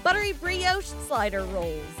and buttery brioche slider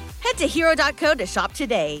rolls. Head to hero.co to shop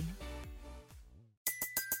today.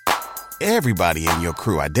 Everybody in your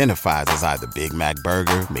crew identifies as either Big Mac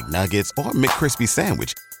Burger, McNuggets, or McCrispy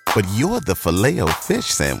Sandwich. But you're the Filet-O-Fish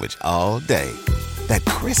Sandwich all day. That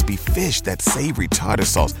crispy fish, that savory tartar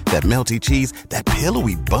sauce, that melty cheese, that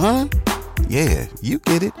pillowy bun. Yeah, you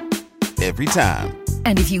get it. Every time.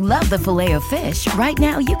 And if you love the Filet-O-Fish, right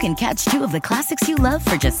now you can catch 2 of the classics you love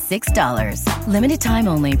for just $6. Limited time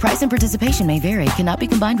only. Price and participation may vary. Cannot be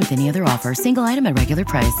combined with any other offer. Single item at regular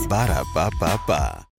price. Ba-da-ba-ba-ba.